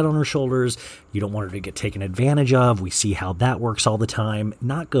a good head on her shoulders? You don't want her to get taken advantage of. We see how that works all the time.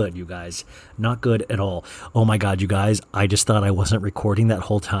 Not good, you guys. Not good at all. Oh my God, you guys, I just thought I wasn't recording that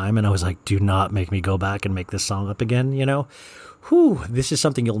whole time. And I was like, do not make me go back and make this song up again, Whew, this is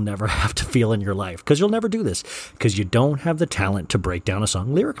something you'll never have to feel in your life, because you'll never do this, because you don't have the talent to break down a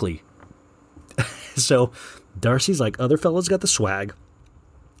song lyrically. So Darcy's like, "Other fellas got the swag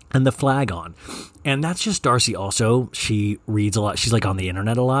and the flag on." And that's just Darcy also. She reads a lot. She's like on the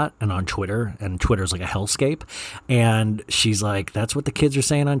internet a lot and on Twitter, and Twitter's like a hellscape. And she's like, that's what the kids are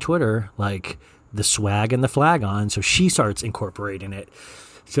saying on Twitter, like the swag and the flag on. So she starts incorporating it.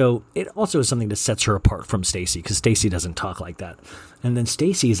 So it also is something that sets her apart from Stacy, because Stacy doesn't talk like that. And then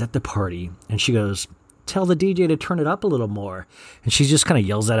Stacy is at the party and she goes, "Tell the DJ to turn it up a little more." And she just kind of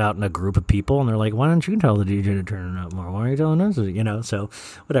yells that out in a group of people. And they're like, "Why don't you tell the DJ to turn it up more? Why are you telling us?" So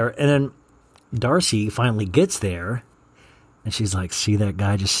whatever. And then Darcy finally gets there and she's like, "See that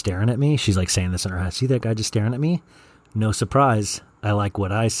guy just staring at me?" She's like saying this in her head. "See that guy just staring at me? No surprise. I like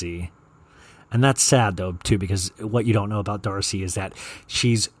what I see." And that's sad though, too, because what you don't know about Darcy is that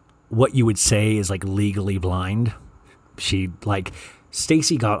she's what you would say is like legally blind.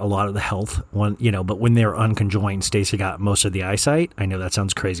 Stacy got a lot of the health but when they're unconjoined, Stacy got most of the eyesight. I know that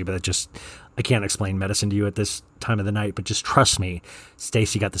sounds crazy, but I can't explain medicine to you at this time of the night, but just trust me,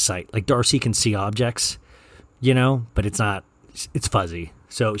 Stacy got the sight. Like, Darcy can see objects, but it's fuzzy.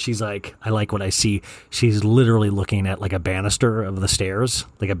 So she's like, "I like what I see." She's literally looking at like a banister of the stairs,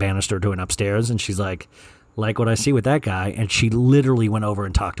 like a banister to an upstairs. And she's like, like what I see with that guy. And she literally went over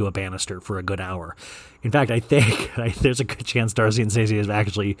and talked to a banister for a good hour. In fact, I think there's a good chance Darcy and Stacey have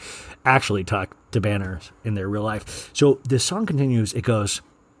actually talked to banners in their real life. So this song continues. It goes,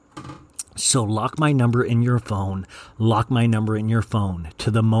 so lock my number in your phone, lock my number in your phone,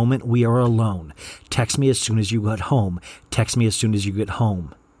 to the moment we are alone. Text me as soon as you get home. Text me as soon as you get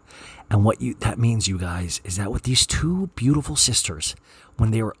home. And what that means, you guys, is that with these two beautiful sisters,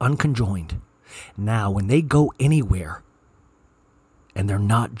 when they were unconjoined, now when they go anywhere and they're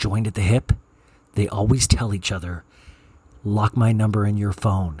not joined at the hip, they always tell each other, lock my number in your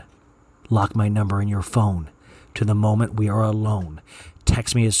phone. Lock my number in your phone, to the moment we are alone.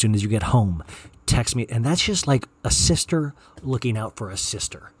 Text me as soon as you get home. Text me. And that's just like a sister looking out for a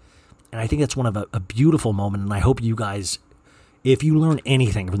sister. And I think that's one of a beautiful moment. And I hope you guys, if you learn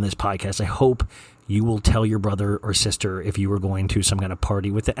anything from this podcast, I hope you will tell your brother or sister if you were going to some kind of party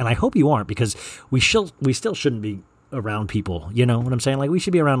with it. And I hope you aren't, because we still shouldn't be around people. You know what I'm saying? Like, we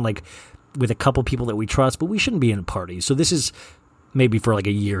should be around like with a couple people that we trust, but we shouldn't be in parties. So this is maybe for like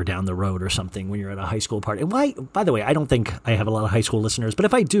a year down the road or something when you're at a high school party. And by the way, I don't think I have a lot of high school listeners, but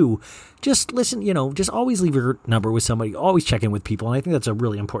if I do, just listen, just always leave your number with somebody, always check in with people. And I think that's a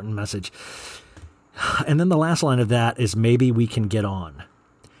really important message. And then the last line of that is, maybe we can get on.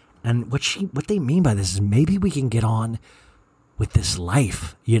 And what they mean by this is, maybe we can get on with this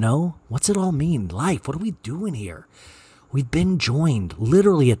life, What's it all mean? Life, what are we doing here? We've been joined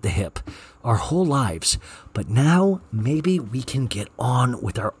literally at the hip our whole lives, but now maybe we can get on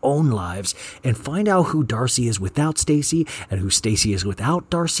with our own lives and find out who Darcy is without Stacey and who Stacey is without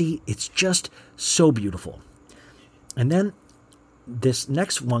Darcy. It's just so beautiful. And then this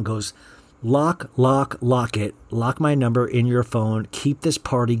next one goes, lock it, lock my number in your phone, keep this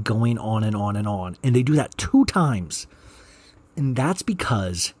party going on and on and on. And they do that 2 times. And that's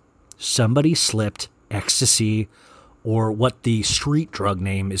because somebody slipped ecstasy, or what the street drug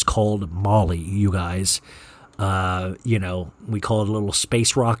name is called, Molly, you guys. We call it a little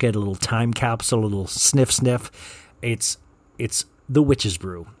space rocket, a little time capsule, a little sniff. It's the witch's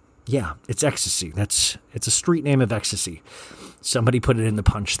brew. Yeah, it's ecstasy. It's a street name of ecstasy. Somebody put it in the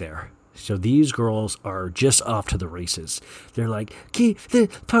punch there. So these girls are just off to the races. They're like, keep the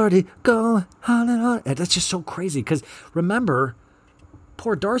party going on and on. And that's just so crazy, because remember,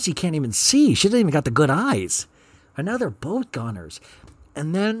 poor Darcy can't even see. She doesn't even got the good eyes. And now they're both goners.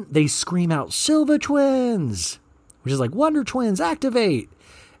 And then they scream out, Silva Twins, which is like Wonder Twins, activate.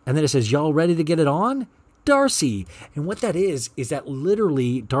 And then it says, y'all ready to get it on? Darcy. And what that is that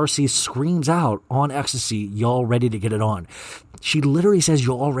literally Darcy screams out on ecstasy, y'all ready to get it on. She literally says,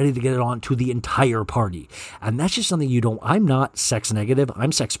 you're all ready to get it on, to the entire party. And that's just something I'm not sex negative.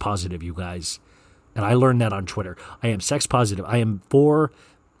 I'm sex positive, you guys. And I learned that on Twitter. I am sex positive.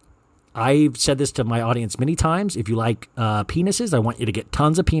 I've said this to my audience many times. If you like penises, I want you to get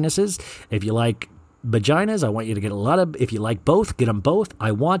tons of penises. If you like vaginas, I want you to get a lot of. If you like both, get them both.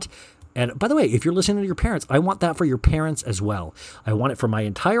 And by the way, if you're listening to your parents, I want that for your parents as well. I want it for my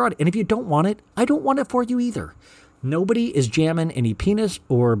entire audience. And if you don't want it, I don't want it for you either. Nobody is jamming any penis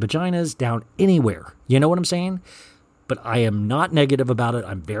or vaginas down anywhere. You know what I'm saying? But I am not negative about it.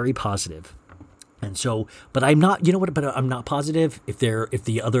 I'm very positive. And so, but I'm not, but I'm not positive if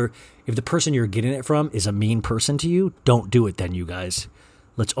the person you're getting it from is a mean person to you. Don't do it then, you guys.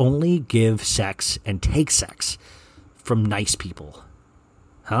 Let's only give sex and take sex from nice people.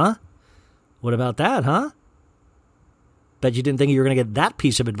 Huh? What about that, huh? Bet you didn't think you were going to get that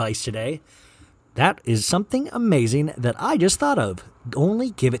piece of advice today. That is something amazing that I just thought of.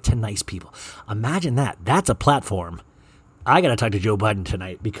 Only give it to nice people. Imagine that. That's a platform. I got to talk to Joe Biden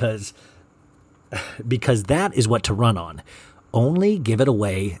tonight because that is what to run on. Only give it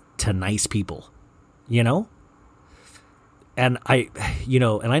away to nice people, And I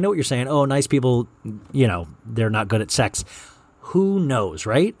know what you're saying. Oh, nice people, they're not good at sex. Who knows,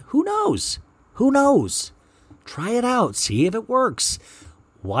 right? Who knows? Try it out. See if it works.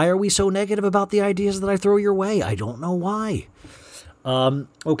 Why are we so negative about the ideas that I throw your way? I don't know why.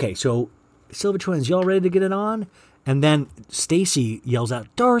 Okay, so Silva Twins, y'all ready to get it on? And then Stacey yells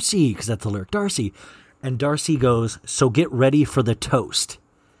out, Darcy, because that's the lyric, Darcy. And Darcy goes, so get ready for the toast.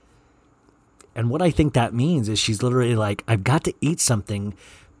 And what I think that means is she's literally like, I've got to eat something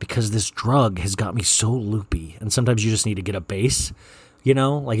because this drug has got me so loopy. And sometimes you just need to get a base.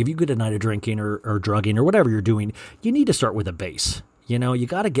 Like if you get a night of drinking or drugging or whatever you're doing, you need to start with a base. You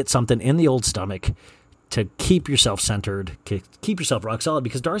got to get something in the old stomach to keep yourself centered, keep yourself rock solid,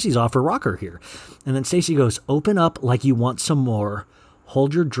 because Darcy's off her rocker here. And then Stacey goes, open up like you want some more,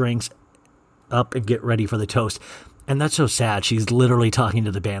 hold your drinks up and get ready for the toast. And that's so sad. She's literally talking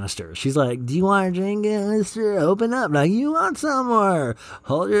to the banister. She's like, do you want a drink, mister? Open up. Like, you want some more?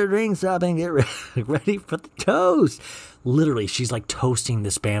 Hold your drinks up and get ready for the toast. Literally, she's like toasting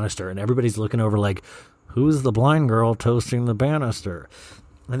this banister. And everybody's looking over like, who's the blind girl toasting the banister?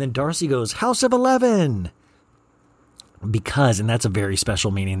 And then Darcy goes, House of 11. Because, and that's a very special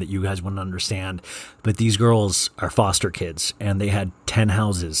meaning that you guys wouldn't understand, but these girls are foster kids, and they had 10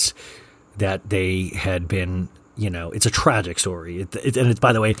 houses that they had been, it's a tragic story. And it's,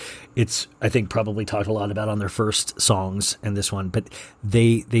 by the way, it's, I think, probably talked a lot about on their first songs and this one, but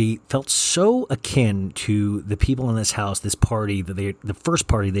they felt so akin to the people in this house, this party, the first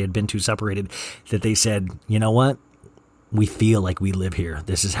party they had been to separated, that they said, you know what? We feel like we live here.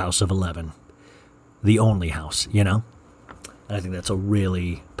 This is House of 11. The only house, I think that's a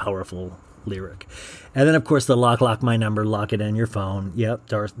really powerful lyric. And then, of course, the lock my number, lock it in your phone. Yep,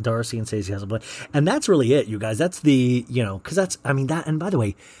 Darcy and Stacey has a play. And that's really it, you guys. That's the, because that, and by the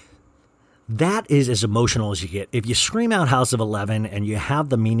way, that is as emotional as you get. If you scream out House of 11 and you have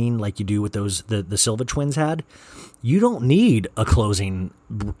the meaning like you do with those, the Silva twins had, you don't need a closing.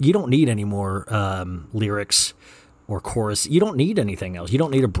 You don't need any more lyrics or chorus. You don't need anything else. You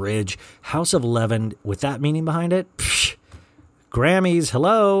don't need a bridge. House of 11 with that meaning behind it, Grammys,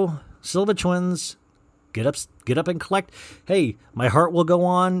 hello, Silva twins, get up and collect. Hey, my heart will go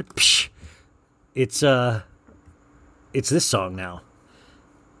on. Psh, it's this song now.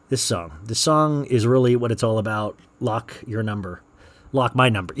 This song is really what it's all about. Lock your number, lock my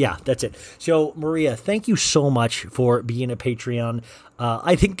number. Yeah, that's it. So Maria, thank you so much for being a Patreon.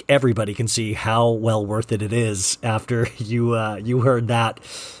 I think everybody can see how well worth it is after you heard that.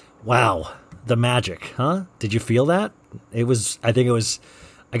 Wow, the magic, huh? Did you feel that?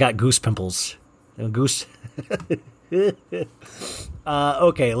 I got goose pimples. Goose.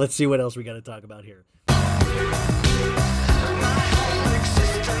 Okay, let's see what else we got to talk about here.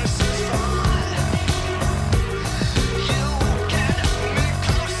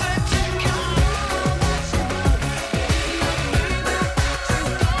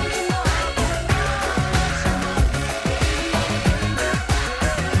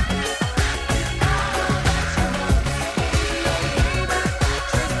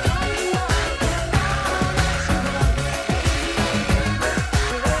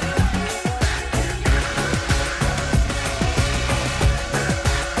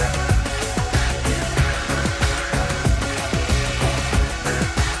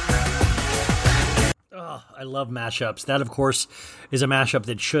 I love mashups. That, of course, is a mashup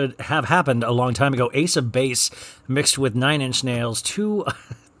that should have happened a long time ago. Ace of Base mixed with Nine Inch Nails, two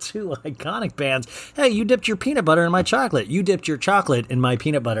iconic bands. Hey, you dipped your peanut butter in my chocolate. You dipped your chocolate in my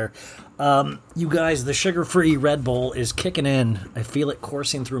peanut butter. You guys, the sugar-free Red Bull is kicking in. I feel it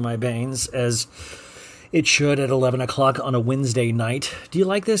coursing through my veins as it should at 11 o'clock on a Wednesday night. Do you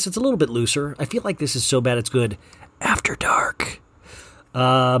like this? It's a little bit looser. I feel like this is so bad it's good after dark.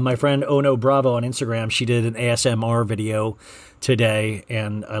 My friend Ono Bravo on Instagram, she did an ASMR video today,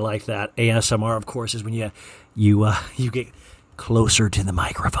 and I like that. ASMR, of course, is when you get closer to the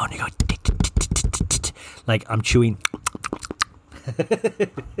microphone. You go like I'm chewing.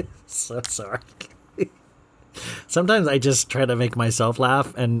 So sorry. Sometimes I just try to make myself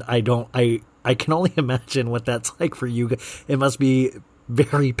laugh, and I can only imagine what that's like for you. It must be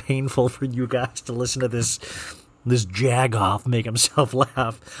very painful for you guys to listen to this jag-off make himself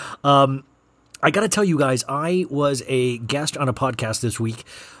laugh. I got to tell you guys, I was a guest on a podcast this week.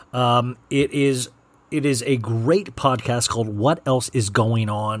 It is a great podcast called What Else Is Going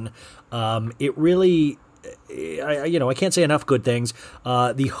On. It really, I can't say enough good things.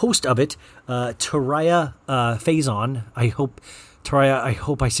 The host of it, Taria Faison, I hope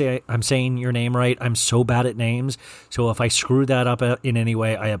I'm saying your name right. I'm so bad at names, so if I screw that up in any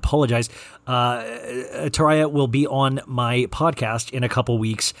way, I apologize. Taria will be on my podcast in a couple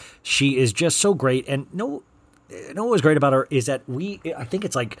weeks. She is just so great, and what was great about her is that I think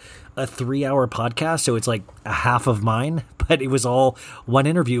it's like a 3-hour podcast, so it's like a half of mine, but it was all one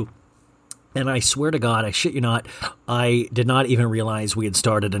interview. And I swear to God, I shit you not, I did not even realize we had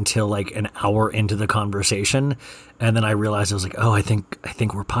started until like an hour into the conversation. And then I realized, I was like, oh, I think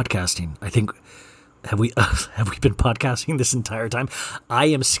we're podcasting. Have we been podcasting this entire time? I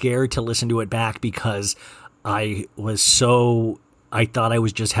am scared to listen to it back because I thought I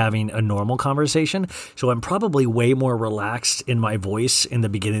was just having a normal conversation. So I'm probably way more relaxed in my voice in the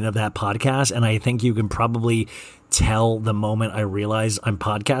beginning of that podcast. And I think you can probably tell the moment I realize I'm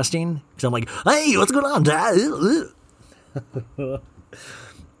podcasting. Because I'm like, hey, what's going on, Dad?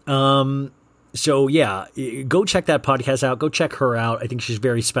 So yeah, go check that podcast out. Go check her out. I think she's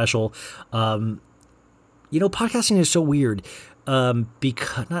very special. podcasting is so weird.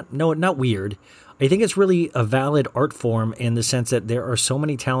 Because not weird. I think it's really a valid art form in the sense that there are so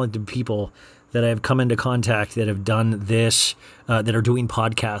many talented people that I've come into contact that have done this, that are doing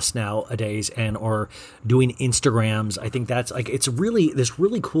podcasts nowadays and are doing Instagrams. I think that's like, it's really this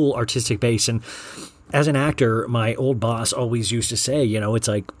really cool artistic base. And as an actor, my old boss always used to say, it's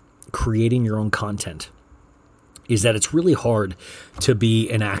like creating your own content. Is that it's really hard to be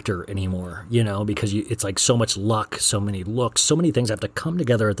an actor anymore, because it's like so much luck, so many looks, so many things have to come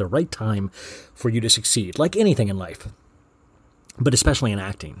together at the right time for you to succeed, like anything in life, but especially in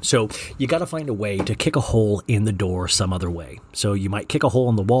acting. So you got to find a way to kick a hole in the door some other way. So you might kick a hole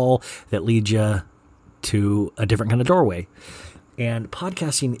in the wall that leads you to a different kind of doorway. And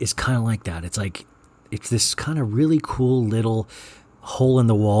podcasting is kind of like that. It's like, it's this kind of really cool little hole in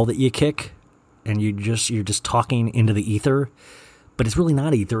the wall that you kick. And you're just talking into the ether, but it's really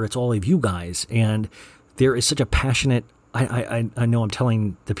not ether. It's all of you guys. And there is such a passionate, I know I'm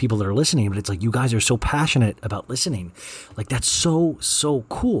telling the people that are listening, but it's like, you guys are so passionate about listening. Like, that's so, so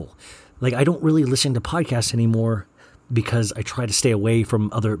cool. Like, I don't really listen to podcasts anymore because I try to stay away from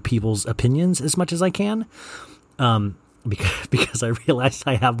other people's opinions as much as I can. Because I realized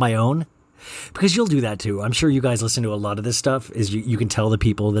I have my own. Because you'll do that too. I'm sure you guys listen to a lot of this stuff. Is you can tell the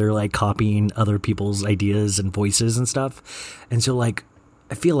people that are like copying other people's ideas and voices and stuff. And so like,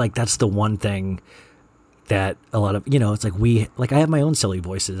 I feel like that's the one thing that a lot of, it's like I have my own silly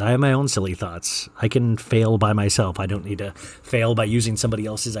voices. I have my own silly thoughts. I can fail by myself. I don't need to fail by using somebody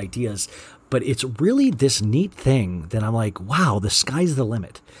else's ideas. But it's really this neat thing that I'm like, wow, the sky's the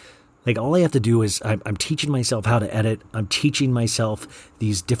limit. Like, all I have to do is I'm teaching myself how to edit. I'm teaching myself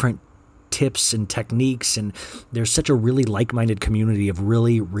these different tips and techniques, and there's such a really like-minded community of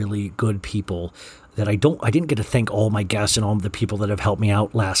really, really good people that I didn't get to thank all my guests and all the people that have helped me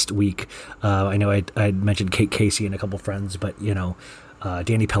out last week. I know I mentioned Kate Casey and a couple friends, but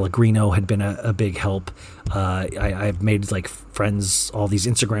Danny Pellegrino had been a big help. I've made like friends, all these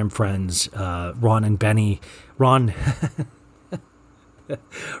Instagram friends, Ron and Ben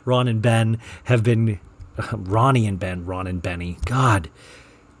have been Ronnie and Ben, Ron and Benny. God.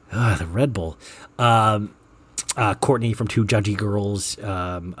 The Red Bull. Courtney from Two Judgy Girls.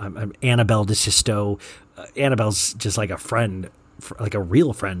 I'm Annabelle DeSisto. Annabelle's just like a friend, like a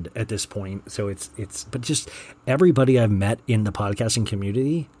real friend at this point. So but just everybody I've met in the podcasting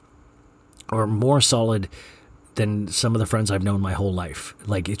community are more solid than some of the friends I've known my whole life.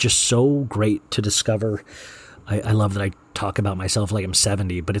 Like, it's just so great to discover. I love that I talk about myself like I'm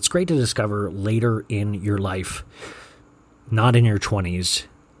 70, but it's great to discover later in your life, not in your 20s,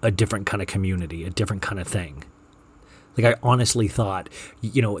 a different kind of community, a different kind of thing. Like, I honestly thought,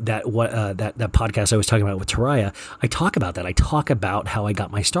 that podcast I was talking about with Taria, I talk about that. I talk about how I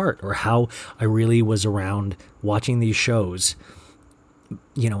got my start, or how I really was around watching these shows,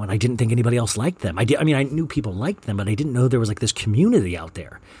 and I didn't think anybody else liked them. I knew people liked them, but I didn't know there was like this community out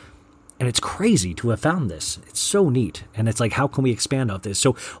there. And it's crazy to have found this. It's so neat. And it's like, how can we expand off this?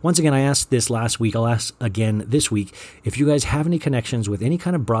 So once again, I asked this last week. I'll ask again this week. If you guys have any connections with any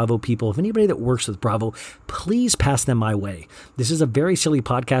kind of Bravo people, if anybody that works with Bravo, please pass them my way. This is a very silly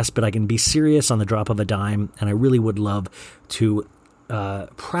podcast, but I can be serious on the drop of a dime. And I really would love to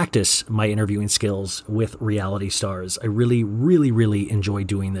practice my interviewing skills with reality stars. I really, really, really enjoy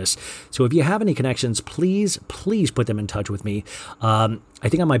doing this. So if you have any connections, please put them in touch with me. I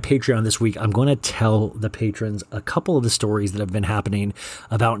think on my Patreon this week, I'm going to tell the patrons a couple of the stories that have been happening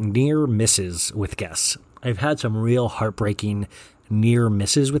about near misses with guests. I've had some real heartbreaking near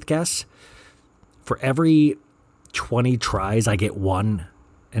misses with guests. For every 20 tries, I get one.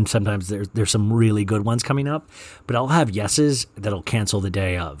 And sometimes there's some really good ones coming up, but I'll have yeses that'll cancel the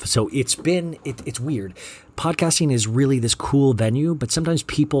day of. So it's weird. Podcasting is really this cool venue, but sometimes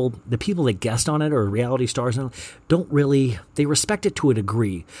the people that guest on it or reality stars they respect it to a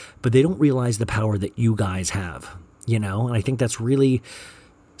degree, but they don't realize the power that you guys have, And I think that's really,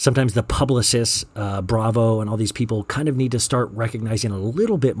 sometimes the publicists, Bravo and all these people kind of need to start recognizing a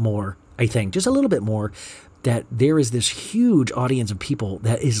little bit more, I think, just a little bit more, that there is this huge audience of people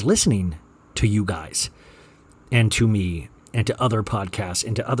that is listening to you guys and to me and to other podcasts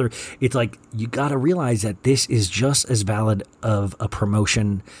and to other, it's like, you got to realize that this is just as valid of a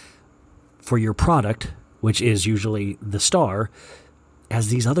promotion for your product, which is usually the star, as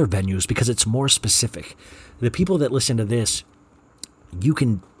these other venues, because it's more specific. The people that listen to this, you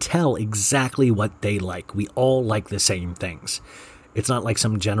can tell exactly what they like. We all like the same things. It's not like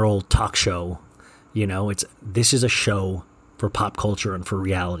some general talk show. This is a show for pop culture and for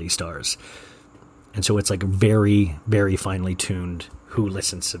reality stars. And so it's like very, very finely tuned who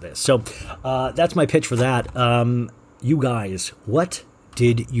listens to this. So that's my pitch for that. You guys, what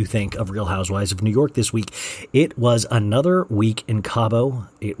did you think of Real Housewives of New York this week? It was another week in Cabo.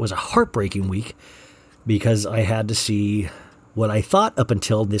 It was a heartbreaking week because I had to see what I thought up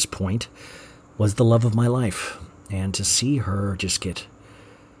until this point was the love of my life. And to see her just get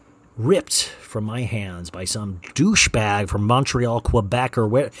ripped from my hands by some douchebag from Montreal, Quebec, or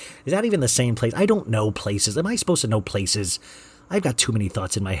where. Is that even the same place? I don't know places. Am I supposed to know places? I've got too many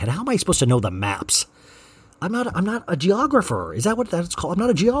thoughts in my head. How am I supposed to know the maps? I'm not a geographer. Is that what that's called? I'm not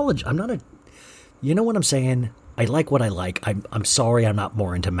a geologist. You know what I'm saying? I like what I like. I'm sorry I'm not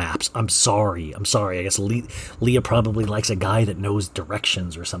more into maps. I'm sorry. I guess Leah probably likes a guy that knows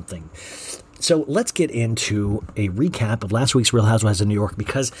directions or something. So let's get into a recap of last week's Real Housewives of New York,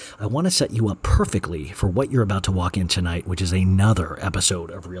 because I want to set you up perfectly for what you're about to walk in tonight, which is another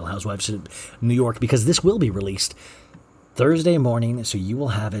episode of Real Housewives of New York, because this will be released Thursday morning, so you will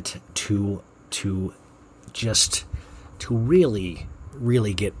have it to really,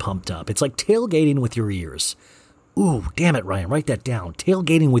 really get pumped up. It's like tailgating with your ears. Ooh, damn it, Ryan, write that down.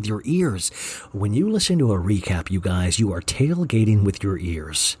 Tailgating with your ears. When you listen to a recap, you guys, you are tailgating with your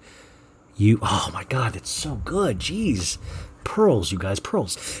ears. Oh my God, it's so good. Jeez. Pearls, you guys,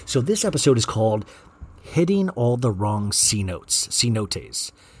 pearls. So this episode is called Hitting All the Wrong C-Notes.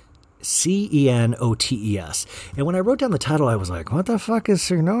 C-Notes. C-E-N-O-T-E-S. And when I wrote down the title, I was like, what the fuck is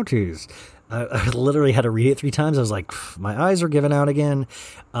C-Notes? I literally had to read it 3 times. I was like, my eyes are giving out again.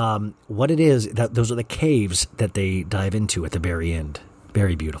 What it is, those are the caves that they dive into at the very end.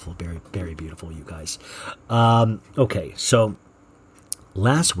 Very beautiful, very, very beautiful, you guys. Okay, so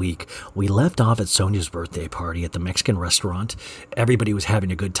last week, we left off at Sonia's birthday party at the Mexican restaurant. Everybody was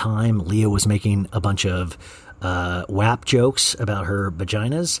having a good time. Leah was making a bunch of WAP jokes about her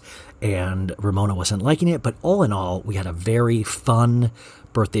vaginas, and Ramona wasn't liking it. But all in all, we had a very fun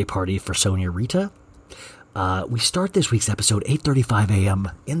birthday party for Sonia Rita. We start this week's episode 8:35 a.m.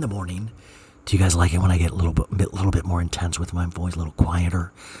 in the morning. Do you guys like it when I get a little bit more intense with my voice, a little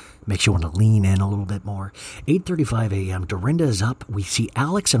quieter? Makes you want to lean in a little bit more. 8:35 a.m. Dorinda is up. We see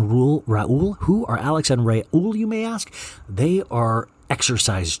Alex and Raul. Who are Alex and Raul, you may ask? They are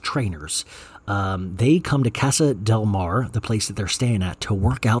exercise trainers. They come to Casa del Mar, the place that they're staying at, to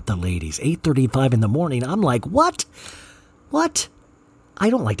work out the ladies. 8:35 in the morning. I'm like, what? I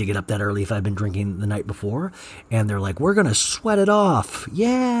don't like to get up that early if I've been drinking the night before. And they're like, we're going to sweat it off.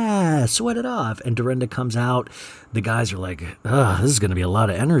 Yeah, sweat it off. And Dorinda comes out. The guys are like, this is going to be a lot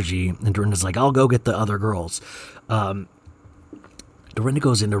of energy. And Dorinda's like, I'll go get the other girls. Dorinda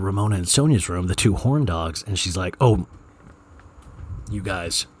goes into Ramona and Sonia's room, the 2 horn dogs. And she's like, oh, you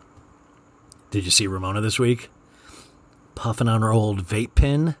guys, did you see Ramona this week? Puffing on her old vape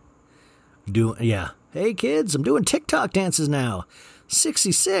pen. Hey, kids, I'm doing TikTok dances now.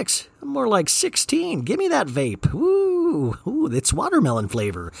 66. I'm more like 16. Give me that vape. Ooh, it's watermelon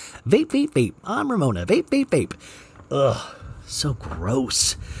flavor. Vape. I'm Ramona. Vape. Ugh, so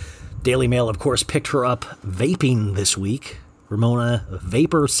gross. Daily Mail, of course, picked her up vaping this week. Ramona,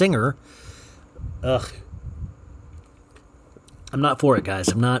 vapor singer. Ugh. I'm not for it, guys.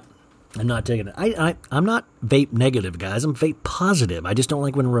 I'm not taking it. I'm not vape negative, guys. I'm vape positive. I just don't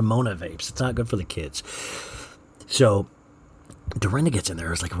like when Ramona vapes. It's not good for the kids. So Dorinda gets in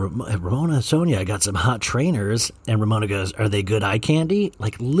there. It's like, Ramona, Sonia, I got some hot trainers. And Ramona goes, are they good eye candy?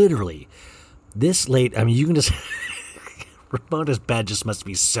 Like, literally, this late, I mean, you can just, Ramona's bed just must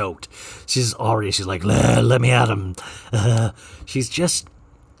be soaked. She's like, let me at them. She's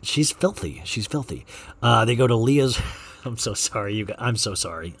filthy. They go to Leah's. I'm so sorry, you guys. I'm so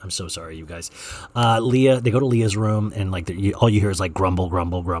sorry, you guys. They go to Leah's room, and like all you hear is like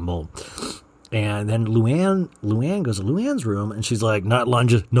grumble. And then Luann goes to Luann's room, and she's like, not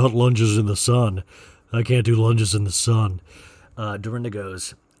lunges in the sun. I can't do lunges in the sun. Dorinda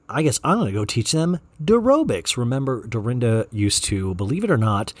goes, I guess I'm going to go teach them aerobics. Remember, Dorinda used to, believe it or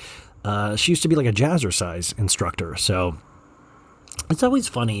not, she used to be like a jazzercise instructor. So it's always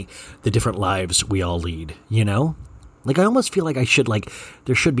funny the different lives we all lead, you know? Like, I almost feel like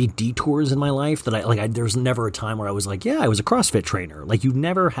there should be detours in my life that there's never a time where I was like, yeah, I was a CrossFit trainer. Like, you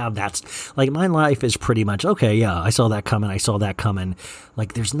never have that. Like, my life is pretty much, okay, yeah, I saw that coming.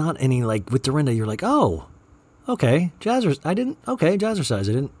 Like, there's not any, like, with Dorinda, you're like, oh, okay, jazzercise, I didn't,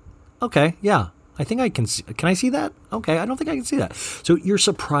 okay, yeah, I think I can see, can I see that? Okay, I don't think I can see that. So you're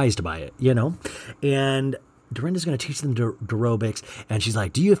surprised by it, you know? And Dorinda's going to teach them aerobics, and she's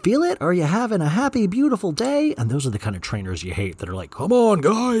like, do you feel it? Are you having a happy, beautiful day? And those are the kind of trainers you hate that are like, come on,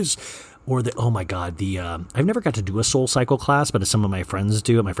 guys, Or oh my God, I've never got to do a Soul Cycle class, but some of my friends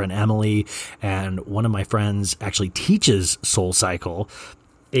do. My friend Emily and one of my friends actually teaches Soul Cycle,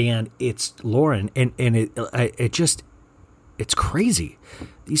 and it's Lauren, and it's crazy.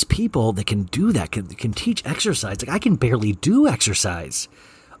 These people that can do that can teach exercise. Like I can barely do exercise.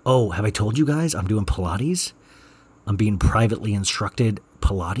 Oh, have I told you guys I'm doing Pilates? I'm being privately instructed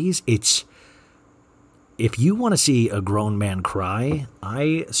Pilates. If you want to see a grown man cry,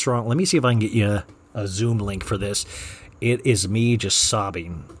 let me see if I can get you a Zoom link for this. It is me just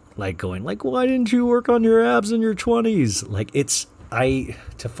sobbing, like going, like, why didn't you work on your abs in your 20s? Like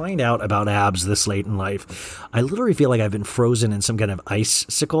to find out about abs this late in life, I literally feel like I've been frozen in some kind of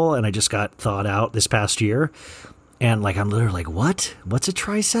icicle and I just got thawed out this past year. And like, I'm literally like, what? What's a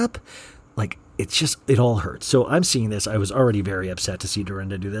tricep? Like, it all hurts. So I'm seeing this. I was already very upset to see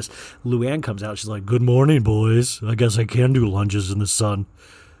Dorinda do this. Luann comes out. She's like, good morning, boys. I guess I can do lunges in the sun.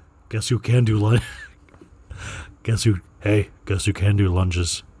 Guess who can do lunges? Guess who can do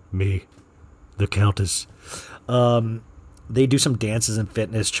lunges? Me, the Countess. They do some dances and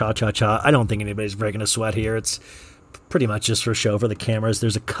fitness, cha-cha-cha. I don't think anybody's breaking a sweat here. It's pretty much just for show for the cameras.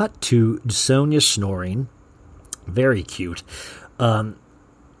 There's a cut to Sonia snoring. Very cute.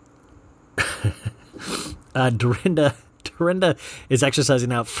 Dorinda is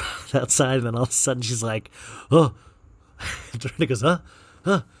exercising outside, and then all of a sudden she's like, oh. Dorinda goes, I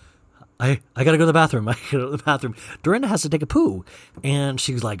gotta go to the bathroom. Dorinda has to take a poo. And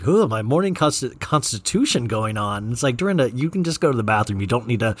she's like, oh, my morning constitution going on. And it's like, Dorinda, you can just go to the bathroom. You don't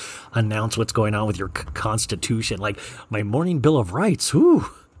need to announce what's going on with your constitution. Like, my morning Bill of Rights.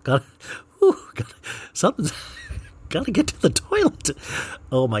 Something's got to get to the toilet.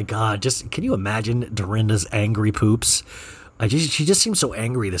 Oh my God. Can you imagine Dorinda's angry poops? She just seems so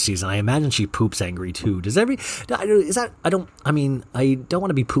angry this season. I imagine she poops angry too. I don't want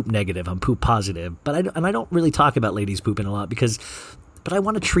to be poop negative. I'm poop positive, but I don't really talk about ladies pooping a lot but I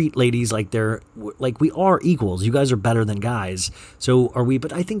want to treat ladies like we are equals. You guys are better than guys. So are we,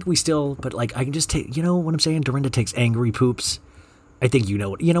 but I think like I can just take, you know what I'm saying? Dorinda takes angry poops. I think you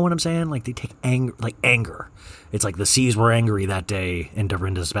know what I'm saying? Like they take anger. It's like the seas were angry that day in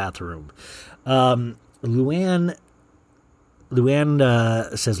Dorinda's bathroom. Luann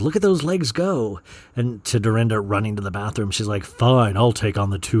says, look at those legs go. And to Dorinda running to the bathroom, she's like, fine, I'll take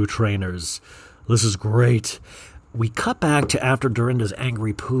on the 2 trainers. This is great. We cut back to after Dorinda's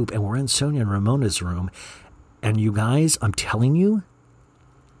angry poop, and we're in Sonia and Ramona's room. And you guys, I'm telling you,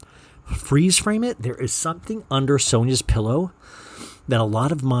 freeze frame it. There is something under Sonia's pillow that a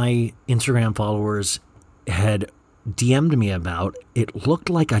lot of my Instagram followers had DM'd me about. It looked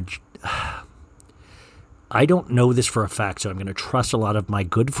like I don't know this for a fact, so I'm going to trust a lot of my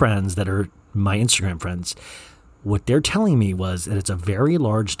good friends that are my Instagram friends. What they're telling me was that it's a very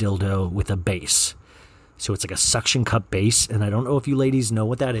large dildo with a base. So it's like a suction cup base, and I don't know if you ladies know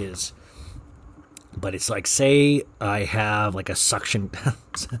what that is. But it's like, say I have like a suction,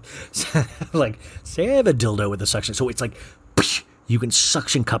 like say I have a dildo with a suction. So it's like, you can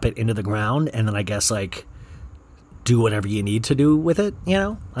suction cup it into the ground, and then I guess like do whatever you need to do with it, you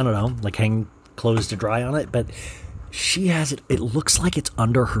know? I don't know, like hang clothes to dry on it, but she has it looks like it's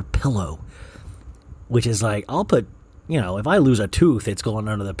under her pillow, which is like, I'll put, if I lose a tooth, it's going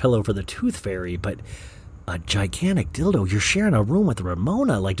under the pillow for the tooth fairy, but a gigantic dildo, you're sharing a room with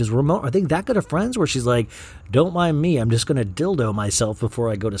Ramona. Like, are they that good of friends where she's like, don't mind me, I'm just going to dildo myself before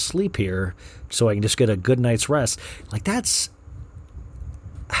I go to sleep here so I can just get a good night's rest? Like, that's,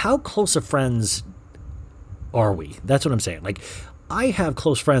 how close of friends are we? That's what I'm saying. Like, I have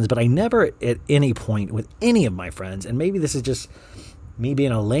close friends, but I never at any point with any of my friends, and maybe this is just me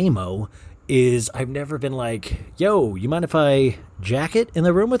being a lame-o, is I've never been like, yo, you mind if I jack it in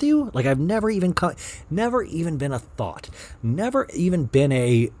the room with you? Like, I've never even been a thought. Never even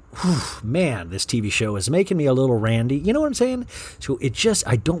been man, this TV show is making me a little randy. You know what I'm saying? So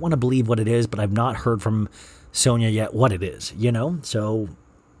I don't want to believe what it is, but I've not heard from Sonia yet what it is, So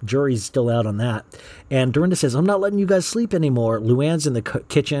jury's still out on that. And Dorinda says, I'm not letting you guys sleep anymore. Luann's in the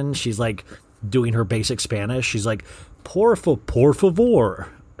kitchen. She's like doing her basic Spanish. She's like, por favor.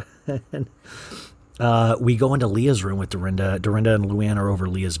 And we go into Leah's room with Dorinda. Dorinda and Luann are over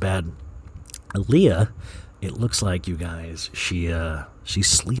Leah's bed. Leah, it looks like, you guys, she's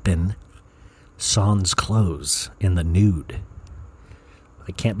sleeping sans clothes in the nude.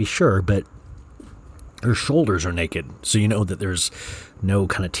 I can't be sure, but her shoulders are naked, so you know that there's no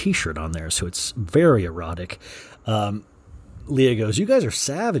kind of t-shirt on there, so it's very erotic. Leah goes, you guys are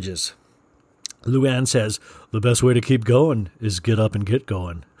savages. Luann says, the best way to keep going is get up and get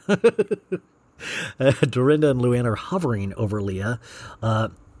going. Dorinda and Luann are hovering over Leah.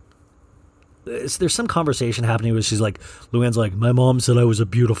 there's some conversation happening where she's like, Luann's like, my mom said I was a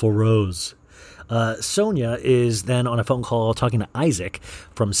beautiful rose. Sonia is then on a phone call talking to Isaac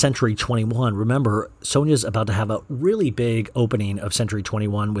from Century 21. Remember, Sonia's about to have a really big opening of Century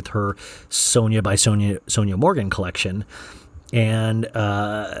 21 with her Sonia by Sonia Morgan collection. And,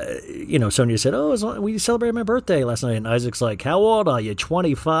 Sonia said, we celebrated my birthday last night. And Isaac's like, how old are you,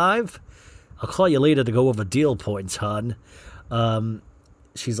 25? I'll call you later to go over deal points, hon.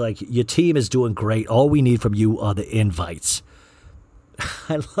 She's like, your team is doing great. All we need from you are the invites.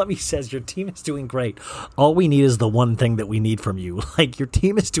 I love he says, your team is doing great. All we need is the one thing that we need from you. Like, your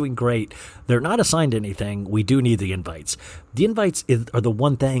team is doing great. They're not assigned anything. We do need the invites. The invites are the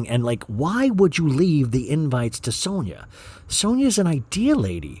one thing. And, like, why would you leave the invites to Sonia? Sonia's an idea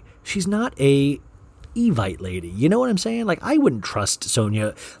lady. She's not a Evite lady. You know what I'm saying? Like, I wouldn't trust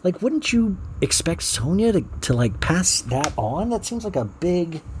Sonia. Like, wouldn't you expect Sonia to like, pass that on? That seems like a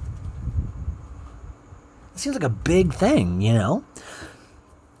big thing, you know?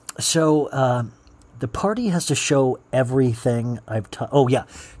 So, the party has to show everything I've taught. Oh, yeah.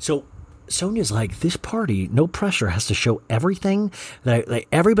 So, Sonia's like, this party, no pressure, has to show everything that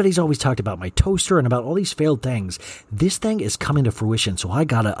everybody's always talked about, my toaster and about all these failed things. This thing is coming to fruition, so I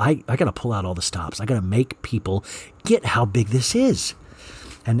gotta pull out all the stops. I gotta make people get how big this is.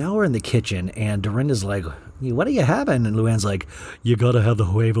 And now we're in the kitchen, and Dorinda's like, what are you having? And Luann's like, you gotta have the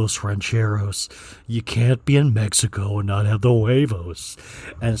huevos rancheros. You can't be in Mexico and not have the huevos.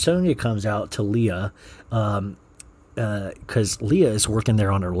 And Sonia comes out to Leah, because Leah is working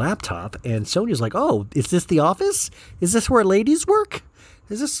there on her laptop, and Sonia's like, oh, is this the office? Is this where ladies work?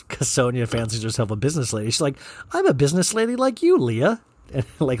 Is this, because Sonia fancies herself a business lady. She's like, I'm a business lady like you, Leah. And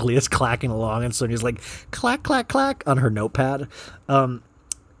like Leah's clacking along, and Sonia's like, clack, clack, clack on her notepad.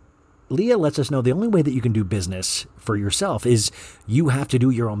 Leah lets us know the only way that you can do business for yourself is you have to do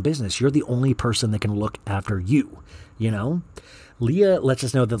your own business. You're the only person that can look after you, you know? Leah lets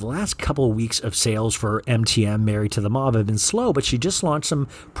us know that the last couple of weeks of sales for MTM, Married to the Mob, have been slow, but she just launched some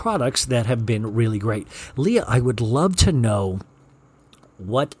products that have been really great. Leah, I would love to know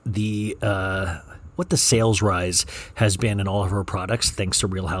what the sales rise has been in all of her products, thanks to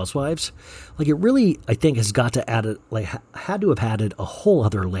Real Housewives. Like, it really, I think, has got to add had to have added a whole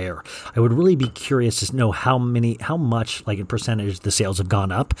other layer. I would really be curious to know how much, like in percentage, the sales have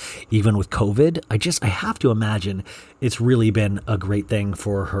gone up, even with COVID. I have to imagine it's really been a great thing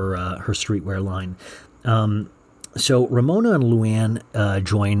for her streetwear line. So Ramona and Luann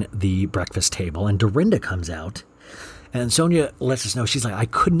join the breakfast table, and Dorinda comes out. And Sonia lets us know, she's like, I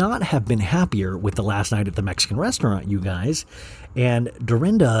could not have been happier with the last night at the Mexican restaurant, you guys. And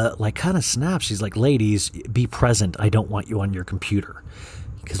Dorinda, like, kind of snaps. She's like, ladies, be present. I don't want you on your computer.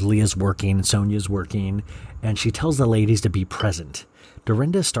 Because Leah's working and Sonia's working. And she tells the ladies to be present.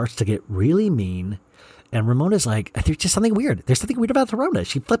 Dorinda starts to get really mean. And Ramona's like, there's just something weird. There's something weird about Dorinda.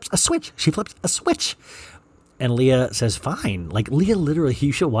 She flips a switch. And Leah says, fine. Like, Leah literally,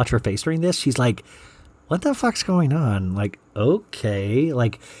 you should watch her face during this. She's like, what the fuck's going on? Like, okay.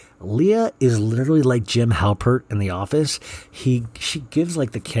 Like, Leah is literally like Jim Halpert in The Office. She gives,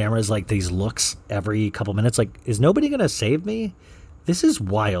 like, the cameras, like, these looks every couple minutes. Like, is nobody going to save me? This is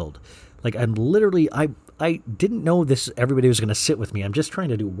wild. Like, I'm literally, I didn't know everybody was going to sit with me. I'm just trying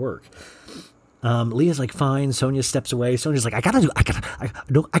to do work. Leah's like, fine. Sonia steps away. Sonia's like, I gotta do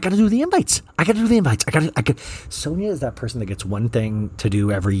the invites. Sonia is that person that gets one thing to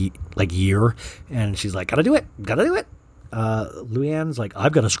do every, like, year. And she's like, gotta do it. Luann's like,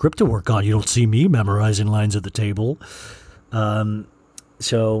 I've got a script to work on. You don't see me memorizing lines at the table. And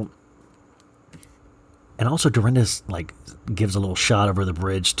also Dorinda's like, gives a little shot over the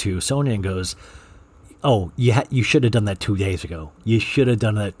bridge to Sonia and goes, oh, you should have done that 2 days ago. You should have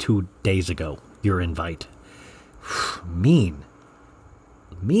done that 2 days ago. Your invite. Mean.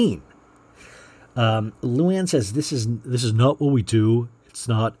 Luann says, this is not what we do.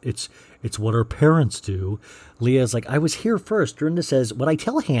 It's what our parents do. Leah's like, I was here first. Dorinda says, what I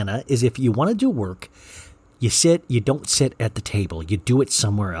tell Hannah is if you want to do work, you don't sit at the table. You do it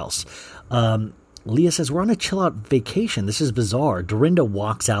somewhere else. Leah says, we're on a chill-out vacation. This is bizarre. Dorinda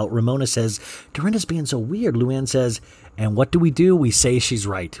walks out. Ramona says, Dorinda's being so weird. Luann says, and what do? We say she's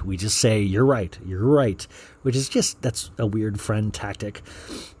right. We just say, you're right. Which is that's a weird friend tactic.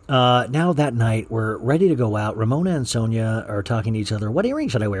 Now that night, we're ready to go out. Ramona and Sonia are talking to each other. What earring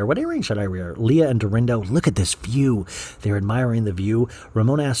should I wear? Leah and Dorinda, look at this view. They're admiring the view.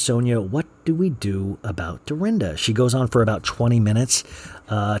 Ramona asks Sonia, what do we do about Dorinda? She goes on for about 20 minutes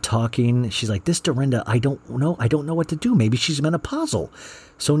talking. She's like, this Dorinda, I don't know what to do. Maybe she's menopausal.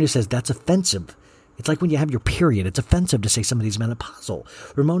 Sonia says, that's offensive. It's like when you have your period. It's offensive to say somebody's menopausal.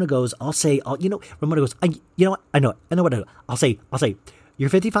 Ramona goes, Ramona goes, I know what I do. I'll say, you're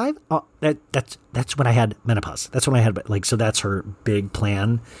 55? Oh, that's when I had menopause. That's when I had, like, so that's her big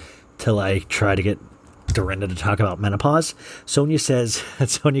plan to, like, try to get Dorinda to talk about menopause. Sonia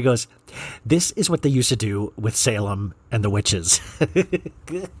goes, this is what they used to do with Salem and the witches.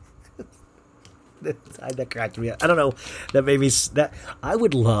 That cracked me up. I don't know. That I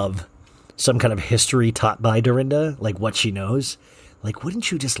would love some kind of history taught by Dorinda, like what she knows. Like,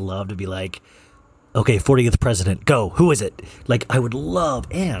 wouldn't you just love to be like, okay, 40th president, go. Who is it? Like, I would love,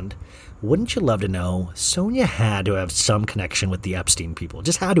 and wouldn't you love to know Sonia had to have some connection with the Epstein people?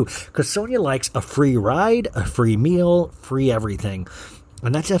 Just had to, because Sonia likes a free ride, a free meal, free everything.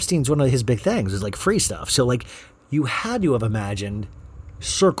 And that's Epstein's one of his big things, is like free stuff. So, like, you had to have imagined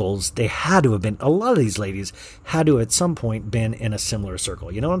circles. They had to have been, a lot of these ladies had to have at some point been in a similar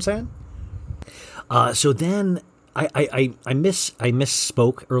circle. You know what I'm saying? So then I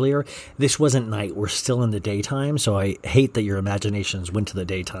misspoke earlier. This wasn't night. We're still in the daytime. So I hate that your imaginations went to the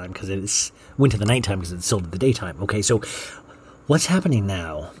daytime went to the nighttime because it's still the daytime. Okay. So what's happening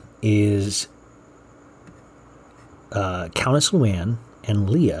now is, Countess Luann and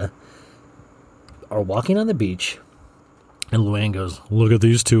Leah are walking on the beach. And Luann goes, look at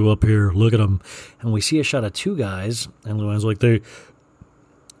these two up here. Look at them. And we see a shot of two guys. And Luann's like,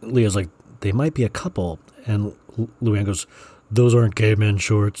 Leah's like, they might be a couple. And Luann goes, those aren't gay men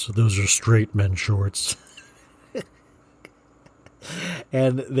shorts. Those are straight men shorts.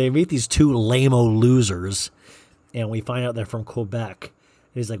 And they meet these two lame-o losers. And we find out they're from Quebec. And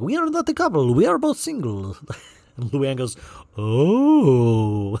he's like, we are not a couple. We are both single. And Luann goes,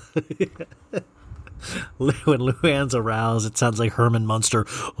 oh. When Luann's aroused, it sounds like Herman Munster.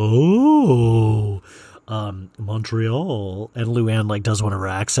 Oh, Montreal. And Luann, like, does one of her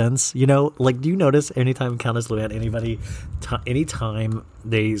accents. You know, like, do you notice anytime Countess Luann, anytime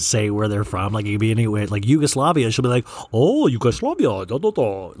they say where they're from, like, it could be anywhere, like Yugoslavia, she'll be like, oh, Yugoslavia, da, da,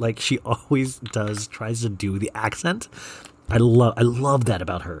 da. Like, she always tries to do the accent. I love that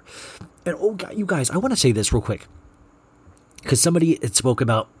about her. And, oh, God, you guys, I want to say this real quick. Because somebody had spoke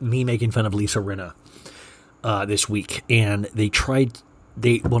about me making fun of Lisa Rinna this week, and it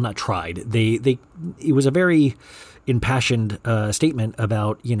was a very impassioned statement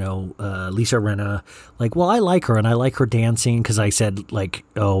about, Lisa Rinna. Like, well, I like her, and I like her dancing, because I said, like,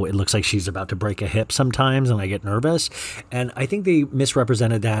 oh, it looks like she's about to break a hip sometimes, and I get nervous. And I think they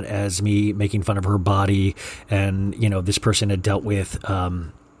misrepresented that as me making fun of her body, and, this person had dealt with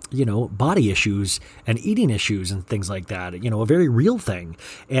body issues and eating issues and things like that, a very real thing.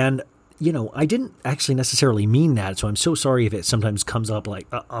 And, I didn't actually necessarily mean that. So I'm so sorry if it sometimes comes up like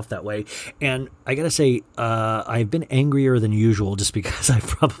off that way. And I got to say, I've been angrier than usual just because I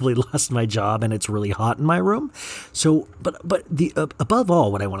probably lost my job and it's really hot in my room. So, but above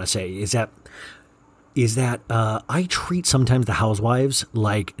all, what I want to say is that I treat sometimes the housewives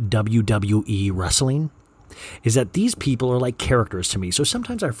like WWE wrestling. Is that these people are like characters to me. So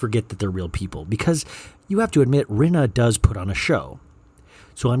sometimes I forget that they're real people, because you have to admit Rinna does put on a show.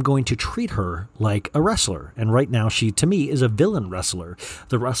 So I'm going to treat her like a wrestler. And right now she, to me, is a villain wrestler.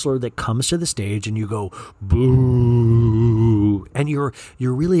 The wrestler that comes to the stage and you go, boo. And you're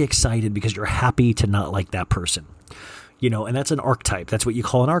really excited because you're happy to not like that person. And that's an archetype. That's what you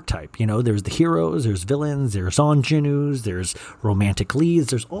call an archetype. There's the heroes, there's villains, there's ingenues, there's romantic leads,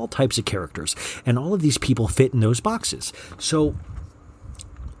 there's all types of characters. And all of these people fit in those boxes. So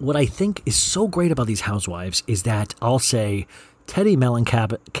what I think is so great about these housewives is that I'll say Teddy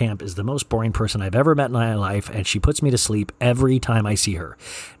Mellencamp is the most boring person I've ever met in my life, and she puts me to sleep every time I see her.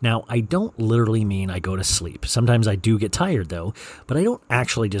 Now, I don't literally mean I go to sleep. Sometimes I do get tired, though, but I don't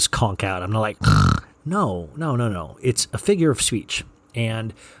actually just conk out. I'm not like... No. It's a figure of speech.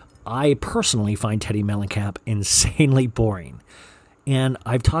 And I personally find Teddy Mellencamp insanely boring. And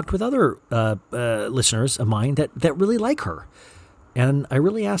I've talked with other listeners of mine that really like her. And I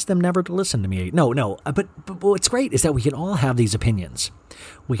really ask them never to listen to me. No. But what's great is that we can all have these opinions.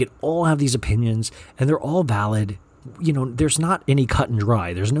 And they're all valid. There's not any cut and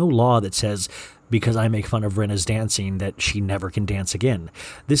dry. There's no law that says, because I make fun of Rinna's dancing, that she never can dance again.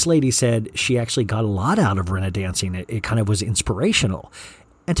 This lady said she actually got a lot out of Rinna dancing. It kind of was inspirational.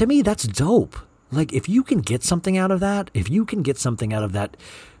 And to me, that's dope. Like, if you can get something out of that,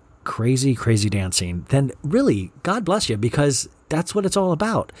 crazy, crazy dancing, then really, God bless you, because that's what it's all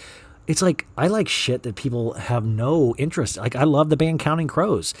about. It's like, I like shit that people have no interest. Like, I love the band Counting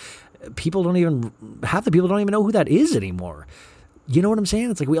Crows. Half the people don't even know who that is anymore. You know what I'm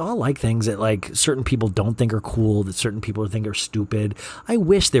saying? It's like we all like things that like certain people don't think are cool, that certain people think are stupid. I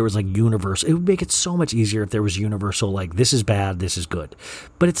wish there was like universal. It would make it so much easier if there was universal, like this is bad, this is good.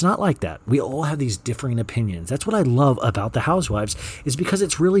 But it's not like that. We all have these differing opinions. That's what I love about The Housewives, is because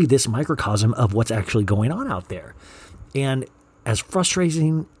it's really this microcosm of what's actually going on out there. And as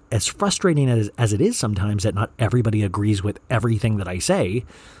frustrating as it is sometimes that not everybody agrees with everything that I say,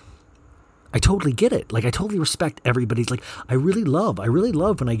 I totally get it. Like, I totally respect everybody's, like, I really love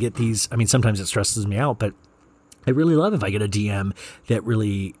when I get these. I mean, sometimes it stresses me out, but I really love if I get a DM that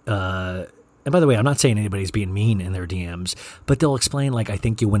really, and by the way, I'm not saying anybody's being mean in their DMs, but they'll explain, like, I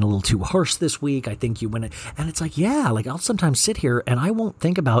think you went a little too harsh this week. I think you went, and it's like, yeah, like, I'll sometimes sit here and I'm not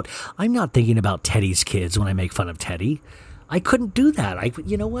thinking about Teddy's kids when I make fun of Teddy. I couldn't do that.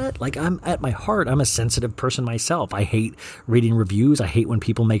 You know what? Like, I'm at my heart, I'm a sensitive person myself. I hate reading reviews. I hate when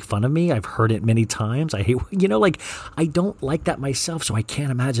people make fun of me. I've heard it many times. I hate, I don't like that myself, so I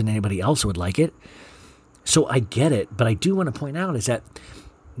can't imagine anybody else would like it. So I get it, but I do want to point out is that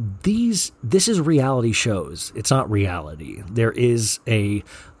this is reality shows. It's not reality. There is a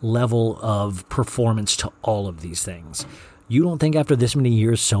level of performance to all of these things. You don't think after this many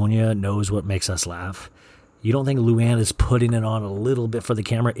years Sonia knows what makes us laugh? You don't think Luann is putting it on a little bit for the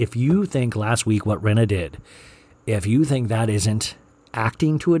camera? If you think last week what Rinna did, if you think that isn't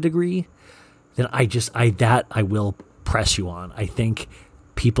acting to a degree, then I will press you on. I think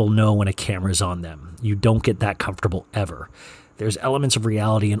people know when a camera's on them. You don't get that comfortable ever. There's elements of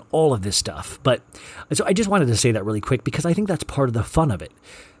reality in all of this stuff. But so I just wanted to say that really quick because I think that's part of the fun of it.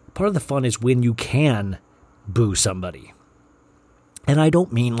 Part of the fun is when you can boo somebody. And I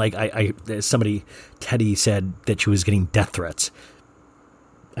don't mean like Teddy said that she was getting death threats.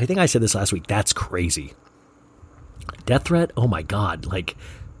 I think I said this last week. That's crazy. Death threat? Oh my God. Like,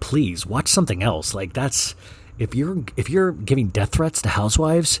 please watch something else. Like that's, if you're giving death threats to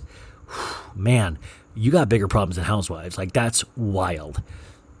housewives, man, you got bigger problems than housewives. Like that's wild.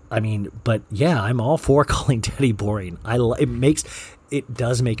 I mean, but yeah, I'm all for calling Teddy boring. It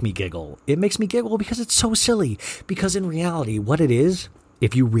does make me giggle. It makes me giggle because it's so silly. Because in reality, what it is,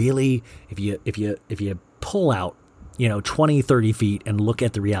 if you pull out, 20, 30 feet and look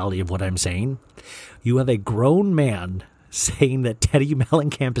at the reality of what I'm saying, you have a grown man saying that Teddy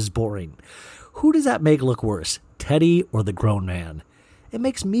Mellencamp is boring. Who does that make look worse, Teddy or the grown man? It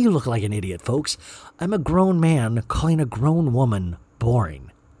makes me look like an idiot, folks. I'm a grown man calling a grown woman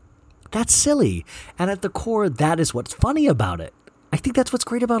boring. That's silly. And at the core, that is what's funny about it. I think that's what's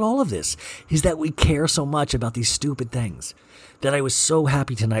great about all of this, is that we care so much about these stupid things. That I was so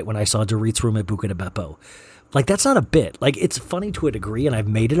happy tonight when I saw Dorit's room at Buca di Beppo. Like, that's not a bit. Like, it's funny to a degree, and I've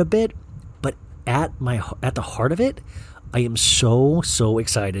made it a bit, but at the heart of it, I am so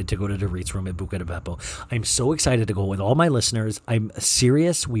excited to go to Dorit's room at Buca di Beppo. I'm so excited to go with all my listeners. I'm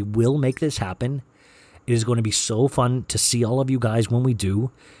serious. We will make this happen. It is going to be so fun to see all of you guys when we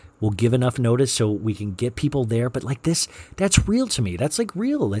do. We'll give enough notice so we can get people there. But like this, that's real to me. That's like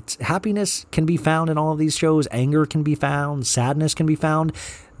real. Happiness can be found in all of these shows. Anger can be found. Sadness can be found.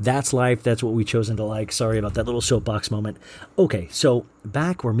 That's life. That's what we've chosen to like. Sorry about that little soapbox moment. Okay, so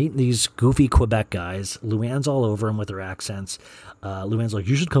back, we're meeting these goofy Quebec guys. Luann's all over them with her accents. Luann's like,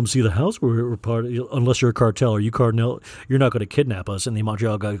 you should come see the house. We're part of, unless you're a cartel. Are you cartel? You're not going to kidnap us. And the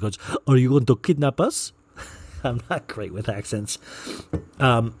Montreal guy goes, are you going to kidnap us? I'm not great with accents.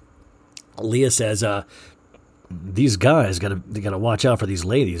 Leah says, these guys gotta watch out for these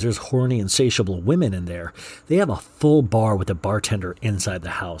ladies. There's horny, insatiable women in there. They have a full bar with a bartender inside the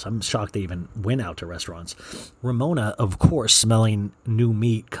house. I'm shocked they even went out to restaurants. Ramona, of course, smelling new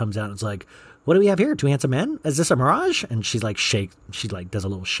meat, comes out and is like, what do we have here? Two handsome men? Is this a mirage? And she's like, shake. She like does a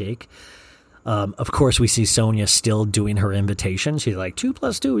little shake. Of course, we see Sonia still doing her invitation. She's like, 2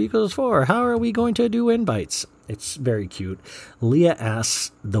 + 2 = 4. How are we going to do invites? It's very cute. Leah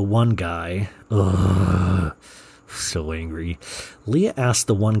asks the one guy, so angry. Leah asks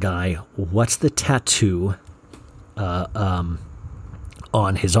the one guy, what's the tattoo on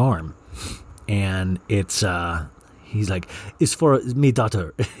his arm? And it's he's like, it's for me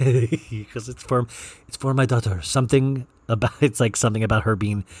daughter. Because it's for my daughter. It's like something about her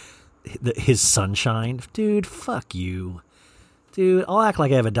being his sunshine. Dude, fuck you. Dude, I'll act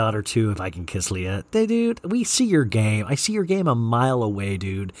like I have a daughter too if I can kiss Leah. Dude, we see your game. I see your game a mile away,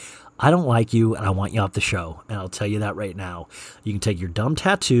 dude. I don't like you, and I want you off the show. And I'll tell you that right now. You can take your dumb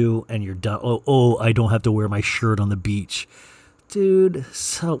tattoo and your dumb... Oh, I don't have to wear my shirt on the beach. Dude,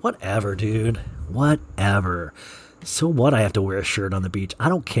 so whatever, dude. Whatever. So what? I have to wear a shirt on the beach. I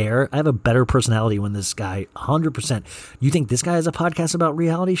don't care. I have a better personality than this guy, 100%. You think this guy has a podcast about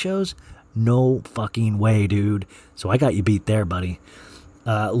reality shows? No fucking way, dude. So I got you beat there, buddy.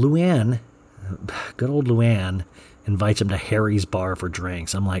 Luann, good old Luann, invites him to Harry's bar for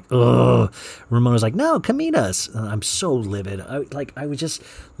drinks. I'm like, ugh. Ramona's like, no, come meet us. And I'm so livid. I was just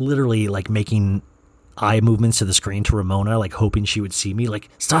literally like making eye movements to the screen to Ramona, like hoping she would see me. Like,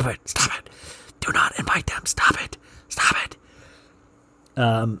 stop it. Do not invite them. Stop it.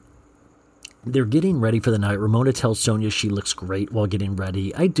 They're getting ready for the night. Ramona tells Sonia she looks great while getting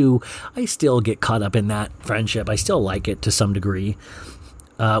ready. I still get caught up in that friendship. I still like it to some degree.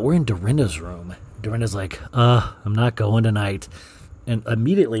 We're in Dorinda's room. Dorinda's like, I'm not going tonight. And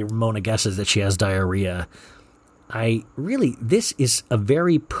immediately Ramona guesses that she has diarrhea. This is a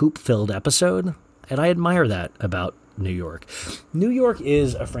very poop-filled episode, and I admire that about New York. New York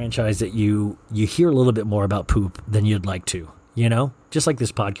is a franchise that you hear a little bit more about poop than you'd like to, you know? Just like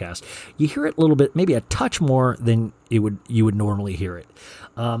this podcast. You hear it a little bit, maybe a touch more than you would normally hear it.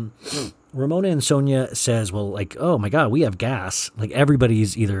 Ramona and Sonia says, well, like, oh my God, we have gas. Like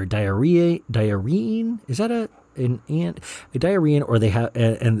everybody's either diarrhean. Is that a diarrhean, or they have,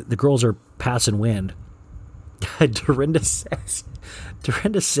 and the girls are passing wind. Dorinda says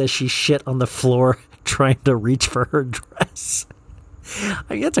she shit on the floor trying to reach for her dress.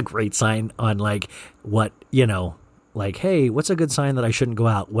 I mean, that's a great sign on like what, you know, like, hey, what's a good sign that I shouldn't go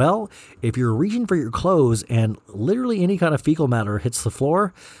out? Well, if you're reaching for your clothes and literally any kind of fecal matter hits the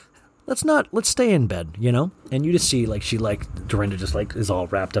floor, let's stay in bed, you know? And you just see like Dorinda just like is all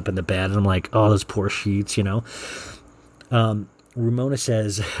wrapped up in the bed, and I'm like, oh, those poor sheets, you know? Ramona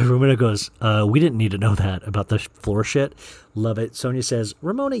goes, we didn't need to know that about the floor shit. Love it. Sonia says,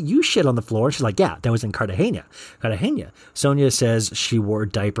 Ramona, you shit on the floor. She's like, yeah, that was in Cartagena. Sonia says she wore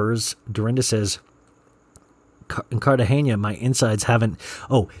diapers. Dorinda says, in Cartagena, my insides haven't,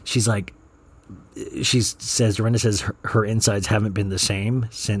 Dorinda says her insides haven't been the same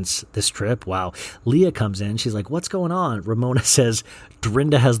since this trip. Wow. Leah comes in. She's like, what's going on? Ramona says,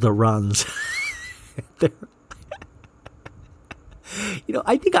 Dorinda has the runs. You know,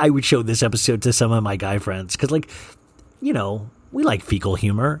 I think I would show this episode to some of my guy friends because, like, you know, we like fecal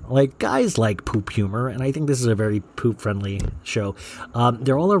humor. Like, guys like poop humor, and I think this is a very poop-friendly show.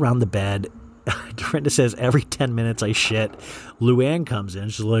 They're all around the bed. Dorinda says, every 10 minutes I shit. Luann comes in.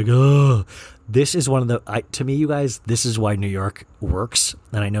 She's like, oh, this is one of the, to me, you guys, this is why New York works.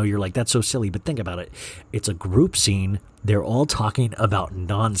 And I know you're like, that's so silly, but think about it. It's a group scene. They're all talking about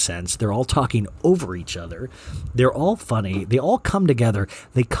nonsense. They're all talking over each other. They're all funny. They all come together.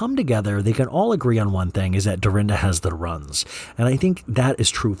 They can all agree on one thing, is that Dorinda has the runs. And I think that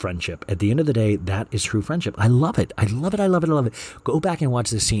is true friendship. At the end of the day, that is true friendship. I love it. Go back and watch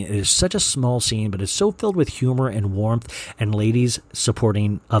this scene. It is such a small scene, but it's so filled with humor and warmth and ladies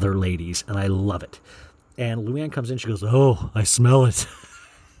supporting other ladies. And I love it. And Luann comes in. She goes, oh, I smell it.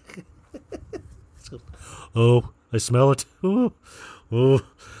 Oh, I smell it. Oh.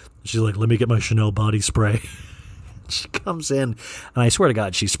 She's like, let me get my Chanel body spray. She comes in, and I swear to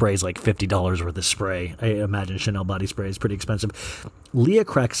God, she sprays like $50 worth of spray. I imagine Chanel body spray is pretty expensive. Leah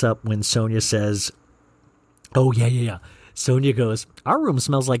cracks up when Sonia says, oh, yeah. Sonia goes, our room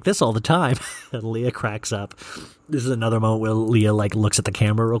smells like this all the time. And Leah cracks up. This is another moment where Leah like looks at the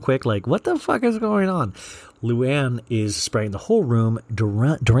camera real quick, like, what the fuck is going on? Luann is spraying the whole room.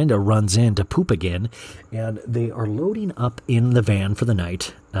 Dorinda runs in to poop again, and they are loading up in the van for the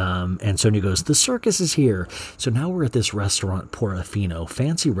night. And Sonia goes, the circus is here. So now we're at this restaurant, Portofino,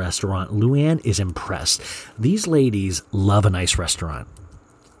 fancy restaurant. Luann is impressed. These ladies love a nice restaurant.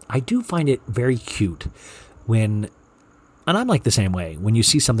 I do find it very cute when, and I'm like the same way, when you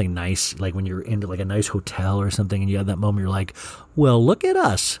see something nice, like when you're into like a nice hotel or something and you have that moment, you're like, well, look at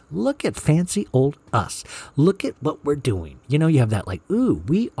us. Look at fancy old us. Look at what we're doing. You know, you have that like, ooh,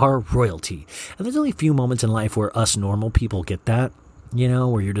 we are royalty. And there's only a few moments in life where us normal people get that, you know,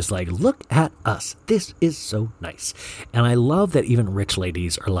 where you're just like, look at us. This is so nice. And I love that even rich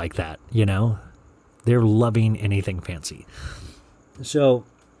ladies are like that, you know. They're loving anything fancy. So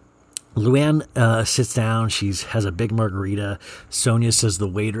Luann sits down. She has a big margarita. Sonia says the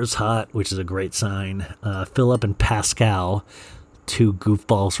waiter's hot, which is a great sign. Philip and Pascal, two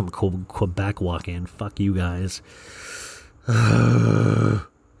goofballs from Quebec, walk in. Fuck you guys.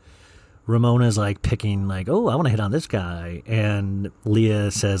 Ramona's like picking like, oh, I want to hit on this guy. And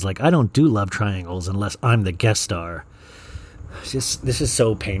Leah says like, I don't do love triangles unless I'm the guest star. This is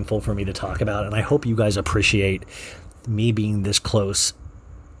so painful for me to talk about. And I hope you guys appreciate me being this close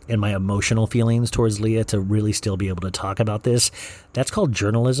and my emotional feelings towards Leah to really still be able to talk about this. That's called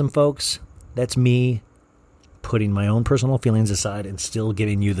journalism, folks. That's me putting my own personal feelings aside and still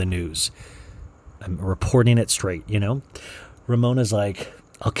giving you the news. I'm reporting it straight, you know? Ramona's like,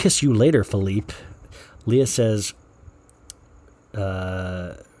 I'll kiss you later, Philippe. Leah says,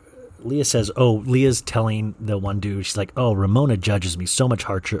 Leah's telling the one dude, she's like, oh, Ramona judges me so much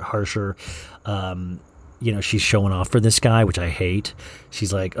harsher. She's showing off for this guy, which I hate.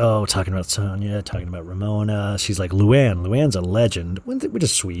 She's like, oh, talking about Sonia, talking about Ramona. She's like, Luann's a legend, which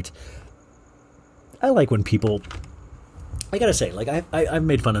is sweet. I like when people, I gotta say, like, I've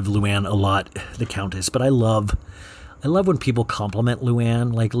made fun of Luann a lot, the Countess, but I love when people compliment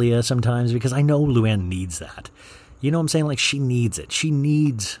Luann, like Leah, sometimes, because I know Luann needs that. You know what I'm saying? Like, she needs it. She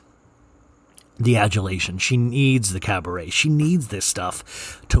needs the adulation. She needs the cabaret. She needs this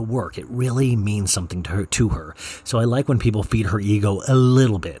stuff to work. It really means something to her. So I like when people feed her ego a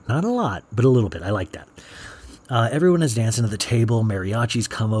little bit. Not a lot, but a little bit. I like that. Everyone is dancing at the table. Mariachis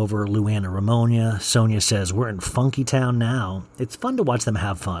come over. Luann and Ramona. Sonia says, we're in Funky Town now. It's fun to watch them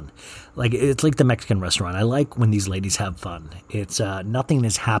have fun. Like, it's like the Mexican restaurant. I like when these ladies have fun. It's nothing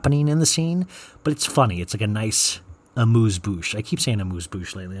is happening in the scene, but it's funny. It's like a nice amuse-bouche. I keep saying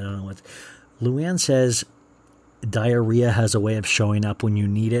amuse-bouche lately. I don't know what. Luann says, diarrhea has a way of showing up when you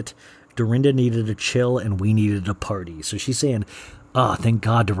need it. Dorinda needed a chill, and we needed a party. So she's saying, oh, thank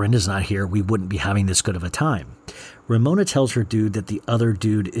God Dorinda's not here. We wouldn't be having this good of a time. Ramona tells her dude that the other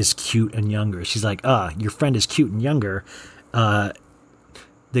dude is cute and younger. She's like, your friend is cute and younger. The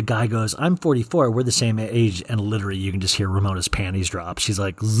guy goes, I'm 44. We're the same age. And literally, you can just hear Ramona's panties drop. She's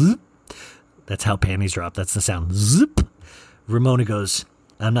like, zip. That's how panties drop. That's the sound. Zip. Ramona goes,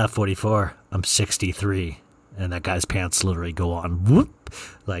 I'm not 44. I'm 63. And that guy's pants literally go on. Whoop,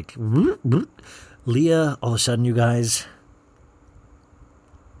 like, whoop, whoop. Leah, all of a sudden, you guys,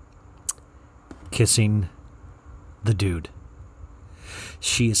 kissing the dude.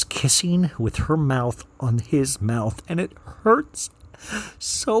 She is kissing with her mouth on his mouth, and it hurts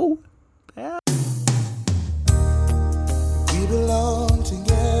so bad. We belong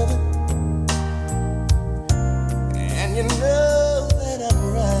together, and you know that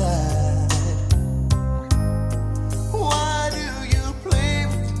I'm right. Why do you play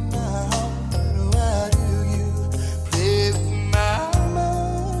with my heart? Why do you play with my mind?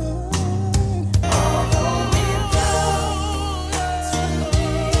 Although we've gone to the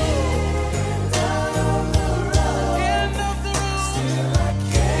end of the road, still I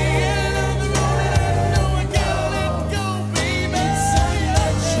can't let go. I gotta let go, baby. It's such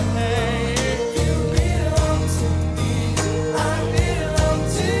a shame. You belong to me. I belong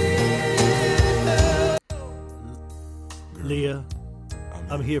to you. Leah,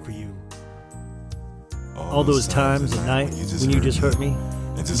 I'm here for you. All those times at night when you just hurt me,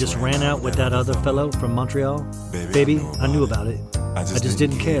 you just ran out with that other fellow from Montreal. Baby, I knew about it. I just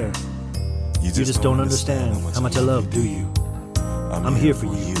didn't care. You just don't understand how much I love, do you? I'm here for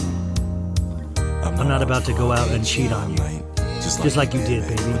you. I'm not about to go out and cheat on you, just like you did,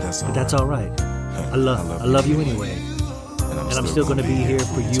 baby. But that's all right. I love you anyway. And I'm still going to be here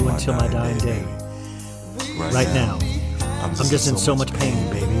for you until my dying day. Right now, I'm just in so much pain,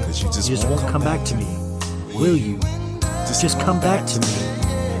 baby. You just won't come back to me. Will you? Just come back to me.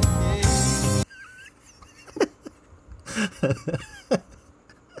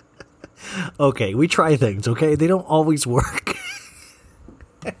 Okay, we try things, okay? They don't always work.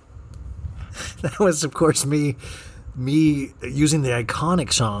 That was, of course, me using the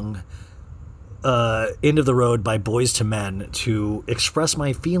iconic song End of the Road by Boys to Men to express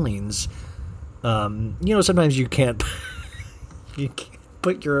my feelings. Sometimes you can't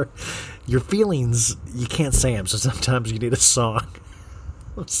put your feelings, you can't say them, so sometimes you need a song.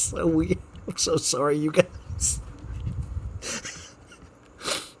 I'm so weird. I'm so sorry, you guys.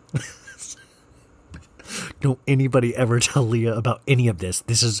 Don't anybody ever tell Leah about any of this.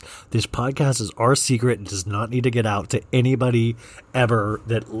 This podcast is our secret. It does not need to get out to anybody ever.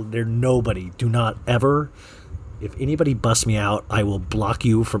 Nobody. Do not ever. If anybody busts me out, I will block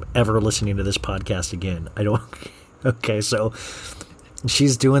you from ever listening to this podcast again. I don't. Okay, so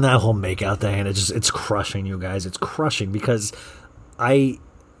she's doing that whole makeout thing, and it's crushing, you guys. It's crushing because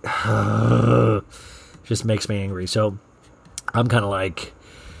just makes me angry. So I'm kind of like,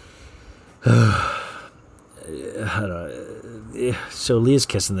 so Leah's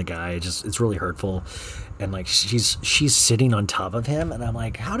kissing the guy. It's really hurtful. And like she's sitting on top of him, and I'm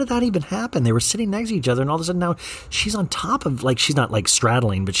like, how did that even happen? They were sitting next to each other, and all of a sudden now she's on top of, like, she's not like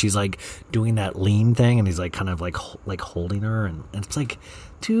straddling, but she's like doing that lean thing, and he's like kind of like holding her, and it's like,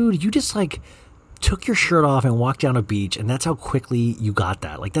 dude, you just like took your shirt off and walked down a beach, and that's how quickly you got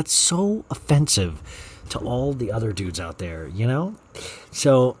that. Like, that's so offensive to all the other dudes out there, you know?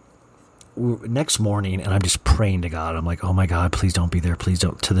 So next morning, and I'm just praying to God. I'm like, oh my God, please don't be there. Please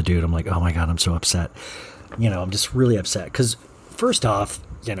don't. To the dude, I'm like, oh my God, I'm so upset. I'm just really upset because first off,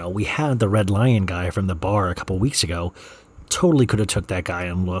 we had the Red Lion guy from the bar a couple weeks ago. Totally could have took that guy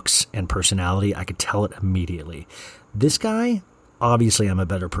on looks and personality. I could tell it immediately. This guy, obviously I'm a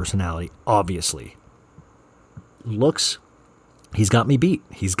better personality. Obviously. Looks, he's got me beat.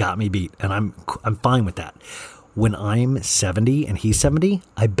 And I'm fine with that. When I'm 70 and he's 70,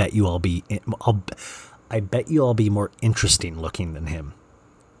 I bet you I'll be more interesting looking than him.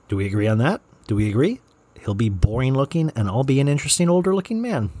 Do we agree on that? Do we agree? He'll be boring looking and I'll be an interesting older looking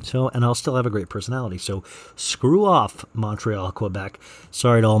man. And I'll still have a great personality. So screw off, Montreal, Quebec.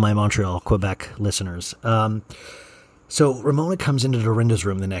 Sorry to all my Montreal, Quebec listeners. So Ramona comes into Dorinda's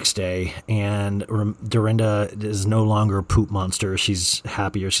room the next day, and Dorinda is no longer a poop monster. She's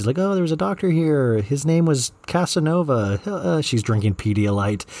happier. She's like, oh, there was a doctor here. His name was Casanova. She's drinking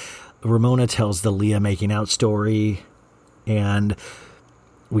Pedialyte. Ramona tells the Leah making out story, and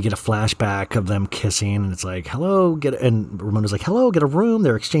we get a flashback of them kissing, and it's like, hello, and Ramona's like, hello, get a room.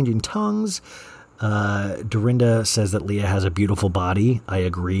 They're exchanging tongues. Dorinda says that Leah has a beautiful body. I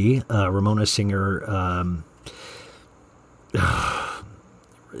agree. Ramona Singer,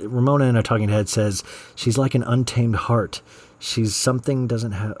 Ramona in a talking head says she's like an untamed heart. She's something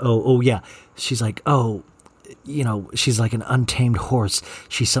doesn't have. Oh yeah. She's like, she's like an untamed horse.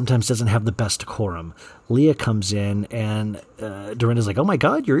 She sometimes doesn't have the best decorum. Leah comes in and Dorinda's like, oh my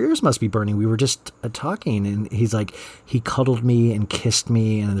God, your ears must be burning. We were just talking. And he's like, he cuddled me and kissed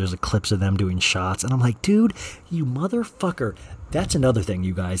me. And there's clips of them doing shots. And I'm like, dude, you motherfucker. That's another thing,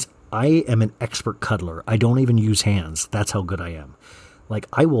 you guys. I am an expert cuddler. I don't even use hands. That's how good I am. Like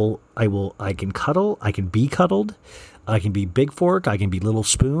I can cuddle. I can be cuddled. I can be big fork. I can be little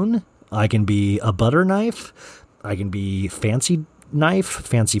spoon. I can be a butter knife. I can be fancy knife,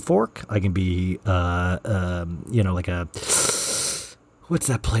 fancy fork. I can be, like a, what's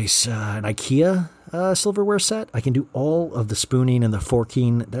that place? An IKEA silverware set. I can do all of the spooning and the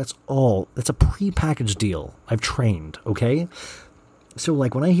forking. That's a prepackaged deal. I've trained. Okay. So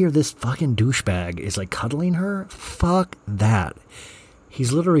when I hear this fucking douchebag is cuddling her, fuck that.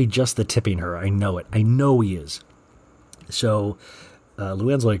 He's literally just the tipping her. I know it. I know he is. So,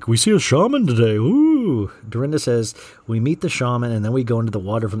 Luann's like, we see a shaman today. Ooh. Dorinda says, we meet the shaman and then we go into the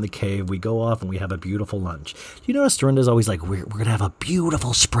water from the cave. We go off and we have a beautiful lunch. You notice Dorinda's always like, we're going to have a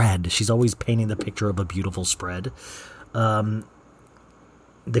beautiful spread. She's always painting the picture of a beautiful spread. The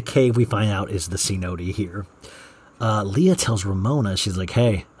cave we find out is the cenote here. Leah tells Ramona, she's like,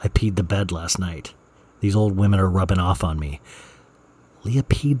 hey, I peed the bed last night. These old women are rubbing off on me. Leah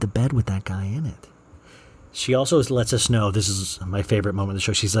peed the bed with that guy in it. She also lets us know, this is my favorite moment of the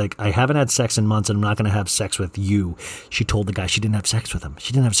show. She's like, I haven't had sex in months and I'm not going to have sex with you. She told the guy she didn't have sex with him.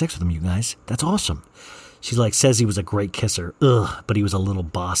 She didn't have sex with him, you guys. That's awesome. She's like, says he was a great kisser. Ugh, but he was a little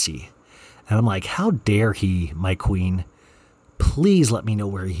bossy. And I'm like, how dare he, my queen? Please let me know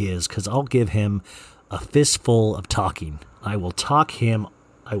where he is, because I'll give him a fistful of talking. I will talk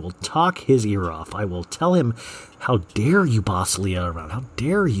his ear off. I will tell him, how dare you boss Leah around? How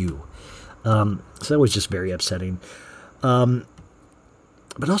dare you? So that was just very upsetting. But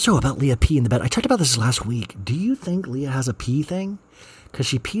also about Leah pee in the bed. I talked about this last week. Do you think Leah has a pee thing? Because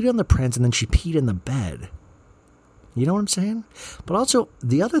she peed on the prince and then she peed in the bed. You know what I'm saying? But also,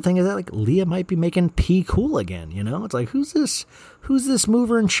 the other thing is that Leah might be making pee cool again, It's like, who's this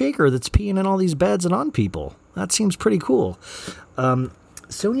mover and shaker that's peeing in all these beds and on people? That seems pretty cool.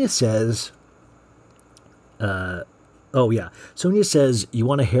 Sonia says, Sonia says, you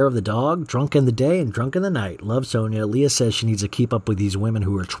want a hair of the dog? Drunk in the day and drunk in the night. Love, Sonia. Leah says she needs to keep up with these women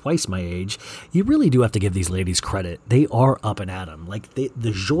who are twice my age. You really do have to give these ladies credit. They are up and at 'em.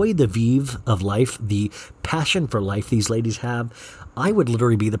 The joie de vivre of life, the passion for life these ladies have. I would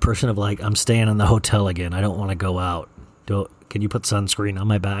literally be the person of I'm staying in the hotel again. I don't want to go out. Can you put sunscreen on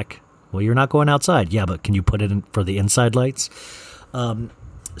my back? Well, you're not going outside. Yeah, but can you put it in for the inside lights?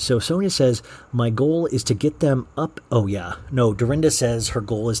 So Sonia says, my goal is to get them up. Oh, yeah. No, Dorinda says her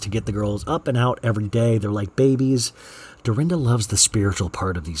goal is to get the girls up and out every day. They're like babies. Dorinda loves the spiritual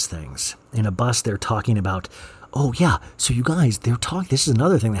part of these things. In a bus, they're talking about, oh, yeah. So you guys, they're talking. This is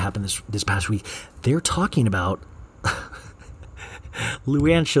another thing that happened this past week. They're talking about.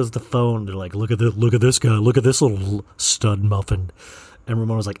 Luann shows the phone. They're like, look at this guy. Look at this little stud muffin. And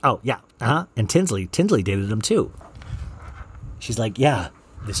Ramona's like, oh, yeah. And Tinsley dated him too. She's like, yeah.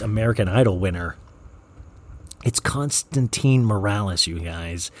 This American Idol winner. It's Constantine Morales, you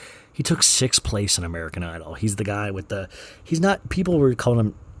guys. He took 6th place in American Idol. He's the guy with people were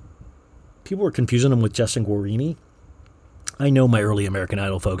confusing him with Justin Guarini. I know my early American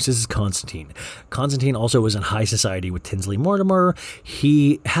Idol folks. This is Constantine. Constantine also was in high society with Tinsley Mortimer.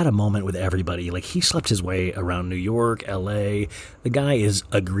 He had a moment with everybody. Like, he slept his way around New York, LA. The guy is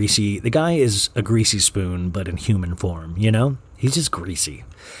a greasy spoon, but in human form, you know? He's just greasy.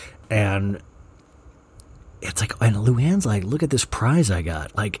 And it's like, and Luann's like, look at this prize I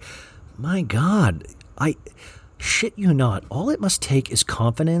got. Like, my God, I shit you not, all it must take is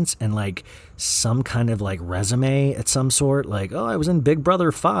confidence and like some kind of like resume at some sort. Like, oh, I was in Big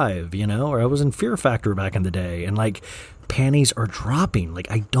Brother 5, you know, or I was in Fear Factor back in the day. And like, panties are dropping. Like,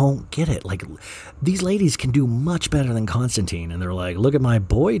 I don't get it. Like, these ladies can do much better than Constantine. And they're like, look at my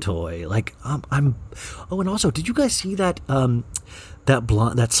boy toy. Like, oh, and also, did you guys see that,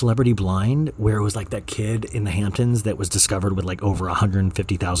 that Celebrity Blind, where it was like that kid in the Hamptons that was discovered with like over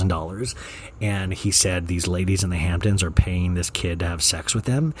 $150,000, and he said these ladies in the Hamptons are paying this kid to have sex with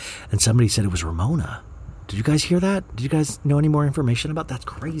them, and somebody said it was Ramona. Did you guys hear that? Did you guys know any more information about that? That's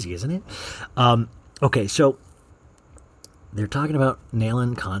crazy, isn't it? Okay, so they're talking about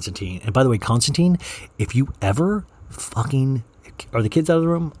nailing Constantine, and by the way, Constantine, if you ever fucking... Are the kids out of the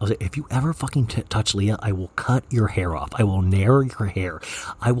room? I was like, if you ever fucking touch Leah, I will cut your hair off. I will nair your hair.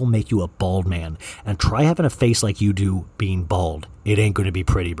 I will make you a bald man. And try having a face like you do being bald. It ain't going to be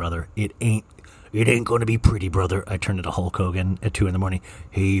pretty, brother. It ain't going to be pretty, brother. I turned to Hulk Hogan at 2 a.m.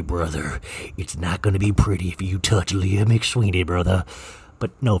 Hey, brother, it's not going to be pretty if you touch Leah McSweeney, brother.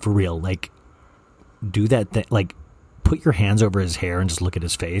 But no, for real, like, do that thing. Like, put your hands over his hair and just look at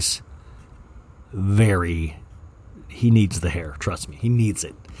his face. He needs the hair. Trust me. He needs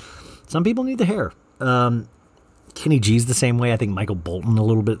it. Some people need the hair. Kenny G's the same way. I think Michael Bolton a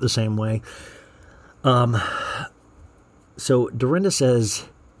little bit the same way. So Dorinda says,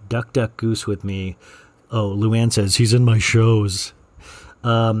 duck, duck, goose with me. Oh, Luann says, he's in my shows.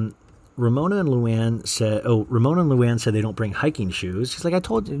 Ramona and Luann said they don't bring hiking shoes. She's like,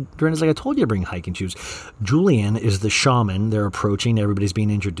 Dorinda's like, I told you to bring hiking shoes. Julian is the shaman. They're approaching. Everybody's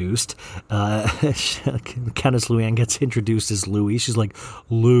being introduced. Countess Luann gets introduced as Louie. She's like,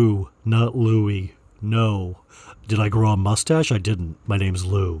 Lou, not Louie. No. Did I grow a mustache? I didn't. My name's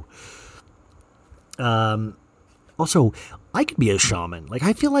Lou. Also, I could be a shaman. Like,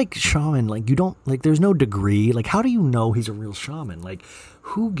 I feel like shaman, like, you don't, like, there's no degree. Like, how do you know he's a real shaman? Like,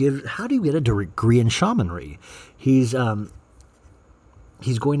 how do you get a degree in shamanry? He's going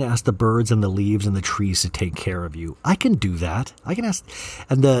to ask the birds and the leaves and the trees to take care of you. I can do that. I can ask,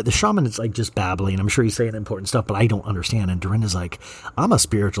 and the shaman is like just babbling. I'm sure he's saying important stuff, but I don't understand. And Dorinda's like, I'm a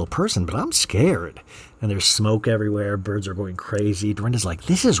spiritual person, but I'm scared. And there's smoke everywhere. Birds are going crazy. Dorinda's like,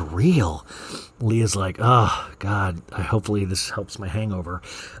 this is real. Leah's like, oh God, hopefully this helps my hangover.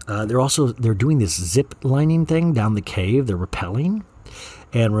 They're doing this zip lining thing down the cave. They're rappelling.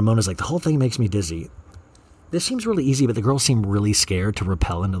 And Ramona's like, the whole thing makes me dizzy. This seems really easy, but the girls seem really scared to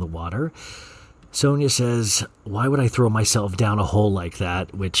rappel into the water. Sonia says, why would I throw myself down a hole like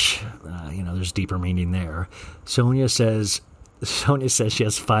that? Which, there's deeper meaning there. Sonia says she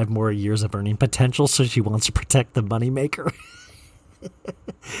has 5 more years of earning potential, so she wants to protect the moneymaker.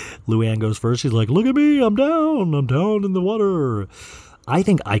 Luann goes first. She's like, look at me, I'm down in the water. I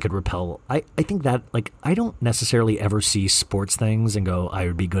think I could rappel. I think that, like, I don't necessarily ever see sports things and go, I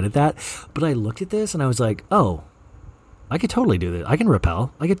would be good at that. But I looked at this and I was like, oh, I could totally do that. I can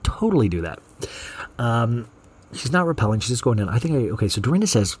rappel. I could totally do that. She's not rappelling. She's just going down. Okay, so Dorinda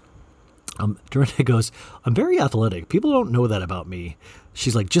says, Dorinda goes, I'm very athletic. People don't know that about me.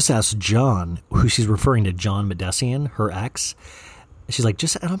 She's like, just ask John, who she's referring to John Medesian, her ex. She's like,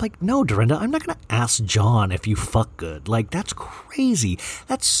 and I'm like, no, Dorinda, I'm not going to ask John if you fuck good. Like, that's crazy.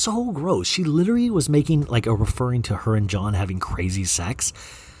 That's so gross. She literally was making, like, referring to her and John having crazy sex.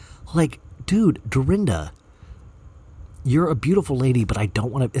 Like, dude, Dorinda, you're a beautiful lady, but I don't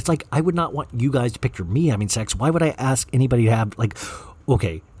want to, it's like, I would not want you guys to picture me having sex. Why would I ask anybody to have, like,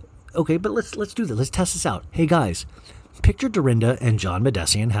 okay, but let's do this. Let's test this out. Hey, guys, picture Dorinda and John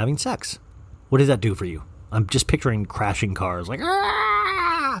Medesian having sex. What does that do for you? I'm just picturing crashing cars, like,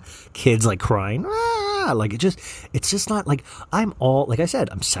 ah! Kids like crying, ah! Like, it's just not like, like I said,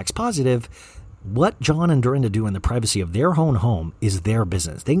 I'm sex positive. What John and Dorinda do in the privacy of their own home is their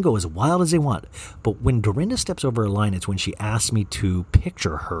business. They can go as wild as they want. But when Dorinda steps over a line, it's when she asks me to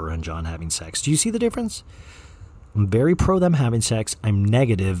picture her and John having sex. Do you see the difference? I'm very pro them having sex. I'm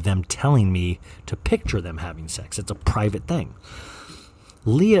negative them telling me to picture them having sex. It's a private thing.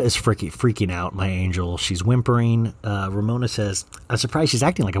 Leah is freaking out, my angel. She's whimpering. Ramona says, I'm surprised she's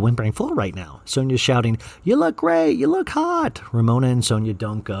acting like a whimpering fool right now. Sonia's shouting, you look great, you look hot. Ramona and Sonia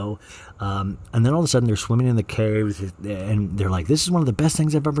don't go. And then all of a sudden they're swimming in the caves, and they're like, this is one of the best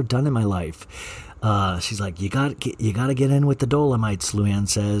things I've ever done in my life. She's like, you gotta get in with the Dolomites, Luann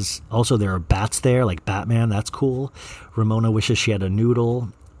says. Also, there are bats there, like Batman. That's cool. Ramona wishes she had a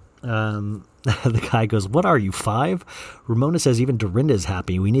noodle. The guy goes, what are you, 5? Ramona says even Dorinda is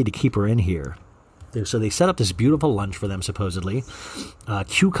happy. We need to keep her in here. So they set up this beautiful lunch for them, supposedly.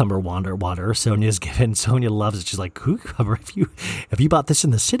 Cucumber water. Sonia's given. Sonia loves it. She's like, cucumber? If you bought this in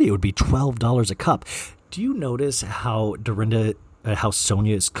the city, it would be $12 a cup. Do you notice how how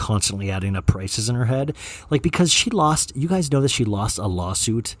Sonia is constantly adding up prices in her head? Like, because you guys know that she lost a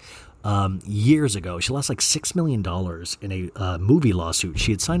lawsuit years ago. She lost like $6 million in a movie lawsuit.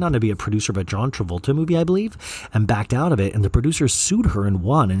 She had signed on to be a producer of a John Travolta movie, I believe, and backed out of it. And the producers sued her and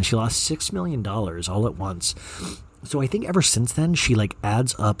won, and she lost $6 million all at once. So I think ever since then, she like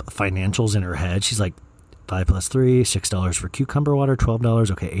adds up financials in her head. She's like, 5 plus 3, $6 for cucumber water, $12.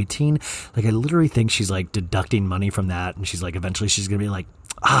 Okay, 18. Like, I literally think she's like deducting money from that. And she's like, eventually she's going to be like,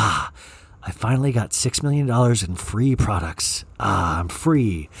 I finally got $6 million in free products. I'm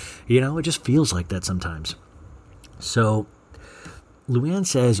free. It just feels like that sometimes. So Luann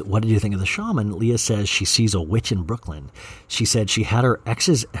says, what did you think of the shaman? Leah says she sees a witch in Brooklyn. She said she had her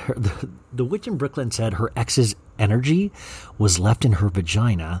ex's, the witch in Brooklyn said her ex's energy was left in her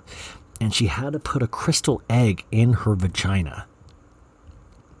vagina, and she had to put a crystal egg in her vagina.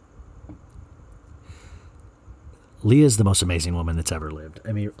 Leah is the most amazing woman that's ever lived.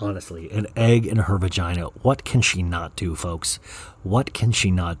 I mean, honestly, an egg in her vagina. What can she not do, folks? What can she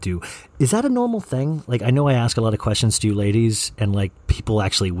not do? Is that a normal thing? Like, I know I ask a lot of questions to you ladies, and like people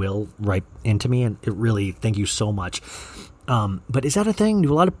actually will write into me, and it really, thank you so much. But is that a thing?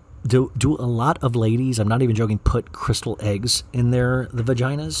 Do a lot of ladies, I'm not even joking, put crystal eggs in the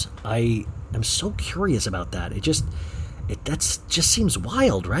vaginas? I am so curious about that. It just seems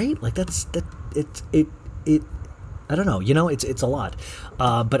wild, right? Like I don't know, it's a lot.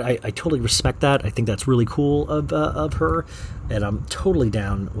 But I totally respect that. I think that's really cool of her, and I'm totally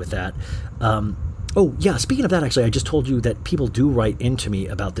down with that. Oh, yeah, speaking of that, actually, I just told you that people do write into me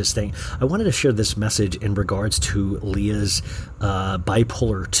about this thing. I wanted to share this message in regards to Leah's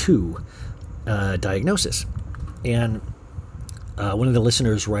bipolar 2 diagnosis. And one of the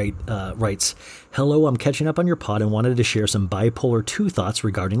listeners writes, hello, I'm catching up on your pod and wanted to share some bipolar 2 thoughts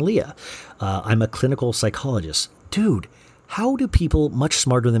regarding Leah. I'm a clinical psychologist. Dude, how do people much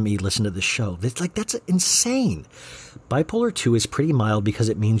smarter than me listen to this show? That's insane. Bipolar 2 is pretty mild because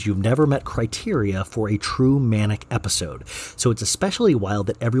it means you've never met criteria for a true manic episode. So it's especially wild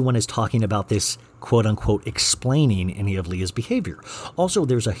that everyone is talking about this quote-unquote explaining any of Leah's behavior. Also,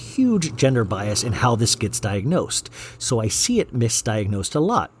 there's a huge gender bias in how this gets diagnosed. So I see it misdiagnosed a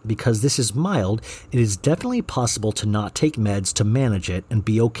lot. Because this is mild, it is definitely possible to not take meds to manage it and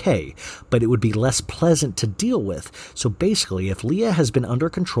be okay, but it would be less pleasant to deal with. So basically, if Leah has been under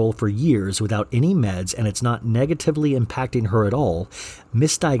control for years without any meds and it's not negatively impacting her at all,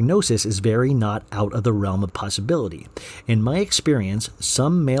 misdiagnosis is very not out of the realm of possibility. In my experience,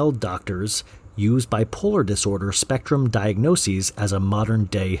 some male doctors use bipolar disorder spectrum diagnoses as a modern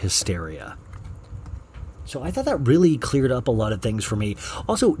day hysteria. So I thought that really cleared up a lot of things for me.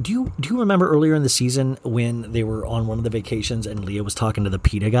 Also, do you remember earlier in the season when they were on one of the vacations and Leah was talking to the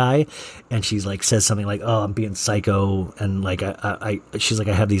PETA guy, and she's like says something like, "Oh, I'm being psycho," and like she's like,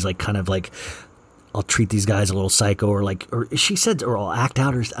 "I have these like kind of like I'll treat these guys a little psycho," or she said, or I'll act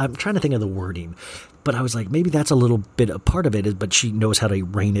out, or I'm trying to think of the wording. But I was like, maybe that's a little bit a part of it, but she knows how to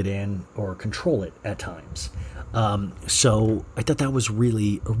rein it in or control it at times. So I thought that was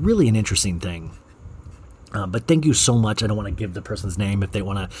really an interesting thing. But thank you so much. I don't want to give the person's name if they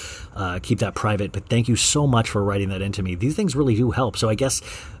want to keep that private, but thank you so much for writing that into me. These things really do help. So I guess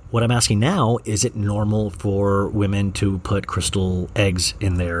what I'm asking now, is it normal for women to put crystal eggs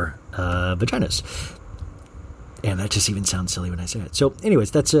in their vaginas? And that just even sounds silly when I say it. So anyways,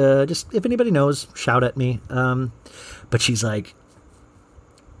 that's just, if anybody knows, shout at me. But she's like,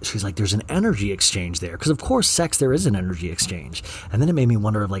 there's an energy exchange there. Because of course, sex, there is an energy exchange. And then it made me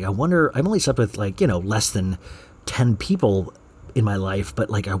wonder, I've only slept with less than 10 people in my life.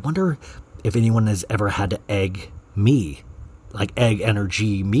 But I wonder if anyone has ever had to egg me, egg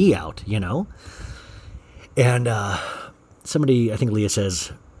energy me out, And somebody, I think Leah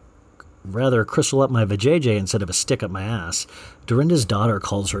says, rather crystal up my vajayjay instead of a stick up my ass. Dorinda's daughter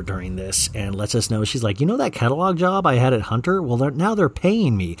calls her during this and lets us know, she's like, you know that catalog job I had at Hunter? Well, now they're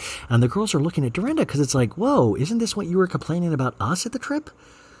paying me. And the girls are looking at Dorinda because it's like, whoa, isn't this what you were complaining about us at the trip?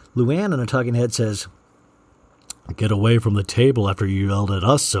 Luann on a talking head says, get away from the table after you yelled at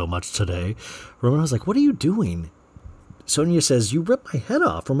us so much today. Ramona's like, what are you doing? Sonia says, you ripped my head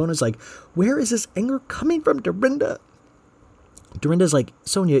off. Ramona's like, where is this anger coming from, Dorinda? Dorinda's like,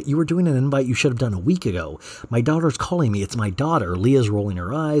 Sonia, you were doing an invite you should have done a week ago. My daughter's calling me. It's my daughter. Leah's rolling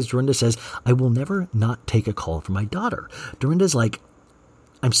her eyes. Dorinda says, I will never not take a call from my daughter. Dorinda's like,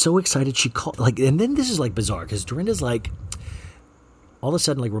 I'm so excited she called. Like, and then this is like bizarre because Dorinda's like, all of a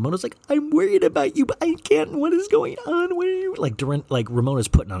sudden, like, Ramona's like, I'm worried about you, but I can't. What is going on? Where are you? Like, Ramona's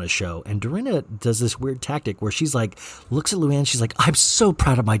putting on a show. And Dorinda does this weird tactic where she's like, looks at Luann. She's like, I'm so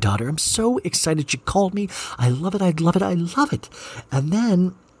proud of my daughter. I'm so excited she called me. I love it. I love it. I love it. And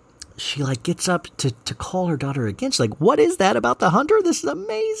then she, like, gets up to call her daughter again. She's like, what is that about the Hunter? This is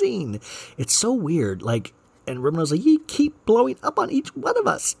amazing. It's so weird. Like, and Ramona's like, you keep blowing up on each one of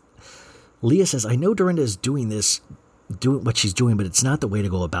us. Leah says, I know Dorinda is doing what she's doing, but it's not the way to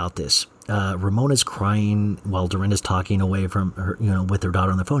go about this. Ramona's crying while Dorinda's talking away from her, with her daughter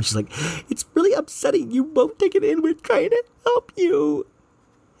on the phone. She's like, it's really upsetting. You won't take it in. We're trying to help you.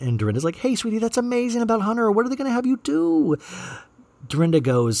 And Dorinda's like, hey, sweetie, that's amazing about Hunter. What are they going to have you do? Dorinda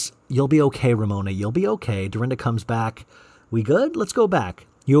goes, you'll be okay, Ramona. You'll be okay. Dorinda comes back. We good? Let's go back.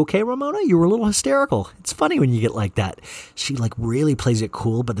 You okay, Ramona? You were a little hysterical. It's funny when you get like that. She like really plays it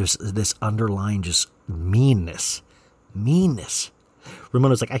cool, but there's this underlying just meanness.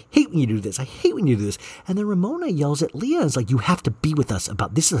 Ramona's like, I hate when you do this. I hate when you do this. And then Ramona yells at Leah and is like, you have to be with us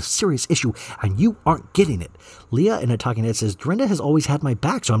about this is a serious issue and you aren't getting it. Leah in a talking head says, Dorinda has always had my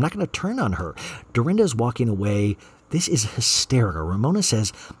back, so I'm not going to turn on her. Dorinda is walking away. This is hysterical. Ramona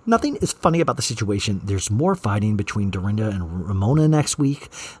says, nothing is funny about the situation. There's more fighting between Dorinda and Ramona next week.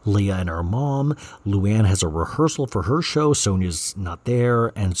 Leah and her mom. Luann has a rehearsal for her show. Sonia's not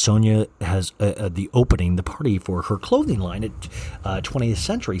there. And Sonia has the party for her clothing line at 20th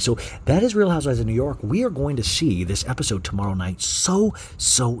Century. So that is Real Housewives of New York. We are going to see this episode tomorrow night. So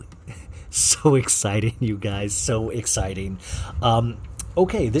exciting, you guys. So exciting.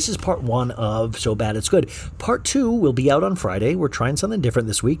 Okay, this is part 1 of So Bad It's Good. Part 2 will be out on Friday. We're trying something different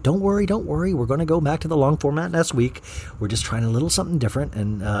this week. Don't worry. We're going to go back to the long format next week. We're just trying a little something different.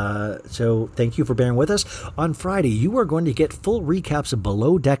 And so thank you for bearing with us. On Friday, you are going to get full recaps of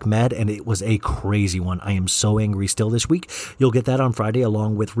Below Deck Med, and it was a crazy one. I am so angry still this week. You'll get that on Friday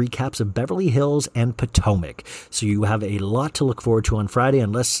along with recaps of Beverly Hills and Potomac. So you have a lot to look forward to on Friday,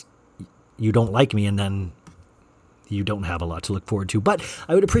 unless you don't like me and then you don't have a lot to look forward to. But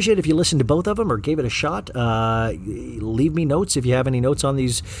I would appreciate if you listened to both of them or gave it a shot. Leave me notes if you have any notes on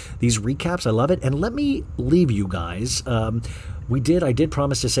these recaps. I love it. And let me leave you guys. I did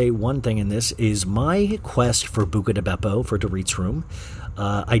promise to say one thing in this is my quest for Buca de Beppo for Dorit's Room.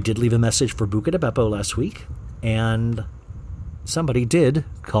 I did leave a message for Buca de Beppo last week, and somebody did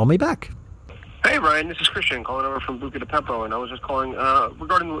call me back. Hey, Ryan, this is Christian calling over from Buca de Beppo, and I was just calling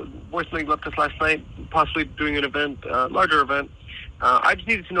regarding the voicemail you left us last night, possibly doing an event, larger event. I just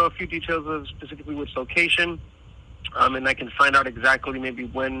needed to know a few details of specifically which location, and I can find out exactly maybe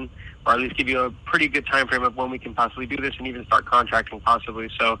when, or at least give you a pretty good time frame of when we can possibly do this and even start contracting possibly.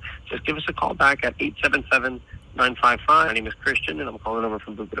 So just give us a call back at 877-955. My name is Christian, and I'm calling over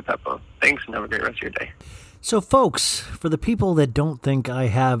from Buca de Beppo. Thanks, and have a great rest of your day. So, folks, for the people that don't think I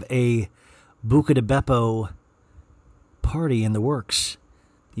have a Buca de Beppo party in the works,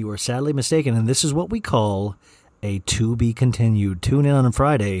 you are sadly mistaken, and this is what we call a to be continued. Tune in on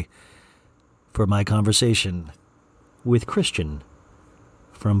Friday for my conversation with Christian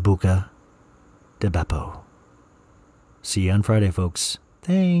from Buca de Beppo. See you on Friday, folks.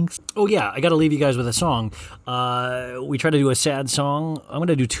 Thanks. Oh, yeah, I got to leave you guys with a song. We try to do a sad song. I'm going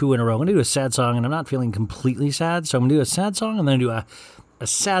to do 2 in a row. I'm going to do a sad song, and I'm not feeling completely sad, so I'm going to do a sad song, and then do a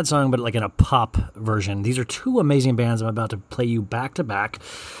sad song, but like in a pop version. These are 2 amazing bands I'm about to play you back to back.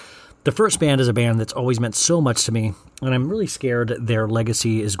 The first band is a band that's always meant so much to me, and I'm really scared their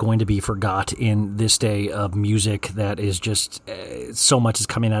legacy is going to be forgot in this day of music that is just so much is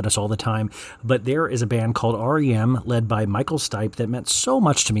coming at us all the time. But there is a band called R.E.M. led by Michael Stipe that meant so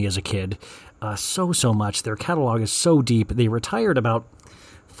much to me as a kid. So much. Their catalog is so deep. They retired about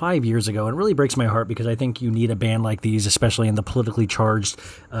 5 years ago. It really breaks my heart because I think you need a band like these, especially in the politically charged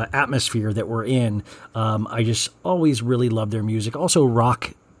atmosphere that we're in. I just always really love their music. Also,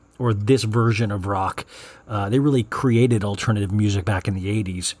 rock, or this version of rock, they really created alternative music back in the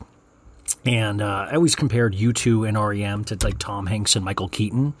 80s. And I always compared U2 and R.E.M. to like Tom Hanks and Michael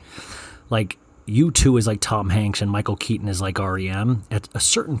Keaton. like U2 is like Tom Hanks and Michael Keaton is like REM. At a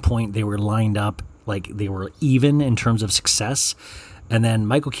certain point, they were lined up like they were even in terms of success. And then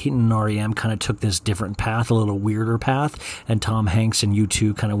Michael Keaton and REM kind of took this different path, a little weirder path. And Tom Hanks and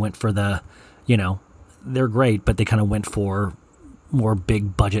U2 kind of went for the, they're great, but they kind of went for more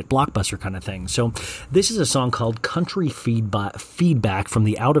big budget blockbuster kind of thing. So this is a song called Country Feedback from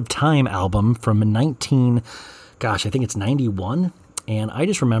the Out of Time album from I think it's 91. And I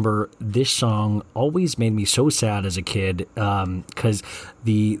just remember this song always made me so sad as a kid because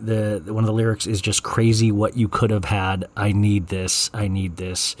the one of the lyrics is just crazy what you could have had. I need this. I need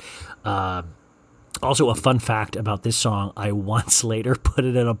this. Also, a fun fact about this song, I once later put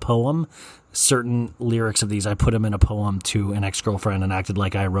it in a poem. Certain lyrics of these, I put them in a poem to an ex-girlfriend and acted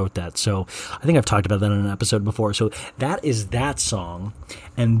like I wrote that. So I think I've talked about that in an episode before. So that is that song.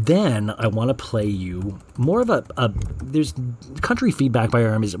 And then I want to play you more of there's Country Feedback by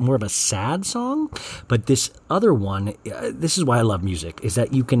RM is more of a sad song. But this other one, this is why I love music, is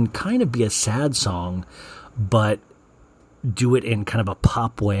that you can kind of be a sad song, but do it in kind of a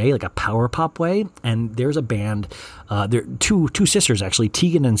pop way, like a power pop way. And there's a band, they're two sisters actually,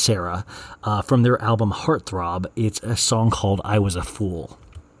 Tegan and Sarah, from their album Heartthrob. It's a song called I Was a Fool.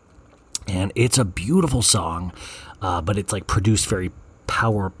 And it's a beautiful song, but it's like produced very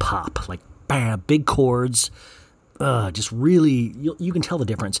power pop, like bam, big chords, just really, you can tell the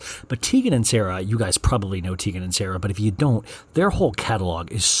difference. But Tegan and Sarah, you guys probably know Tegan and Sarah, but if you don't, their whole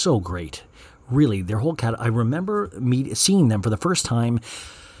catalog is so great. Really, their whole I remember seeing them for the first time,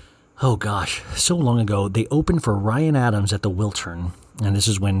 oh gosh, so long ago. They opened for Ryan Adams at the Wiltern, and this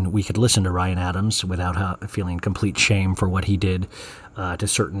is when we could listen to Ryan Adams without feeling complete shame for what he did to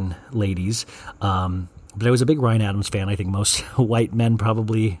certain ladies. But I was a big Ryan Adams fan. I think most white men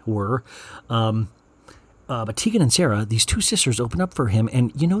probably were. But Tegan and Sarah, these two sisters, opened up for him,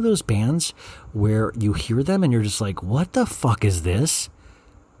 and you know those bands where you hear them and you're just like, what the fuck is this?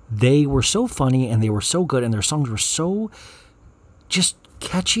 They were so funny and they were so good and their songs were so just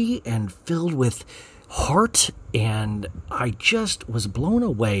catchy and filled with heart, and I just was blown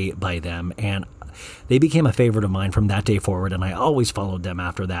away by them, and they became a favorite of mine from that day forward, and I always followed them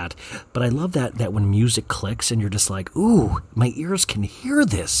after that. But I love that when music clicks and you're just like, ooh, my ears can hear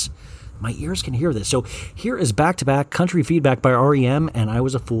this. My ears can hear this. So here is back-to-back Country Feedback by REM and I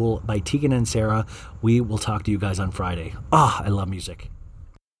Was a Fool by Tegan and Sarah. We will talk to you guys on Friday. I love music.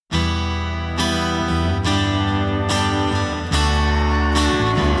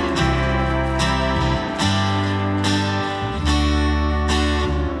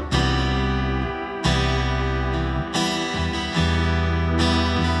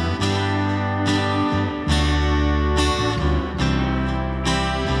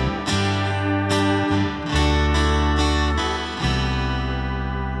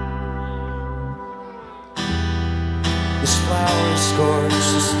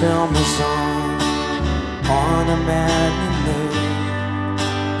 Film is on a maddening mood.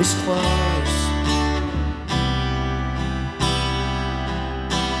 His clothes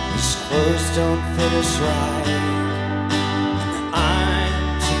don't fit us right.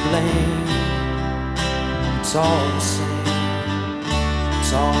 I'm to blame. It's all the same.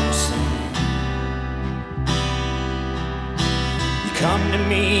 It's all the same. You come to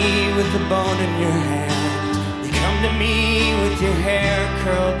me with a bone in your hand. Come to me with your hair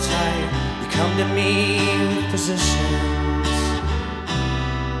curled tight. You come to me with positions.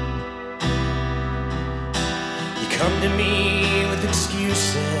 You come to me with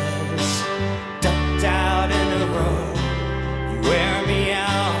excuses, ducked out in a row. You wear me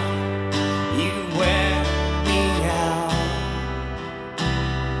out. You wear me out.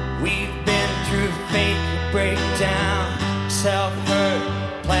 We've been through fake breakdown, self-hurt,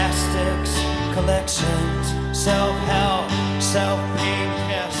 plastics, collections. Self-help, self-pain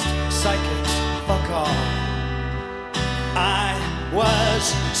test, psychics, fuck all. I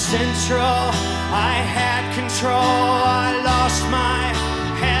was central, I had control, I lost my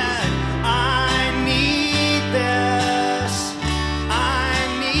head. I need this, I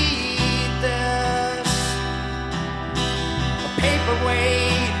need this. A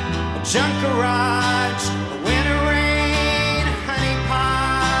paperweight, a junk garage, a winter rain, a honey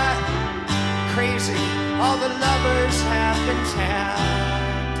pot. Crazy. All the lovers have been tagged.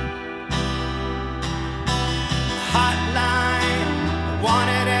 Hotline,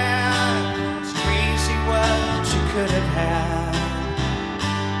 wanted ad. It's crazy what you could have had.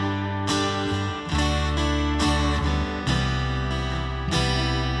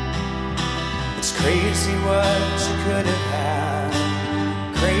 It's crazy what you could have had.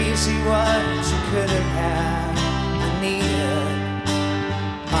 Crazy what you could have had. I need it.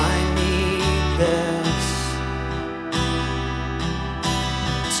 I need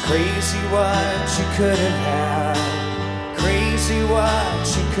crazy what you could have had. Crazy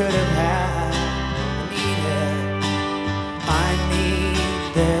what you could have had. I need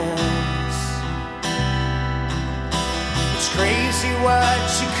this. It's crazy what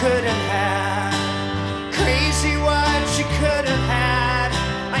you could have had. Crazy what you could have had.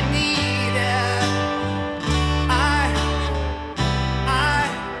 I need it. I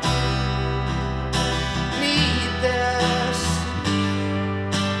need this.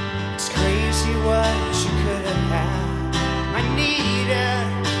 It's crazy what you could have had. I need it.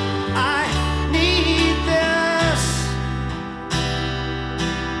 I need this.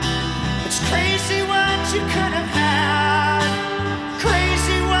 It's crazy what you could have had.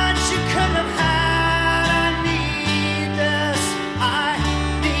 Crazy what you could have had. I need this. I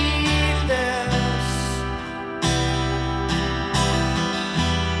need this.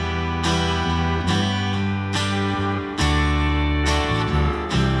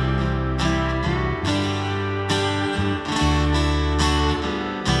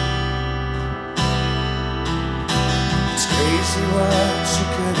 It's crazy what you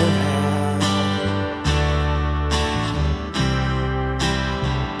could have had.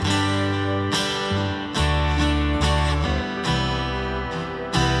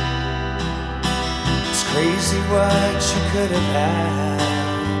 It's crazy what you could have had.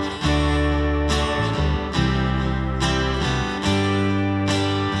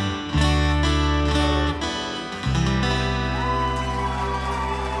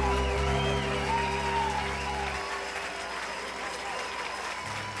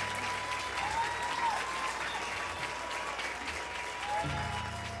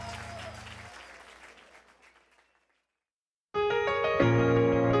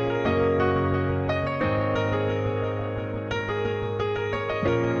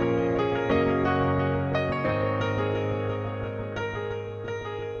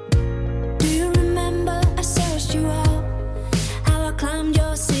 Do you remember I searched you out? How I climbed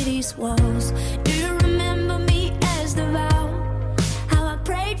your city's walls? Do you remember me as the vow? How I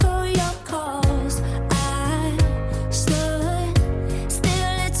prayed for your cause? I stood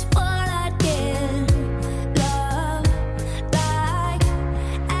still, it's what I did. Love like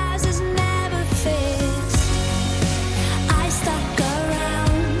as is never fixed. I stuck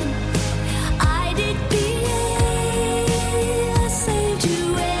around. I did behave. I saved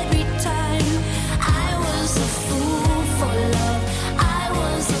you every time. I was a fool for love. I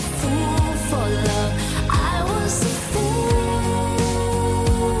was a fool for love.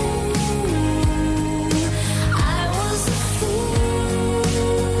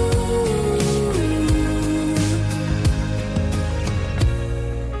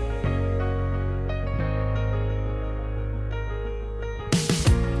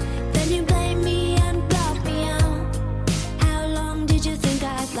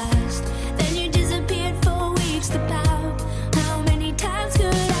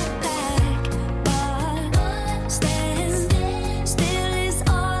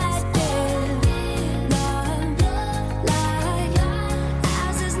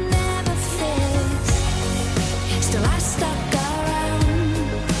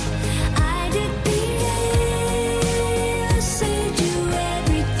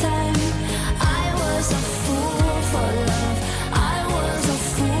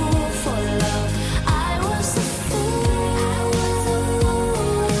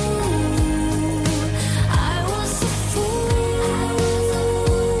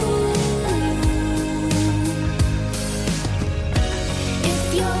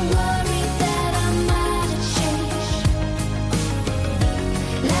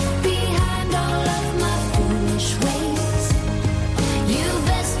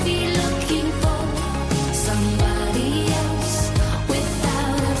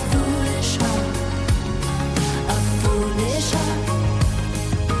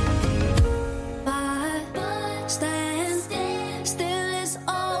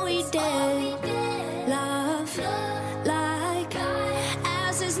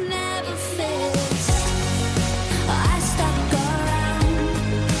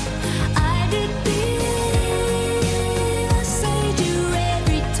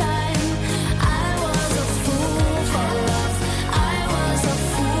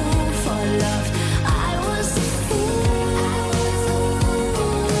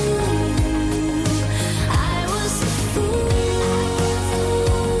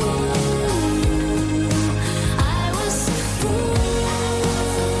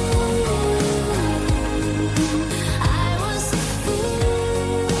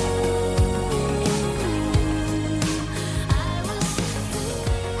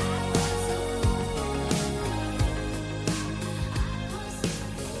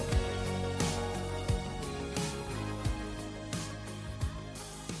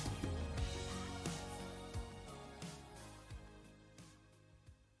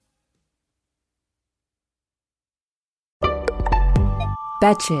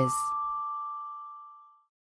 Betches.